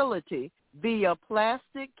fertility via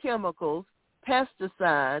plastic chemicals,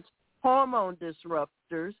 pesticides, hormone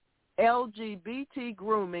disruptors, LGBT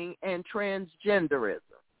grooming, and transgenderism.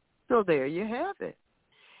 So there you have it.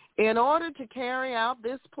 In order to carry out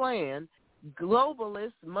this plan,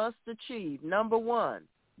 globalists must achieve, number 1,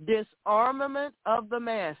 disarmament of the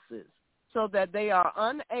masses so that they are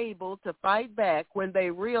unable to fight back when they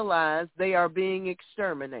realize they are being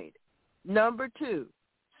exterminated. Number 2,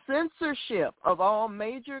 censorship of all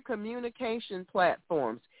major communication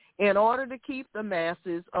platforms in order to keep the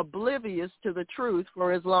masses oblivious to the truth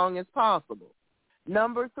for as long as possible.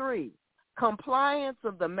 Number 3, compliance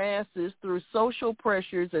of the masses through social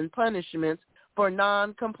pressures and punishments for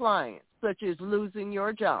non-compliance, such as losing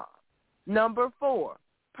your job. Number 4,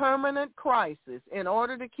 permanent crisis in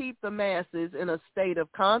order to keep the masses in a state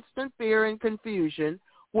of constant fear and confusion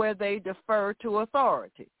where they defer to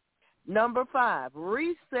authority. Number 5,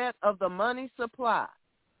 reset of the money supply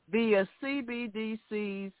via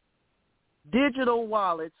CBDC's digital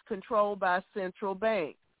wallets controlled by central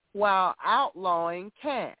banks while outlawing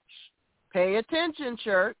cash. Pay attention,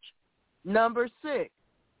 church. Number 6,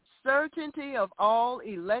 certainty of all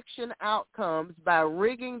election outcomes by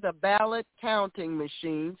rigging the ballot counting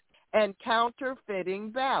machines and counterfeiting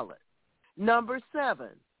ballots. Number 7,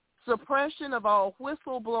 suppression of all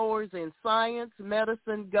whistleblowers in science,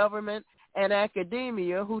 medicine, government, and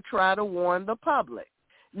academia who try to warn the public.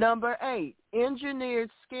 Number 8, engineered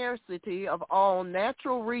scarcity of all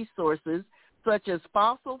natural resources such as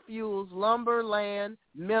fossil fuels, lumber, land,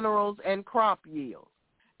 minerals, and crop yields.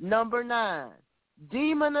 Number 9,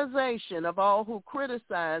 demonization of all who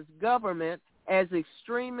criticize government as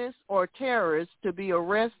extremists or terrorists to be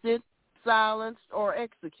arrested, silenced, or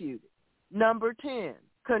executed. Number 10,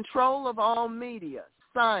 control of all media,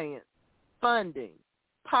 science, funding,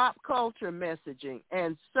 pop culture messaging,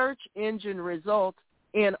 and search engine results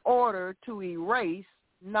in order to erase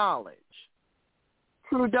knowledge.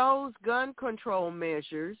 Trudeau's gun control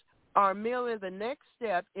measures are merely the next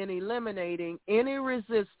step in eliminating any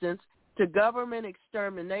resistance to government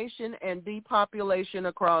extermination and depopulation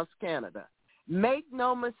across Canada. Make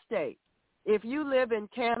no mistake, if you live in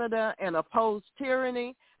Canada and oppose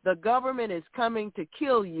tyranny, the government is coming to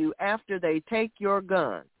kill you after they take your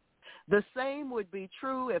gun. The same would be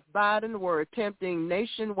true if Biden were attempting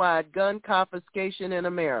nationwide gun confiscation in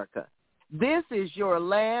America. This is your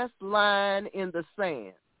last line in the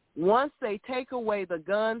sand. Once they take away the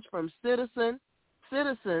guns from citizens,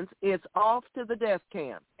 it's off to the death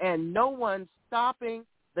camp, and no one's stopping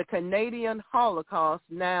the Canadian Holocaust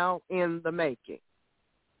now in the making.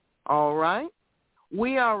 All right?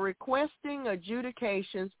 We are requesting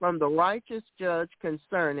adjudications from the righteous judge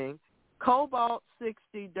concerning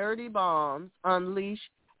cobalt-60 dirty bombs unleash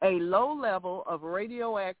a low level of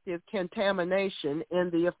radioactive contamination in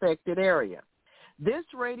the affected area. This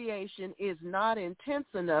radiation is not intense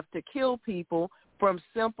enough to kill people from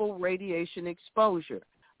simple radiation exposure,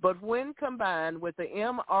 but when combined with the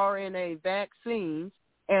mRNA vaccines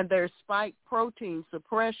and their spike protein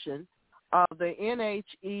suppression of the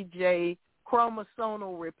NHEJ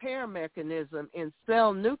chromosomal repair mechanism in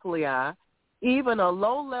cell nuclei, even a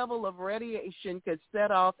low level of radiation could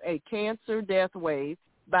set off a cancer death wave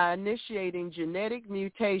by initiating genetic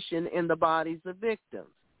mutation in the bodies of victims.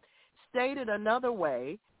 Stated another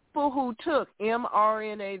way, people who took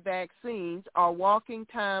mRNA vaccines are walking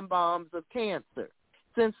time bombs of cancer,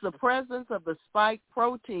 since the presence of the spike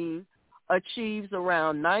protein achieves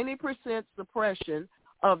around 90% suppression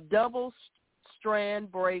of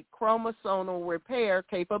double-strand break chromosomal repair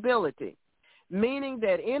capability, meaning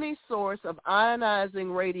that any source of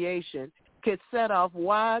ionizing radiation could set off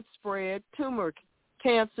widespread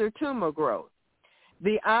cancer tumor growth.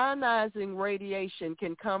 The ionizing radiation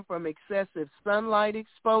can come from excessive sunlight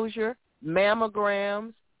exposure,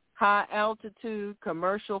 mammograms, high-altitude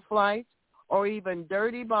commercial flights, or even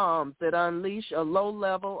dirty bombs that unleash a low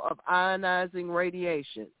level of ionizing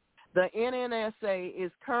radiation. The NNSA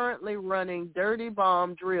is currently running dirty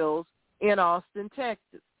bomb drills in Austin,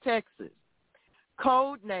 Texas.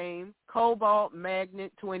 Code name Cobalt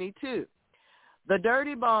Magnet 22. The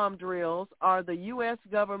dirty bomb drills are the U.S.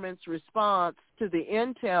 government's response to the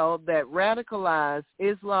intel that radicalized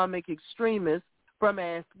Islamic extremists from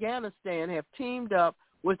Afghanistan have teamed up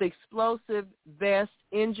with explosive vest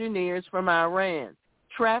engineers from Iran,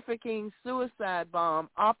 trafficking suicide bomb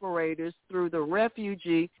operators through the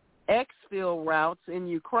refugee exfil routes in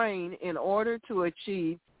Ukraine in order to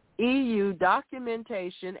achieve EU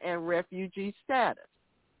documentation and refugee status.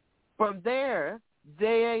 From there,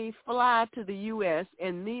 they fly to the U.S.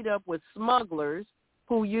 and meet up with smugglers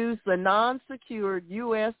who use the non-secured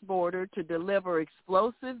U.S. border to deliver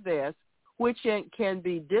explosive vests, which can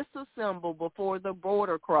be disassembled before the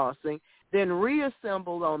border crossing, then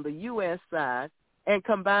reassembled on the U.S. side and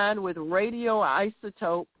combined with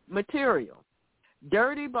radioisotope material.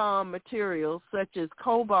 Dirty bomb materials such as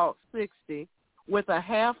cobalt-60 with a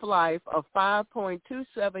half-life of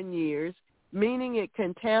 5.27 years, meaning it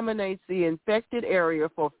contaminates the infected area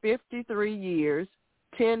for 53 years,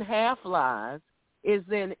 10 half-lives, is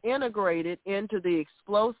then integrated into the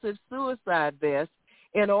explosive suicide vest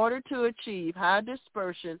in order to achieve high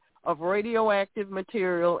dispersion of radioactive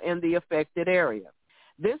material in the affected area.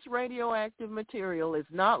 This radioactive material is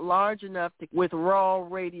not large enough with raw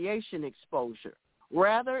radiation exposure.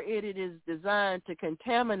 Rather, it is designed to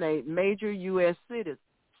contaminate major U.S.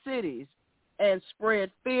 cities and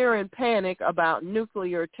spread fear and panic about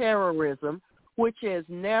nuclear terrorism, which has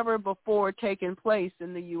never before taken place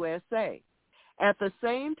in the USA. At the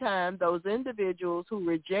same time, those individuals who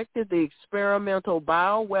rejected the experimental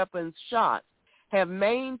bioweapons shots have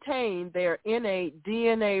maintained their innate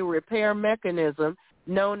DNA repair mechanism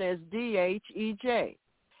known as DHEJ.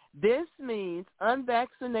 This means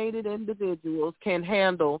unvaccinated individuals can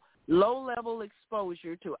handle low-level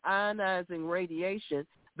exposure to ionizing radiation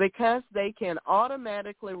because they can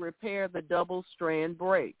automatically repair the double-strand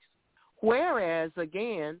breaks, whereas,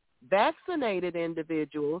 again, vaccinated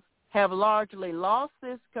individuals have largely lost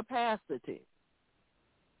this capacity.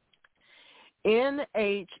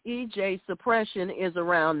 NHEJ suppression is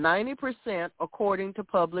around 90% according to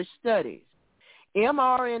published studies.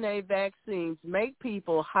 mRNA vaccines make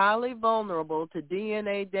people highly vulnerable to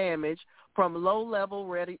DNA damage from low-level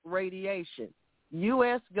radiation.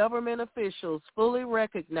 U.S. government officials fully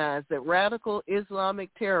recognize that radical Islamic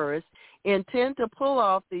terrorists intend to pull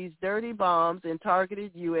off these dirty bombs in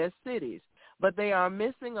targeted U.S. cities, but they are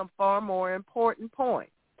missing a far more important point.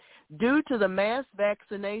 Due to the mass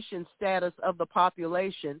vaccination status of the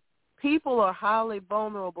population, people are highly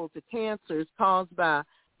vulnerable to cancers caused by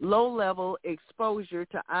low-level exposure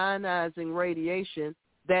to ionizing radiation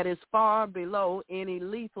that is far below any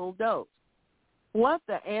lethal dose. What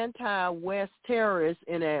the anti-West terrorists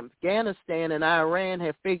in Afghanistan and Iran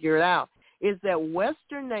have figured out is that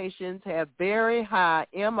Western nations have very high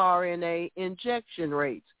mRNA injection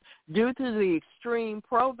rates due to the extreme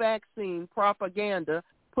pro-vaccine propaganda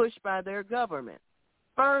pushed by their government.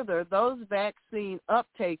 Further, those vaccine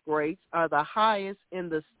uptake rates are the highest in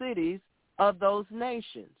the cities of those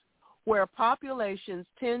nations, where populations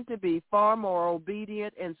tend to be far more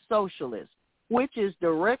obedient and socialist, which is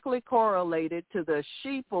directly correlated to the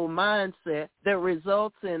sheeple mindset that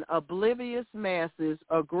results in oblivious masses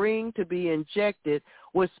agreeing to be injected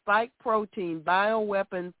with spike protein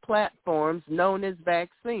bioweapon platforms known as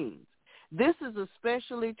vaccines. This is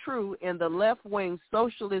especially true in the left-wing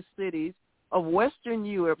socialist cities of Western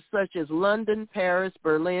Europe, such as London, Paris,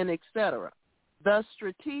 Berlin, etc. Thus,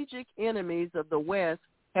 strategic enemies of the West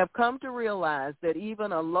have come to realize that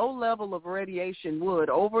even a low level of radiation would,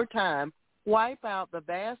 over time, wipe out the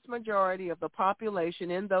vast majority of the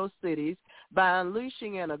population in those cities by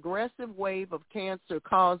unleashing an aggressive wave of cancer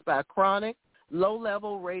caused by chronic,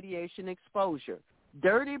 low-level radiation exposure.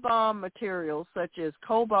 Dirty bomb materials such as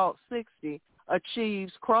cobalt-60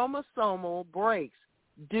 achieves chromosomal breaks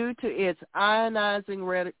due to its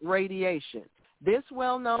ionizing radiation. This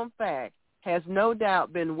well-known fact has no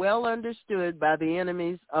doubt been well understood by the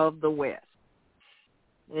enemies of the West.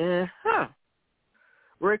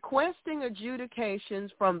 Requesting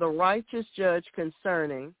adjudications from the righteous judge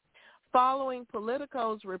concerning, following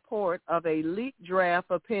Politico's report of a leaked draft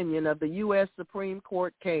opinion of the U.S. Supreme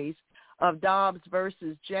Court case of Dobbs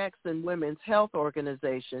versus Jackson Women's Health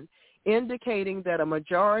Organization, indicating that a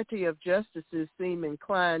majority of justices seem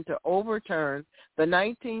inclined to overturn the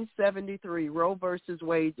 1973 Roe versus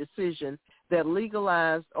Wade decision that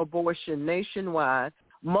legalized abortion nationwide,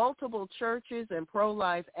 multiple churches and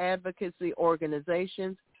pro-life advocacy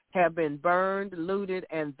organizations have been burned, looted,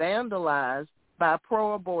 and vandalized by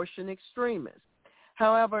pro-abortion extremists.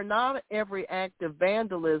 However, not every act of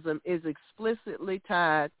vandalism is explicitly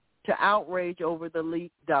tied to outrage over the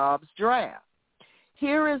leaked Dobbs draft.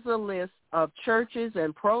 Here is a list of churches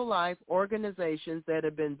and pro-life organizations that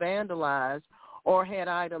have been vandalized or had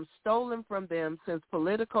items stolen from them since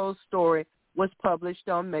Politico's story was published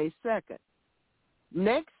on May 2nd.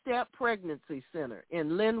 Next Step Pregnancy Center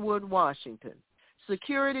in Linwood, Washington.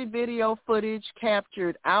 Security video footage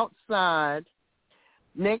captured outside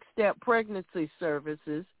Next Step Pregnancy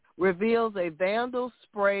Services reveals a vandal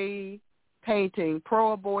spray painting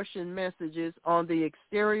pro-abortion messages on the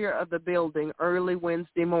exterior of the building early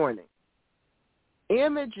Wednesday morning.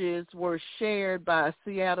 Images were shared by a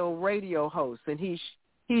Seattle radio host, and he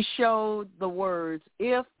showed the words,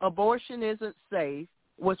 "If abortion isn't safe,"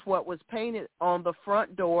 was what was painted on the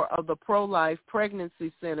front door of the pro-life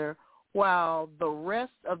pregnancy center, while the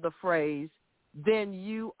rest of the phrase, "Then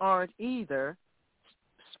you aren't either,"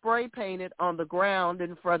 spray painted on the ground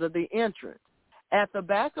in front of the entrance. At the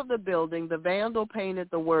back of the building, the vandal painted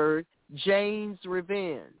the word "Jane's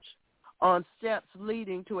Revenge" on steps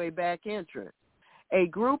leading to a back entrance. A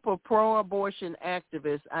group of pro-abortion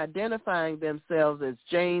activists identifying themselves as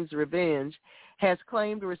Jane's Revenge has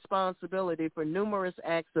claimed responsibility for numerous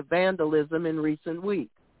acts of vandalism in recent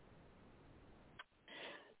weeks.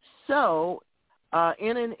 So,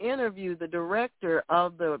 in an interview, the director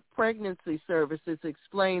of the pregnancy services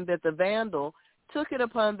explained that the vandal took it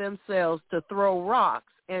upon themselves to throw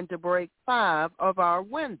rocks and to break 5 of our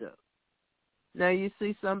windows. Now you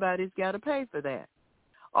see somebody's got to pay for that.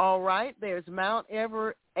 All right, there's Mount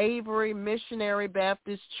Avery Missionary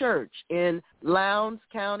Baptist Church in Lowndes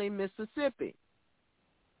County, Mississippi.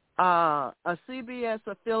 A CBS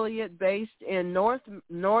affiliate based in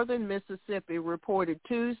northern Mississippi reported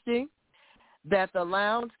Tuesday that the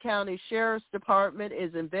Lowndes County Sheriff's Department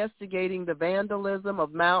is investigating the vandalism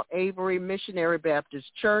of Mount Avery Missionary Baptist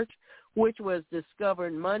Church, which was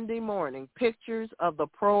discovered Monday morning. Pictures of the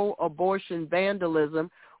pro-abortion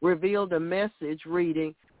vandalism revealed a message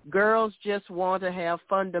reading, "Girls just want to have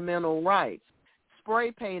fundamental rights,"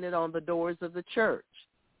 spray painted on the doors of the church.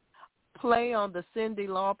 Play on the Cyndi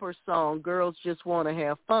Lauper song, "Girls Just Want to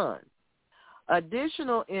Have Fun."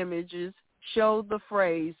 Additional images showed the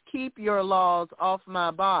phrase, "Keep your laws off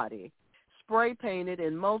my body," spray painted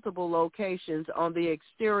in multiple locations on the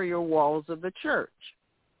exterior walls of the church.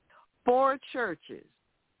 4 churches.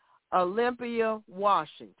 Olympia,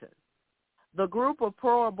 Washington. The group of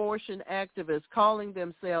pro-abortion activists calling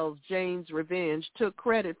themselves Jane's Revenge took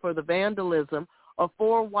credit for the vandalism of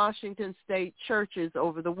 4 Washington state churches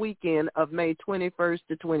over the weekend of May 21st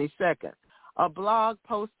to 22nd. A blog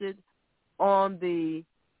posted on the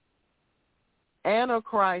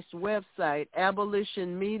Antichrist website,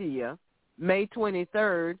 Abolition Media, May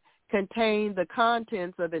 23rd, contained the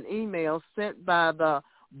contents of an email sent by the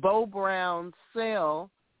Bo Brown cell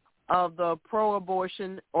of the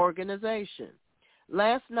pro-abortion organization.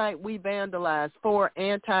 Last night, we vandalized 4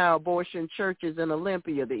 anti-abortion churches in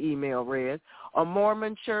Olympia, the email read. A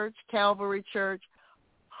Mormon church, Calvary Church,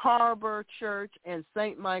 Harbor Church, and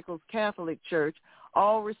St. Michael's Catholic Church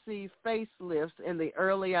all received facelifts in the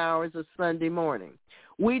early hours of Sunday morning.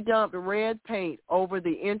 We dumped red paint over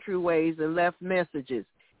the entryways and left messages.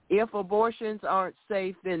 If abortions aren't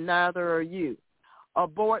safe, then neither are you.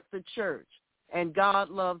 Abort the church, and God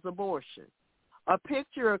loves abortion. A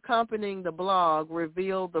picture accompanying the blog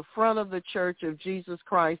revealed the front of the Church of Jesus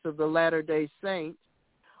Christ of the Latter-day Saints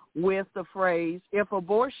with the phrase, if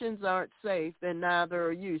abortions aren't safe, then neither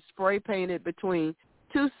are you, spray painted between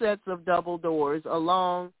 2 sets of double doors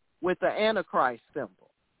along with the Antichrist symbol.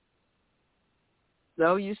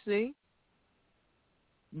 So you see,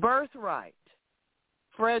 Birthright,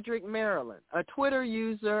 Frederick, Maryland, a Twitter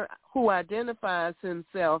user who identifies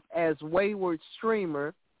himself as Wayward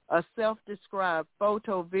Streamer, a self-described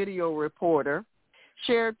photo-video reporter,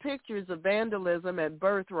 shared pictures of vandalism at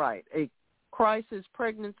Birthright, a crisis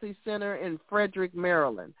pregnancy center in Frederick,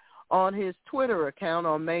 Maryland, on his Twitter account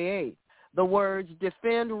on May 8th. The words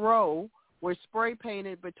 "Defend Roe" were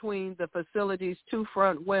spray-painted between the facility's 2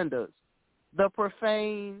 front windows. The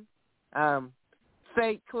profane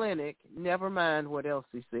fake clinic, never mind what else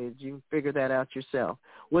he said, you can figure that out yourself,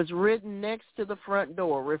 was written next to the front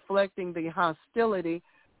door, reflecting the hostility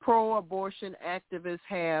pro-abortion activists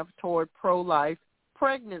have toward pro-life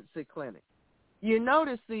pregnancy clinics. You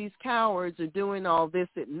notice these cowards are doing all this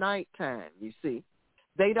at nighttime, you see.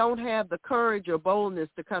 They don't have the courage or boldness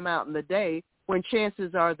to come out in the day when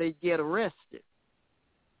chances are they get arrested.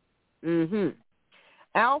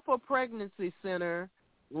 Alpha Pregnancy Center,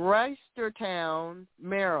 Reisterstown,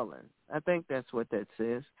 Maryland. I think that's what that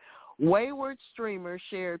says. Wayward Streamer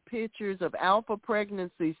shared pictures of Alpha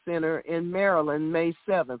Pregnancy Center in Maryland, May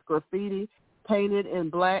 7th. Graffiti painted in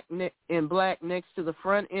black next to the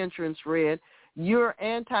front entrance read, "You're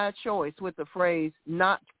anti-choice," with the phrase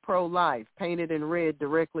 "not pro-life" painted in red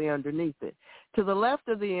directly underneath it. To the left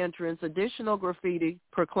of the entrance, additional graffiti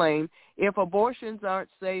proclaimed, "If abortions aren't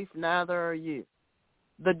safe, neither are you."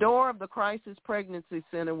 The door of the Crisis Pregnancy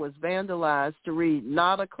Center was vandalized to read,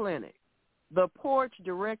 "Not a clinic." The porch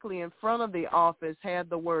directly in front of the office had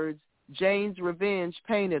the words, "Jane's Revenge"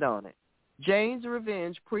 painted on it. Jane's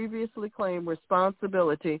Revenge previously claimed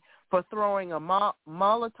responsibility for throwing a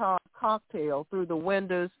Molotov cocktail through the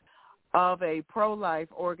windows of a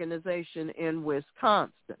pro-life organization in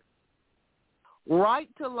Wisconsin.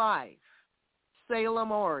 Right to Life,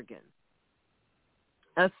 Salem, Oregon.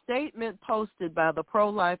 A statement posted by the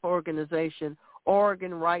pro-life organization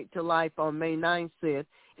Oregon Right to Life on May 9th said,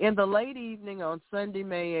 in the late evening on Sunday,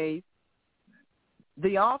 May 8th,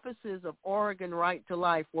 the offices of Oregon Right to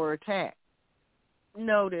Life were attacked.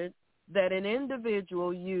 Noted that an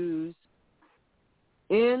individual used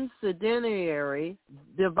incendiary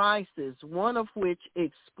devices, one of which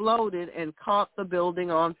exploded and caught the building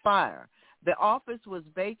on fire. The office was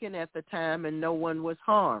vacant at the time and no one was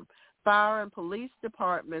harmed. Fire and police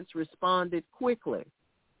departments responded quickly,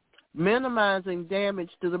 minimizing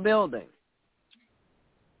damage to the building.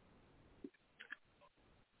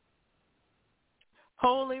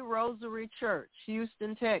 Holy Rosary Church,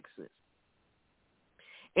 Houston, Texas.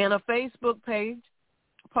 In a Facebook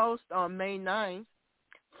post on May 9th,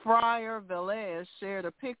 Friar Velez shared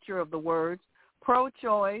a picture of the words,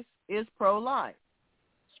 "Pro-choice is pro-life,"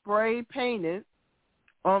 spray painted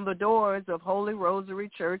on the doors of Holy Rosary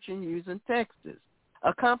Church in Houston, Texas,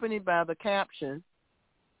 accompanied by the caption,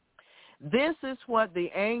 "This is what the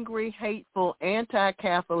angry, hateful,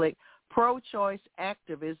 anti-Catholic, pro-choice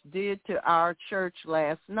activists did to our church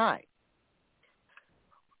last night."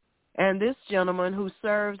 And this gentleman, who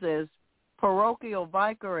serves as parochial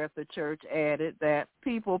vicar at the church, added that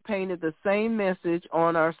people painted the same message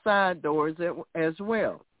on our side doors as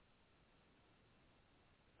well.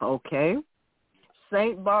 Okay.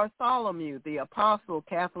 St. Bartholomew the Apostle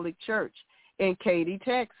Catholic Church in Katy,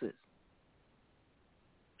 Texas.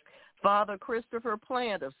 Father Christopher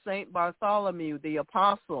Plant of St. Bartholomew the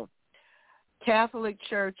Apostle Catholic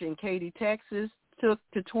Church in Katy, Texas, took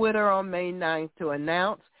to Twitter on May 9th to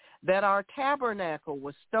announce that our tabernacle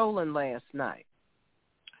was stolen last night.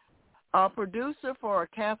 A producer for a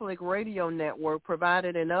Catholic radio network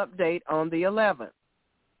provided an update on the 11th.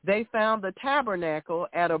 They found the tabernacle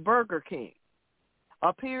at a Burger King.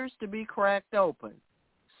 Appears to be cracked open.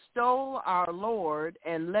 Stole our Lord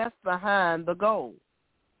and left behind the gold.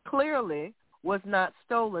 Clearly, was not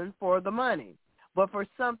stolen for the money, but for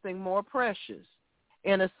something more precious.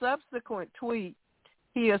 In a subsequent tweet,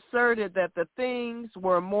 he asserted that the things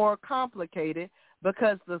were more complicated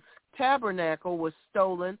because the tabernacle was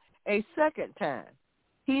stolen a second time.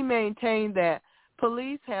 He maintained that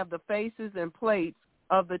police have the faces and plates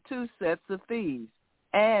of the two sets of thieves,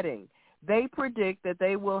 adding, they predict that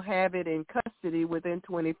they will have it in custody within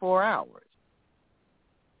 24 hours.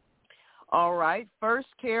 All right, First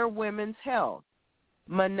Care Women's Health.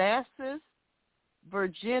 Manassas,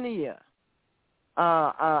 Virginia.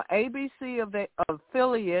 ABC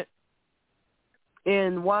affiliate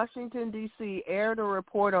in Washington, D.C. aired a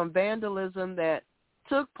report on vandalism that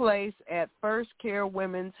took place at First Care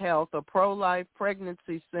Women's Health, a pro-life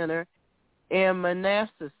pregnancy center in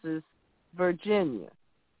Manassas, Virginia.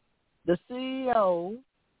 The CEO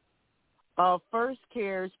of First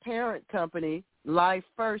Care's parent company, Life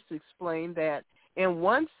First, explained that in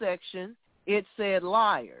one section it said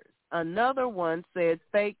liars, another one said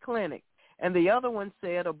fake clinic, and the other one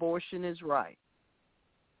said abortion is right.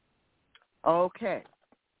 Okay.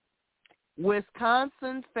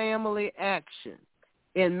 Wisconsin Family Action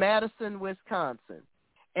in Madison, Wisconsin.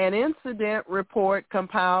 An incident report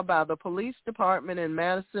compiled by the police department in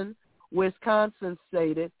Madison, Wisconsin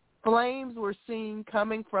stated flames were seen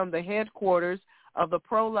coming from the headquarters of the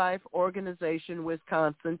pro-life organization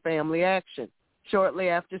Wisconsin Family Action shortly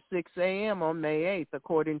after 6 a.m. on May 8th,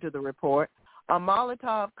 according to the report. A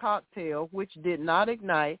Molotov cocktail, which did not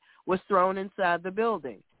ignite, was thrown inside the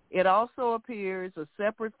building. It also appears a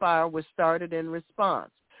separate fire was started in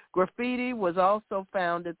response. Graffiti was also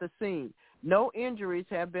found at the scene. No injuries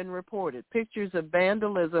have been reported. Pictures of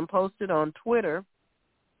vandalism posted on Twitter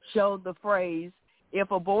showed the phrase,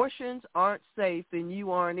 "If abortions aren't safe, then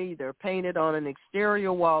you aren't either," painted on an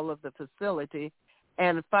exterior wall of the facility,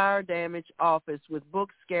 and a fire-damaged office with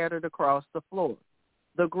books scattered across the floor.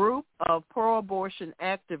 The group of pro-abortion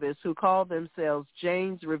activists who call themselves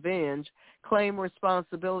Jane's Revenge claim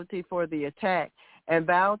responsibility for the attack and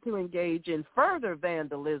vowed to engage in further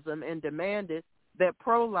vandalism and demanded that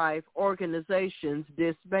pro-life organizations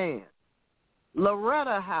disband.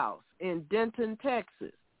 Loretta House in Denton,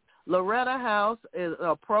 Texas. Loretta House is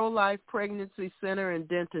a pro-life pregnancy center in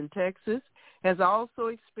Denton, Texas, has also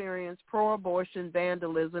experienced pro-abortion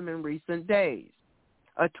vandalism in recent days.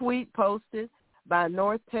 A tweet posted by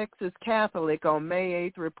North Texas Catholic on May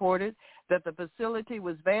 8th reported that the facility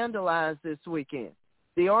was vandalized this weekend.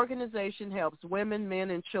 The organization helps women,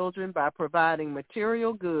 men, and children by providing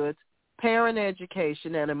material goods, parent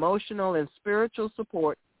education, and emotional and spiritual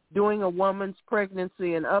support during a woman's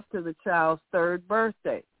pregnancy and up to the child's third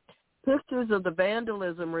birthday. Pictures of the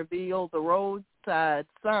vandalism reveal the roadside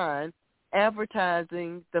sign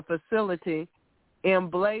advertising the facility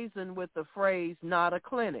emblazoned with the phrase, "Not a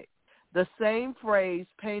clinic," the same phrase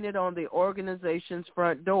painted on the organization's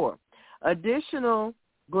front door. Additional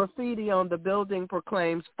graffiti on the building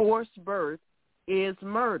proclaims forced birth is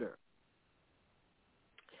murder.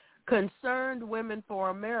 Concerned Women for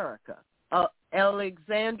America,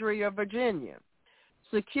 Alexandria, Virginia.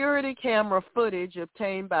 Security camera footage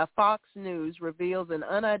obtained by Fox News reveals an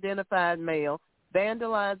unidentified male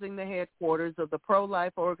vandalizing the headquarters of the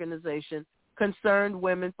pro-life organization Concerned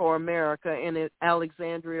Women for America in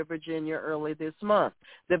Alexandria, Virginia, early this month.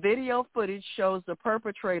 The video footage shows the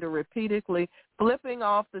perpetrator repeatedly flipping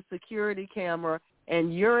off the security camera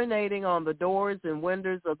and urinating on the doors and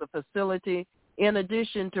windows of the facility, in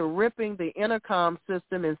addition to ripping the intercom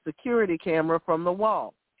system and security camera from the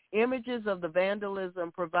wall. Images of the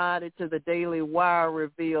vandalism provided to the Daily Wire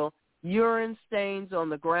reveal urine stains on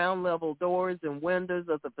the ground-level doors and windows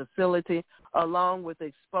of the facility, along with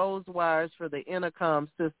exposed wires for the intercom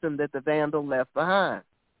system that the vandal left behind.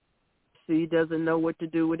 He doesn't know what to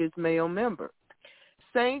do with his male member.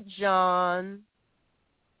 St. John,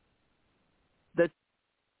 the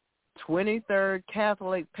 23rd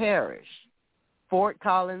Catholic Parish, Fort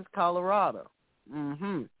Collins, Colorado.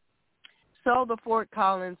 So the Fort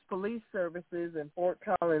Collins Police Services in Fort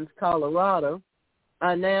Collins, Colorado,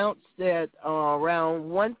 announced that around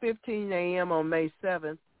 1:15 a.m. on May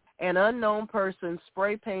 7th, an unknown person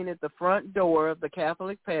spray-painted the front door of the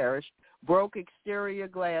Catholic parish, broke exterior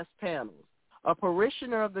glass panels. A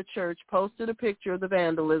parishioner of the church posted a picture of the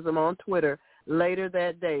vandalism on Twitter later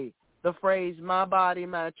that day. The phrase, "My body,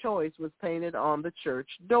 my choice," was painted on the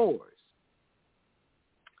church doors.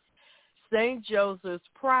 St. Joseph's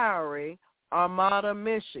Priory, Armada,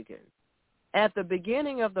 Michigan. At the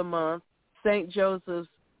beginning of the month, St. Joseph's,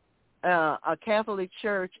 a Catholic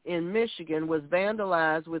church in Michigan, was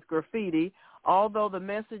vandalized with graffiti although the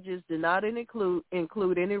messages did not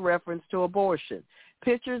include any reference to abortion.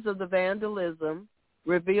 Pictures of the vandalism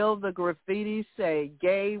revealed the graffiti say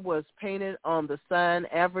gay was painted on the sign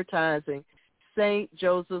advertising St.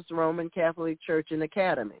 Joseph's Roman Catholic Church and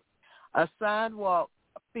Academy. A sidewalk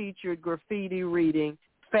featured graffiti reading,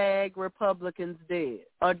 "Fag Republicans Dead."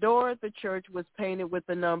 A door at the church was painted with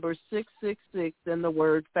the number 666 and the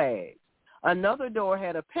word fag. Another door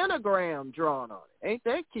had a pentagram drawn on it. Ain't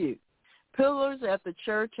that cute? Pillars at the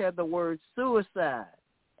church had the word suicide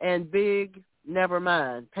and big never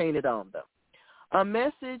mind painted on them. A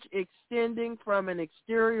message extending from an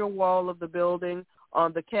exterior wall of the building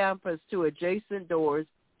on the campus to adjacent doors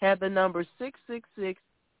had the number 666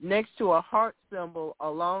 next to a heart symbol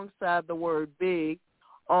alongside the word big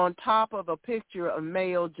on top of a picture of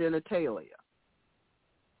male genitalia.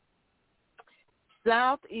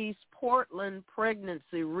 Southeast Portland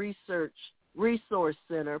Pregnancy Resource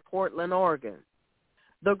Center, Portland, Oregon.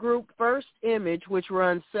 The group First Image, which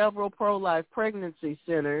runs several pro-life pregnancy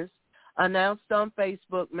centers, announced on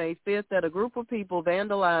Facebook May 5th that a group of people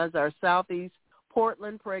vandalized our Southeast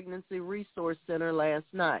Portland Pregnancy Resource Center last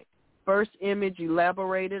night. First Image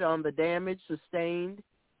elaborated on the damage sustained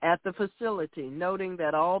at the facility, noting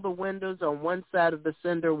that all the windows on one side of the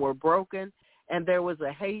center were broken and there was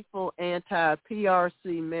a hateful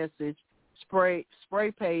anti-PRC message spray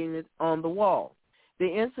painted on the wall. The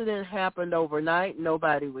incident happened overnight.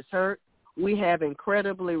 Nobody was hurt. We have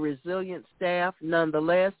incredibly resilient staff.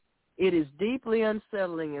 Nonetheless, it is deeply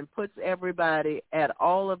unsettling and puts everybody at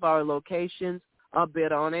all of our locations a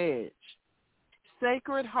bit on edge.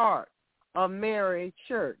 Sacred Heart of Mary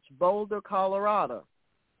Church, Boulder, Colorado.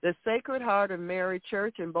 The Sacred Heart of Mary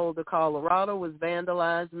Church in Boulder, Colorado was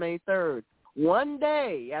vandalized May 3rd, one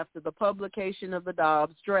day after the publication of the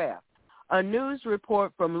Dobbs draft. A news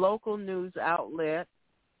report from local news outlet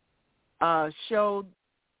showed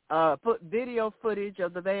video footage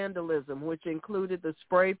of the vandalism, which included the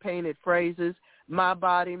spray-painted phrases, "My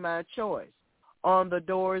body, my choice," on the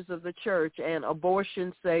doors of the church and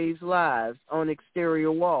 "Abortion saves lives" on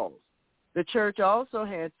exterior walls. The church also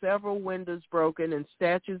had several windows broken and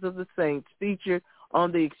statues of the saints featured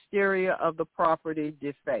on the exterior of the property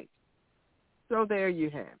defaced. So there you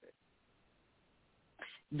have it.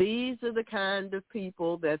 These are the kind of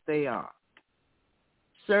people that they are.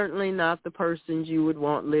 Certainly not the persons you would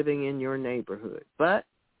want living in your neighborhood, but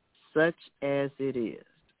such as it is.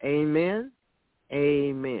 Amen?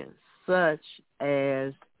 Amen. Such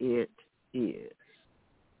as it is.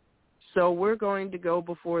 So we're going to go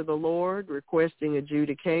before the Lord requesting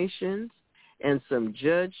adjudications and some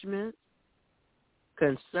judgment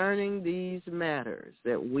concerning these matters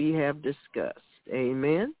that we have discussed.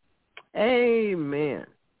 Amen? Amen.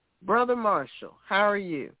 Brother Marshall, how are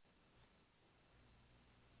you?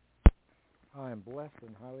 I am blessed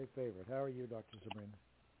and highly favored. How are you, Dr. Sabrina?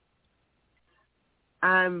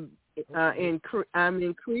 I'm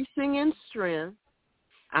increasing in strength.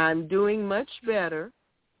 I'm doing much better,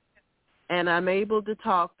 and I'm able to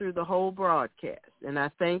talk through the whole broadcast. And I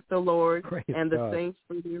thank the Lord and the saints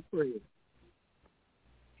for their prayers.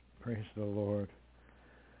 Praise the Lord.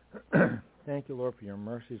 Thank you, Lord, for your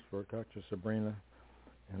mercies for Dr. Sabrina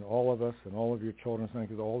and all of us and all of your children. Thank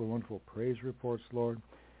you for all the wonderful praise reports, Lord.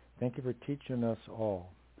 Thank you for teaching us all.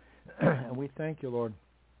 And we thank you, Lord.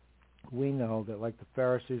 We know that like the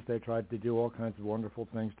Pharisees, they tried to do all kinds of wonderful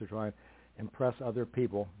things to try and impress other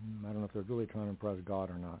people. I don't know if they're really trying to impress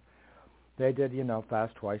God or not. They did,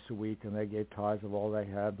 fast twice a week, and they gave tithes of all they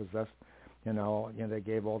had, possessed, they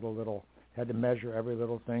gave all the little, had to measure every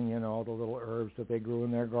little thing, all the little herbs that they grew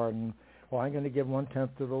in their garden. Well, I'm going to give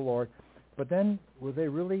 1/10 to the Lord. But then, were they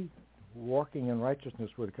really walking in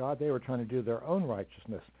righteousness with God? They were trying to do their own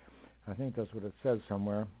righteousness. I think that's what it says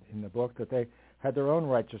somewhere in the book, that they had their own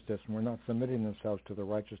righteousness and were not submitting themselves to the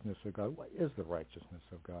righteousness of God. What is the righteousness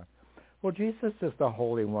of God? Well, Jesus is the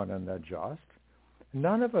Holy One and the just.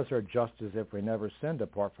 None of us are just as if we never sinned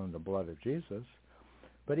apart from the blood of Jesus.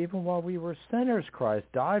 But even while we were sinners,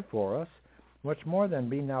 Christ died for us. Much more than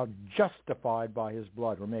be now justified by his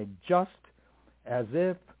blood. We're made just as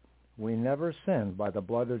if we never sinned by the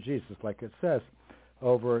blood of Jesus, like it says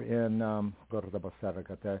over in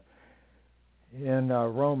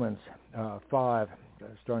Romans 5,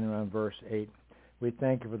 starting around verse 8. We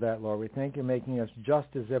thank you for that, Lord. We thank you for making us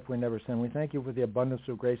just as if we never sinned. We thank you for the abundance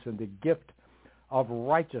of grace and the gift of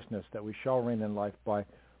righteousness that we shall reign in life by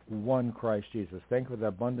one Christ Jesus. Thank you for the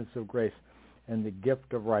abundance of grace and the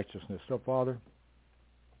gift of righteousness. So, Father,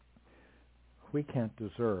 we can't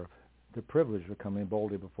deserve the privilege of coming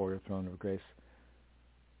boldly before your throne of grace,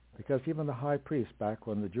 because even the high priest, back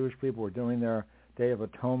when the Jewish people were doing their Day of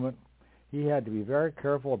Atonement, He had to be very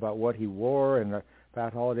careful about what he wore, and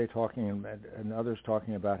Pat Holliday talking and others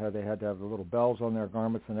talking about how they had to have the little bells on their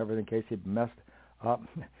garments and everything in case he'd messed up.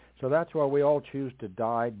 So that's why we all choose to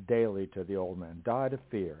die daily to the old man, die to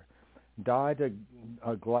fear, die to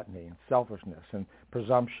gluttony and selfishness and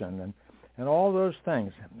presumption and all those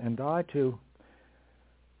things, and die to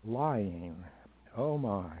lying. Oh,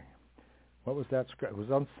 my. What was that scripture? It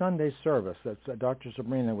was on Sunday service that Dr.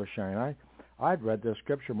 Sabrina was sharing. I'd read this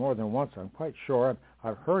scripture more than once, I'm quite sure.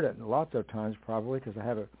 I've heard it lots of times probably because I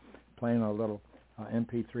have it playing on a little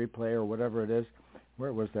MP3 player or whatever it is.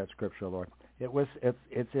 Where was that scripture, Lord?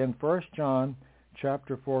 It's in 1 John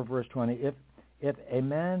chapter 4, verse 20. If a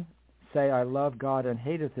man say, I love God, and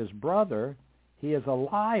hateth his brother, he is a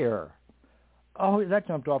liar. Oh, that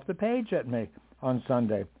jumped off the page at me on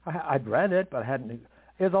Sunday. I'd read it, but I hadn't.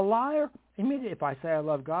 Is a liar? Immediately, if I say I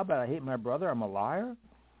love God, but I hate my brother, I'm a liar?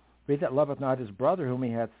 He that loveth not his brother whom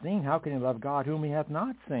he hath seen, how can he love God whom he hath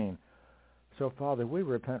not seen? So, Father, we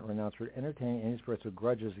repent and renounce for entertaining any spirits of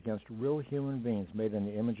grudges against real human beings made in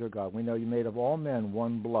the image of God. We know you made of all men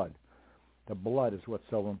one blood. The blood is what's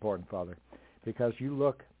so important, Father, because you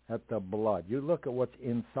look at the blood. You look at what's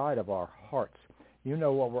inside of our hearts. You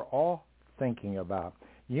know what we're all thinking about.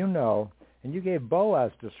 You know, and you gave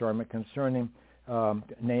Boaz discernment concerning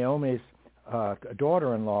Naomi's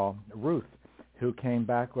daughter-in-law, Ruth, who came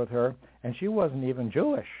back with her, and she wasn't even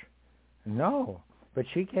Jewish. No, but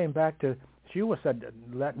she came back she said,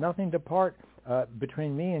 let nothing depart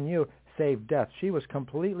between me and you save death. She was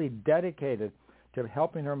completely dedicated to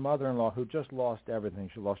helping her mother-in-law who just lost everything.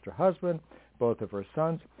 She lost her husband, both of her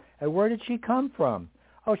sons. And where did she come from?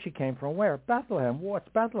 Oh, she came from where? Bethlehem. What's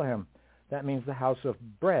Bethlehem? That means the house of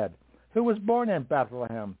bread. Who was born in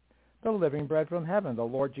Bethlehem? The living bread from heaven, the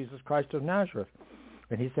Lord Jesus Christ of Nazareth.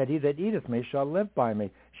 And he said, he that eateth me shall live by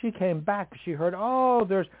me. She came back. She heard,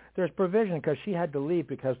 there's provision, because she had to leave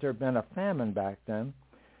because there had been a famine back then.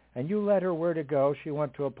 And you led her where to go. She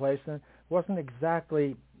went to a place, and it wasn't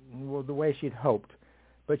exactly the way she'd hoped.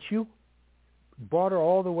 But you brought her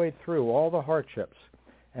all the way through, all the hardships.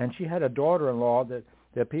 And she had a daughter-in-law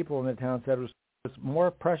that people in the town said was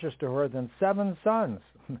more precious to her than 7 sons.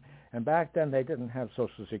 And back then they didn't have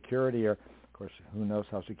Social Security, or, of course, who knows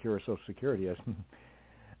how secure Social Security is.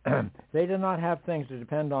 They did not have things to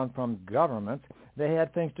depend on from government. They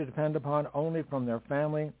had things to depend upon only from their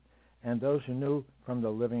family and those who knew from the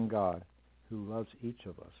living God, who loves each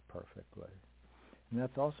of us perfectly. And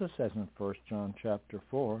that also says in 1 John chapter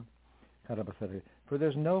 4, for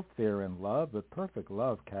there's no fear in love, but perfect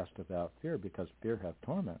love casteth out fear, because fear hath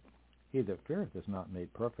torment. He that feareth is not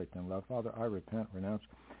made perfect in love. Father, I repent, renounce,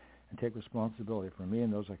 and take responsibility for me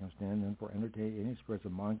and those I can stand in for entertaining any spirits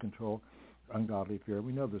of mind control, ungodly fear.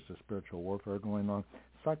 We know there's a spiritual warfare going on,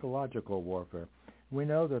 psychological warfare. We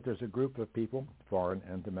know that there's a group of people, foreign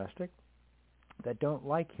and domestic, that don't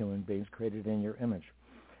like human beings created in your image.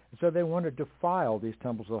 And so they want to defile these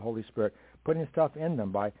temples of the Holy Spirit, putting stuff in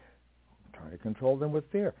them by trying to control them with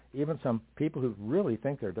fear. Even some people who really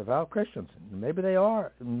think they're devout Christians. Maybe they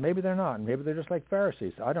are, maybe they're not. Maybe they're just like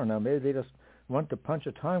Pharisees. I don't know. Maybe they just want to punch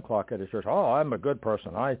a time clock at his church. Oh, I'm a good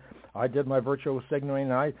person. I did my virtual signaling,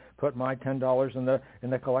 and I put my $10 in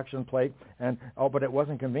the collection plate, and but it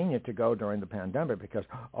wasn't convenient to go during the pandemic because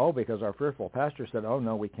our fearful pastor said,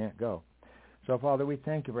 no, we can't go. So, Father, we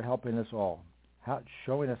thank you for helping us all,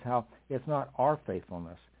 showing us how it's not our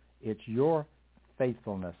faithfulness, it's your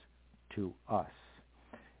faithfulness to us.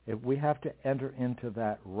 If we have to enter into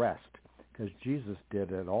that rest, because Jesus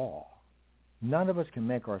did it all. None of us can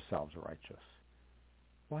make ourselves righteous.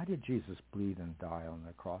 Why did Jesus bleed and die on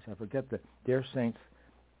the cross? I forget the dear saint's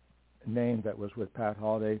name that was with Pat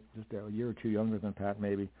Holliday, just a year or two younger than Pat,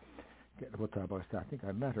 maybe. I think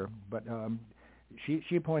I met her. But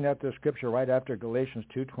she pointed out the scripture right after Galatians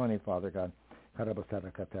 2:20, Father God. Which I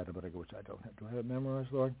don't have. Do I have it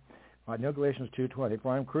memorized, Lord? I know Galatians 2:20.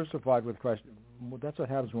 For I am crucified with Christ. Well, that's what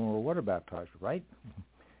happens when we're water baptized, right?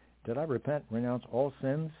 Did I repent, renounce all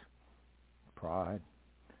sins? Pride.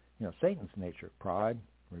 Satan's nature. Pride,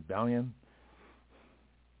 rebellion,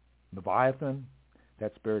 Leviathan,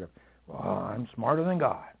 that spirit of, I'm smarter than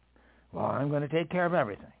God. I'm going to take care of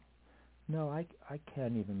everything. No, I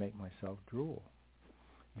can't even make myself drool.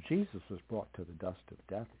 Jesus was brought to the dust of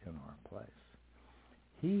death in our place.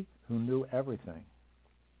 He who knew everything,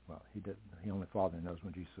 he didn't. He only Father knows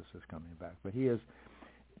when Jesus is coming back. But he is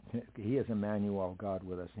Emmanuel, God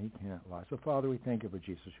with us, and he can't lie. So, Father, we thank you for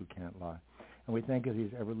Jesus who can't lie. And we thank you that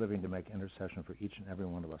he's ever living to make intercession for each and every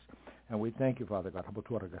one of us. And we thank you, Father God,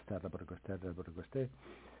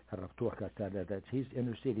 that he's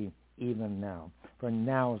interceding even now. For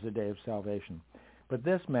now is the day of salvation. But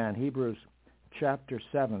this man, Hebrews chapter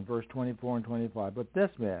 7, verse 24 and 25, but this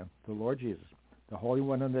man, the Lord Jesus, the Holy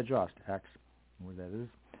One and the Just, Acts, where that is,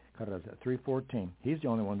 3:14. He's the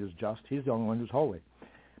only one who's just. He's the only one who's holy.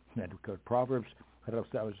 And Proverbs, that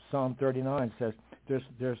was Psalm 39, says,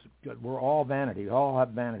 we're all vanity. We all have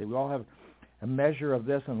vanity. We all have a measure of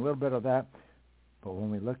this and a little bit of that. But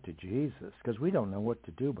when we look to Jesus, because we don't know what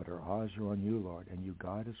to do, but our eyes are on you, Lord, and you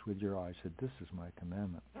guide us with your eyes. Said, this is my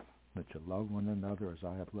commandment, that you love one another as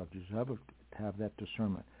I have loved you. So have that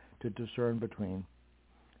discernment, to discern between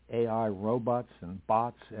AI robots and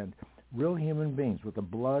bots and real human beings with the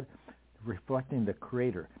blood reflecting the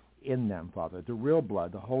Creator in them, Father, the real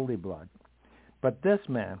blood, the holy blood. But this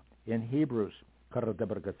man, in Hebrews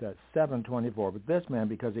 7:24, but this man,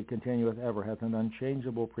 because he continueth ever, hath an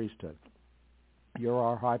unchangeable priesthood. You're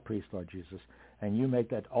our high priest, Lord Jesus, and you make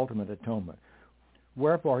that ultimate atonement.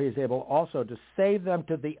 Wherefore he is able also to save them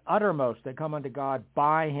to the uttermost that come unto God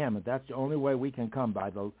by him. And that's the only way we can come, by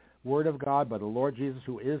the word of God, by the Lord Jesus,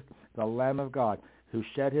 who is the Lamb of God, who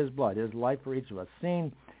shed his blood, his life for each of us,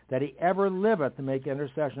 seeing that he ever liveth to make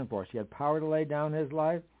intercession for us. He had power to lay down his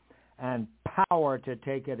life and power to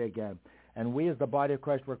take it again. And we as the body of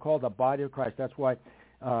Christ, we're called the body of Christ. That's why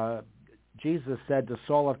Jesus said to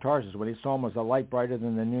Saul of Tarsus, when he saw him as a light brighter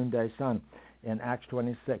than the noonday sun, in Acts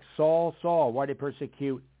 26, Saul, Saul, why do you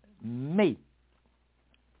persecute me?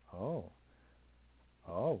 Oh,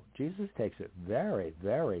 Jesus takes it very,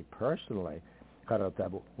 very personally.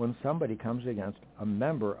 When somebody comes against a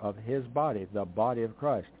member of his body, the body of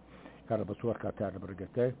Christ.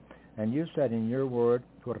 And you said in your word,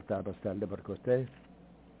 Heavenly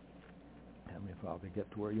Father,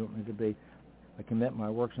 get to where you want me to be. I commit my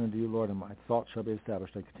works unto you, Lord, and my thoughts shall be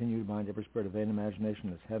established. I continue to bind every spirit of vain imagination,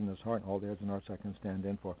 this head and this heart, and all the heads and hearts I can stand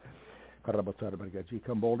in for. You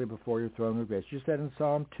come boldly before your throne of grace. You said in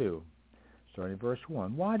Psalm 2, starting verse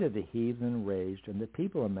 1, why do the heathen rage and the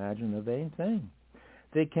people imagine a vain thing?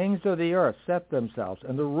 The kings of the earth set themselves,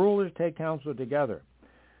 and the rulers take counsel together.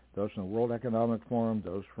 Those from the World Economic Forum,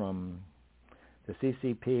 those from the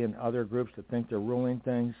CCP and other groups that think they're ruling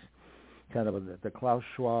things, kind of the Klaus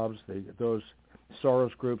Schwabs, those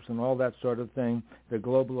Soros groups and all that sort of thing, the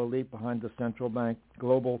global elite behind the central bank,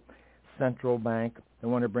 global central bank. They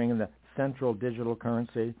want to bring in the central digital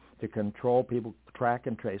currency to control people, track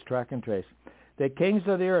and trace. The kings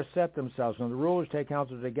of the earth set themselves, and the rulers take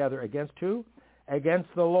counsel together against who? Against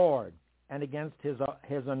the Lord and against his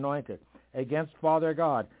anointed, against Father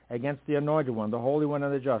God, against the anointed one, the Holy One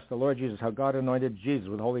and the Just, the Lord Jesus, how God anointed Jesus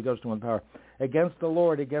with the Holy Ghost and power, against the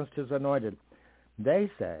Lord, against his anointed.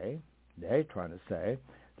 They're trying to say,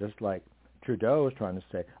 just like Trudeau is trying to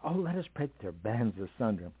say, let us break their bands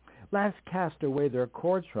asunder. Let us cast away their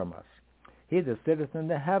cords from us. He that sitteth in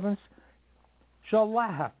the heavens shall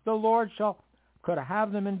laugh. The Lord could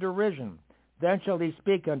have them in derision. Then shall he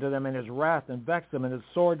speak unto them in his wrath and vex them in his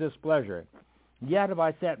sore displeasure. Yet have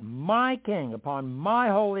I set my king upon my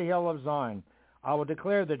holy hill of Zion. I will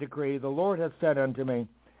declare the decree. The Lord hath said unto me,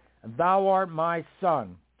 thou art my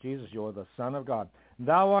son. Jesus, you are the Son of God.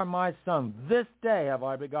 Thou art my son. This day have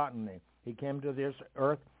I begotten thee. He came to this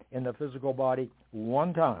earth in the physical body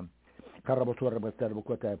one time.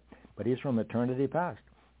 But he's from eternity past.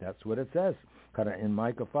 That's what it says in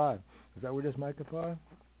Micah 5. Is that what it is, Micah 5?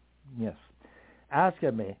 Yes. Ask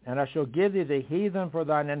of me, and I shall give thee the heathen for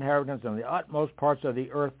thine inheritance and the utmost parts of the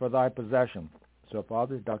earth for thy possession. So,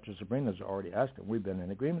 Father, Dr. Sabrina has already asked, and we've been in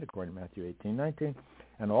agreement according to Matthew 18:19,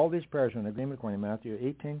 and all these prayers are in agreement according to Matthew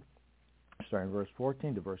 18, starting verse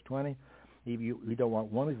 14 to verse 20. You don't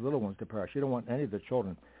want one of these little ones to perish. You don't want any of the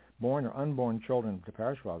children, born or unborn children, to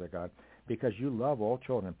perish, Father God, because you love all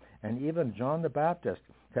children. And even John the Baptist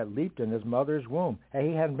had leaped in his mother's womb. Hey,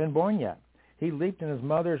 he hadn't been born yet. He leaped in his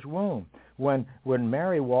mother's womb when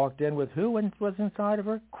Mary walked in with who was inside of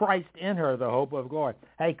her? Christ in her, the hope of glory.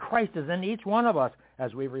 Hey, Christ is in each one of us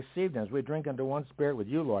as we receive him, as we drink into one spirit with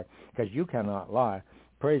you, Lord, because you cannot lie.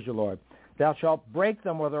 Praise you, Lord. Thou shalt break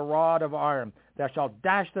them with a rod of iron. Thou shalt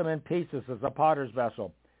dash them in pieces as a potter's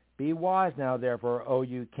vessel. Be wise now, therefore, O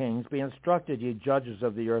you kings. Be instructed, ye judges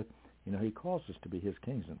of the earth. You know, he calls us to be his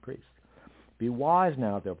kings and priests. Be wise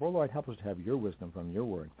now, therefore. Lord, help us to have your wisdom from your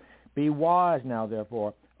word. Be wise now,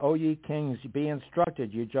 therefore, O ye kings, be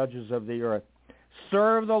instructed, ye judges of the earth.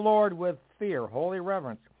 Serve the Lord with fear, holy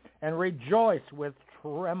reverence, and rejoice with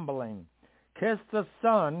trembling. Kiss the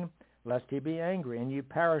Son, lest he be angry, and ye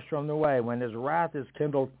perish from the way, when his wrath is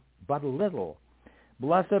kindled but a little.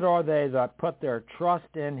 Blessed are they that put their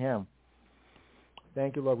trust in him.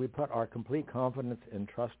 Thank you, Lord. We put our complete confidence and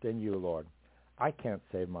trust in you, Lord. I can't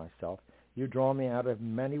save myself. You draw me out of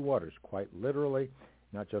many waters, quite literally,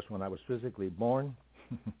 not just when I was physically born.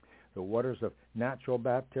 The waters of natural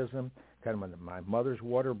baptism, kind of when my mother's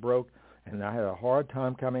water broke, and I had a hard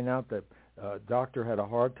time coming out. The doctor had a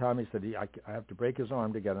hard time. He said, I have to break his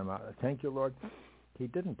arm to get him out. Thank you, Lord. He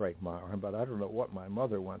didn't break my arm, but I don't know what my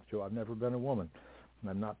mother went through. I've never been a woman.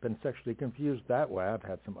 I've not been sexually confused that way. I've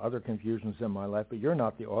had some other confusions in my life, but you're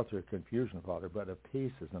not the author of confusion, Father, but of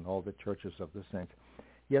peace is in all the churches of the saints.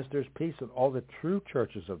 Yes, there's peace in all the true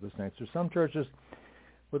churches of the saints. There's some churches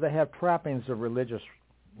where they have trappings of religious.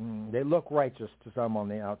 They look righteous to some on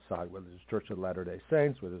the outside, whether it's Church of Latter-day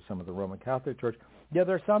Saints, whether it's some of the Roman Catholic Church. Yeah,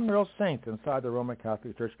 there's some real saints inside the Roman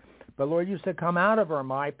Catholic Church. But, Lord, you said, come out of her,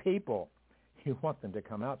 my people. You want them to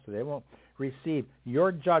come out so they won't receive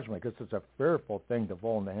your judgment, because it's a fearful thing to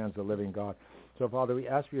fall in the hands of the living God. So, Father, we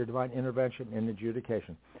ask for your divine intervention in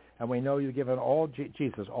adjudication. And we know you've given all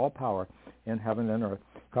Jesus all power in heaven and earth.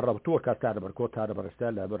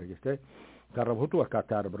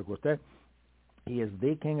 He is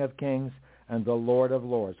the King of kings and the Lord of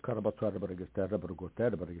lords.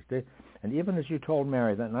 And even as you told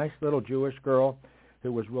Mary, that nice little Jewish girl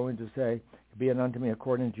who was willing to say, be it unto me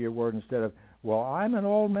according to your word, instead of, well, I'm an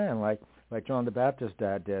old man, like John the Baptist's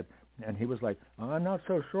dad did. And he was like, I'm not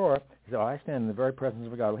so sure. He said, I stand in the very presence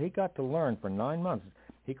of God. Well, he got to learn for 9 months.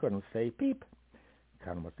 He couldn't say peep.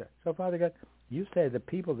 Kind of what's that. So, Father God, you say the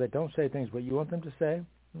people that don't say things what you want them to say,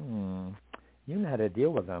 you know how to deal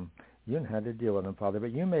with them. You know how to deal with them, Father.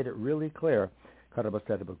 But you made it really clear,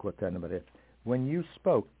 when you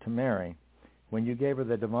spoke to Mary, when you gave her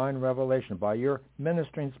the divine revelation by your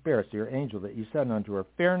ministering spirits, your angel, that you said unto her,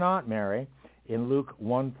 fear not, Mary, in Luke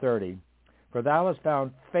 1:30, for thou hast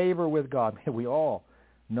found favor with God. We all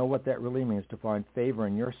know what that really means, to find favor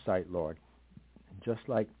in your sight, Lord. Just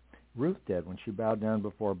like Ruth did when she bowed down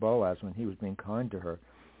before Boaz when he was being kind to her.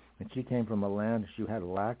 And she came from a land she had a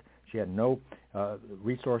lack. She had no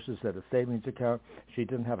resources at a savings account. She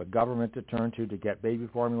didn't have a government to turn to get baby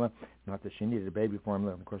formula. Not that she needed a baby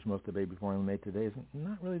formula. Of course, most of the baby formula made today is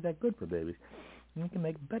not really that good for babies. You can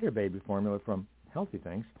make better baby formula from healthy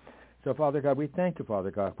things. So, Father God, we thank you, Father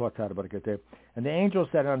God. And the angel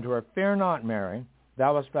said unto her, fear not, Mary,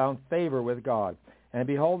 thou hast found favor with God. And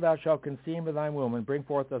behold, thou shalt conceive in thy womb, and bring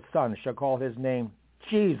forth a son, shall call his name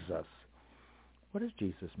Jesus. What does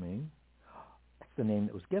Jesus mean? That's the name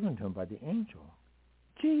that was given to him by the angel.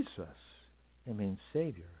 Jesus. It means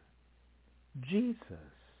Savior. Jesus.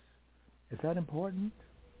 Is that important?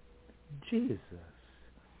 Jesus.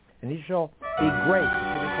 And he shall be great. He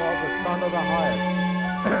shall be called the Son of the Highest.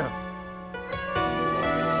 And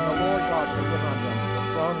the Lord God shall give unto him the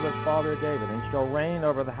throne of his father David, and he shall reign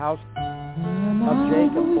over the house of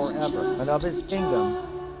Jacob forever, and of his kingdom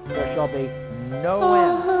there shall be no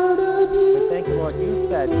end. But thank you, Lord, you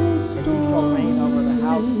said that he shall reign over the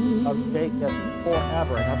house of Jacob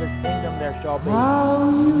forever, and of his kingdom there shall be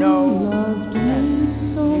no end.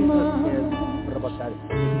 Jesus is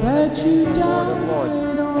the Lord of lords,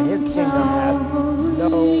 and his kingdom has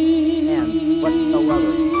no end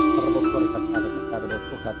whatsoever.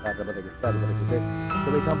 So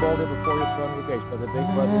we come boldly before your throne of grace, Brother Big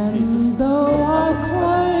Brother Jesus. Though I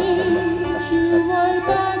claim you way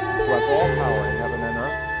back then, who has all power in heaven and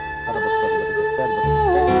earth,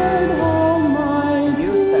 and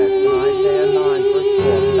you said in Isaiah 9, verse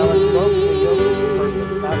 4, thou hast broken the yoke of the curse,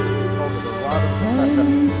 established over the rod of the oppressor,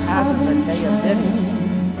 as in the day of Midian.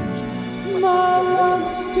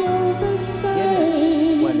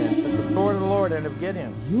 Gideon went in, took the sword of the Lord and of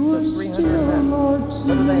Gideon, the 300 men.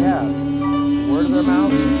 What do they have? Word of their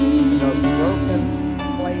mouth, those broken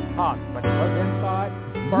clay pots, but it was inside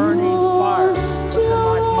burning fire. What's in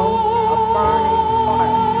my home? A burning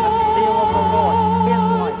fire. A seal of the Lord. His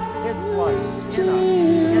light, His blood, in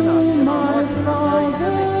us, in our hearts, in our very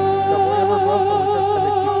living. So whatever broken, we're just going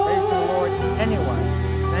to keep praising the Lord anyway.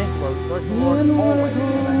 Thank you, Lord. Bless the Lord always.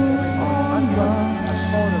 Unto us, a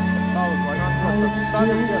sword of solid blood, unto us, the Son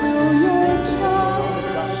is given. Thank you, only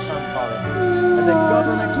begotten Son, Father. And the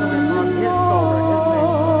government shall be upon his shoulder. His name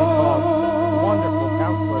shall be called Wonderful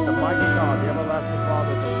Counselor, the Mighty God, the Everlasting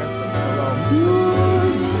Father, the Prince of Shalom.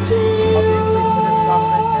 Of the increase of his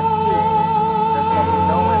government and peace, there shall be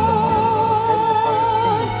no end upon the throne of David, upon his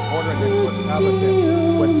kingdom, ordering it to establish it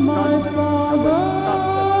with judgment and with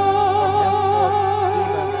justice from henceforth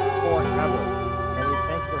even forever. And we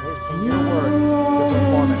thank for hastening your word to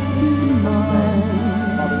perform it. In Jesus' name.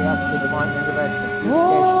 Father, we ask for divine intervention and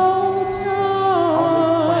purification on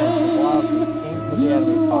these plans and wiles and schemes of the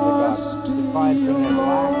enemy, Father God, to try and bring in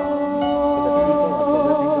lack to the people of the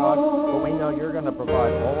living God. But we know you're going to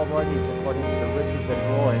provide all of our needs according to the riches and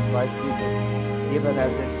glory in Christ Jesus, even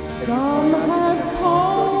as you pointed out in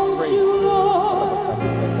Psalm 33.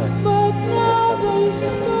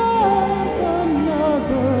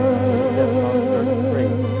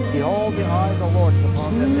 Behold, the eye of the Lord is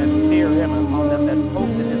upon them that fear him, and upon them that hope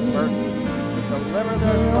in his mercy, to deliver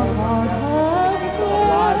their soul from death, to keep them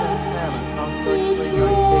alive in famine. Psalm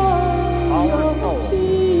 33:19. Our soul,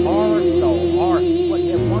 what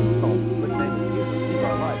you have one soul, which name is Jesus, keep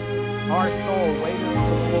our life. Our soul waiteth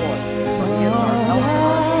for the Lord, for he is our help and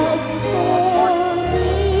our shield. Our heart is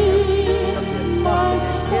his, because we have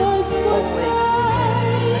trusted in his holy name.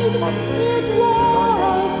 Thank you, Father, for your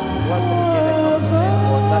name. Blessed is he that comes in the name of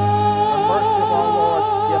the Lord. Let the mercy of our Lord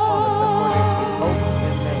be upon us, according as we hope in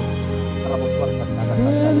his name.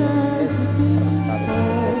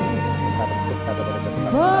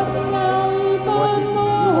 Lord Jesus,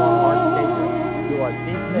 you are our Savior. You are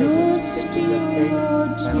the Savior, the King of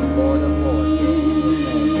kings, and the Lord of lords.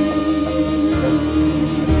 In Jesus'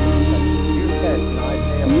 name. You said in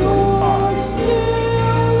Isaiah 45,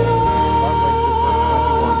 partway through verse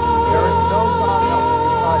 21, there is no God else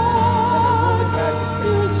beside you, and a ruling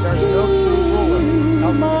majesty. There is no true ruler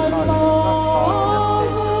else beside you, not God and a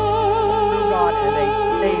Savior. A true God and a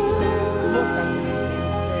Savior. Look unto me,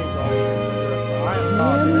 and save all the ends of the earth. For I am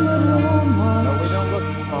God, there is no other. No, we don't look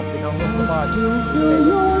to Trump, we don't look to Biden, we don't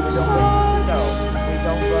look to Trudeau, we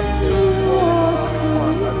don't look to World Economic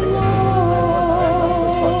Forum. Our biggest issue is North America.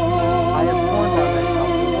 I have formed by myself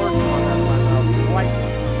the words upon that my mouth,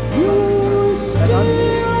 righteous, that unto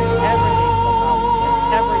me every knee shall bow, and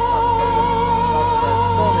every tongue shall confess.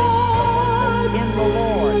 Surely the one says, in the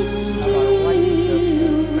Lord have I righteousness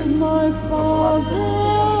and strength.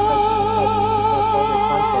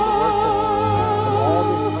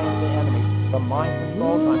 The mind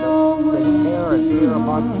controlled by the terror and fear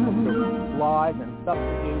upon people to lies and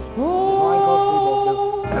substitutes, divine cause people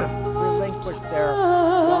to relinquish their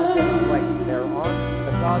God-given rights, their arms,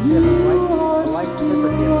 the God-given right, the life of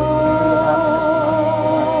liberty and the pursuit of happiness,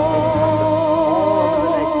 all over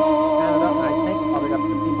the nation, Canada, and I thank Father God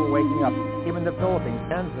for people waking up, even the Philippines,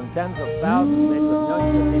 tens and tens of thousands, maybe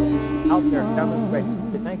millions of people out there demonstrating.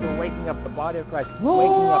 We thank you for waking up the body of Christ,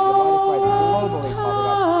 globally, Father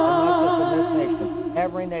God, and not just in this nation,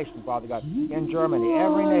 every nation, Father God, in Germany,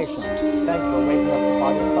 every nation. Thank you for waking up the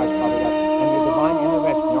body of Christ, Father God, and your divine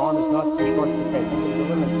intervention. Your arm is not too short to take. You give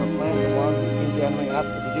deliverance from plans and alarms you seem generally ask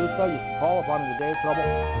you to do so. You can call upon in the day of trouble,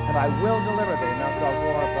 and I will deliver thee, and thou shalt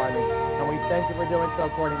glorify me. And we thank you for doing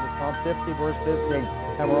so according to Psalm 50, verse 15.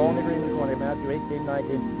 And we're all in agreement according to Matthew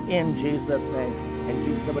 18:19, in Jesus' name. And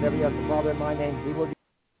Jesus said, whatever you ask the Father in my name, he will do.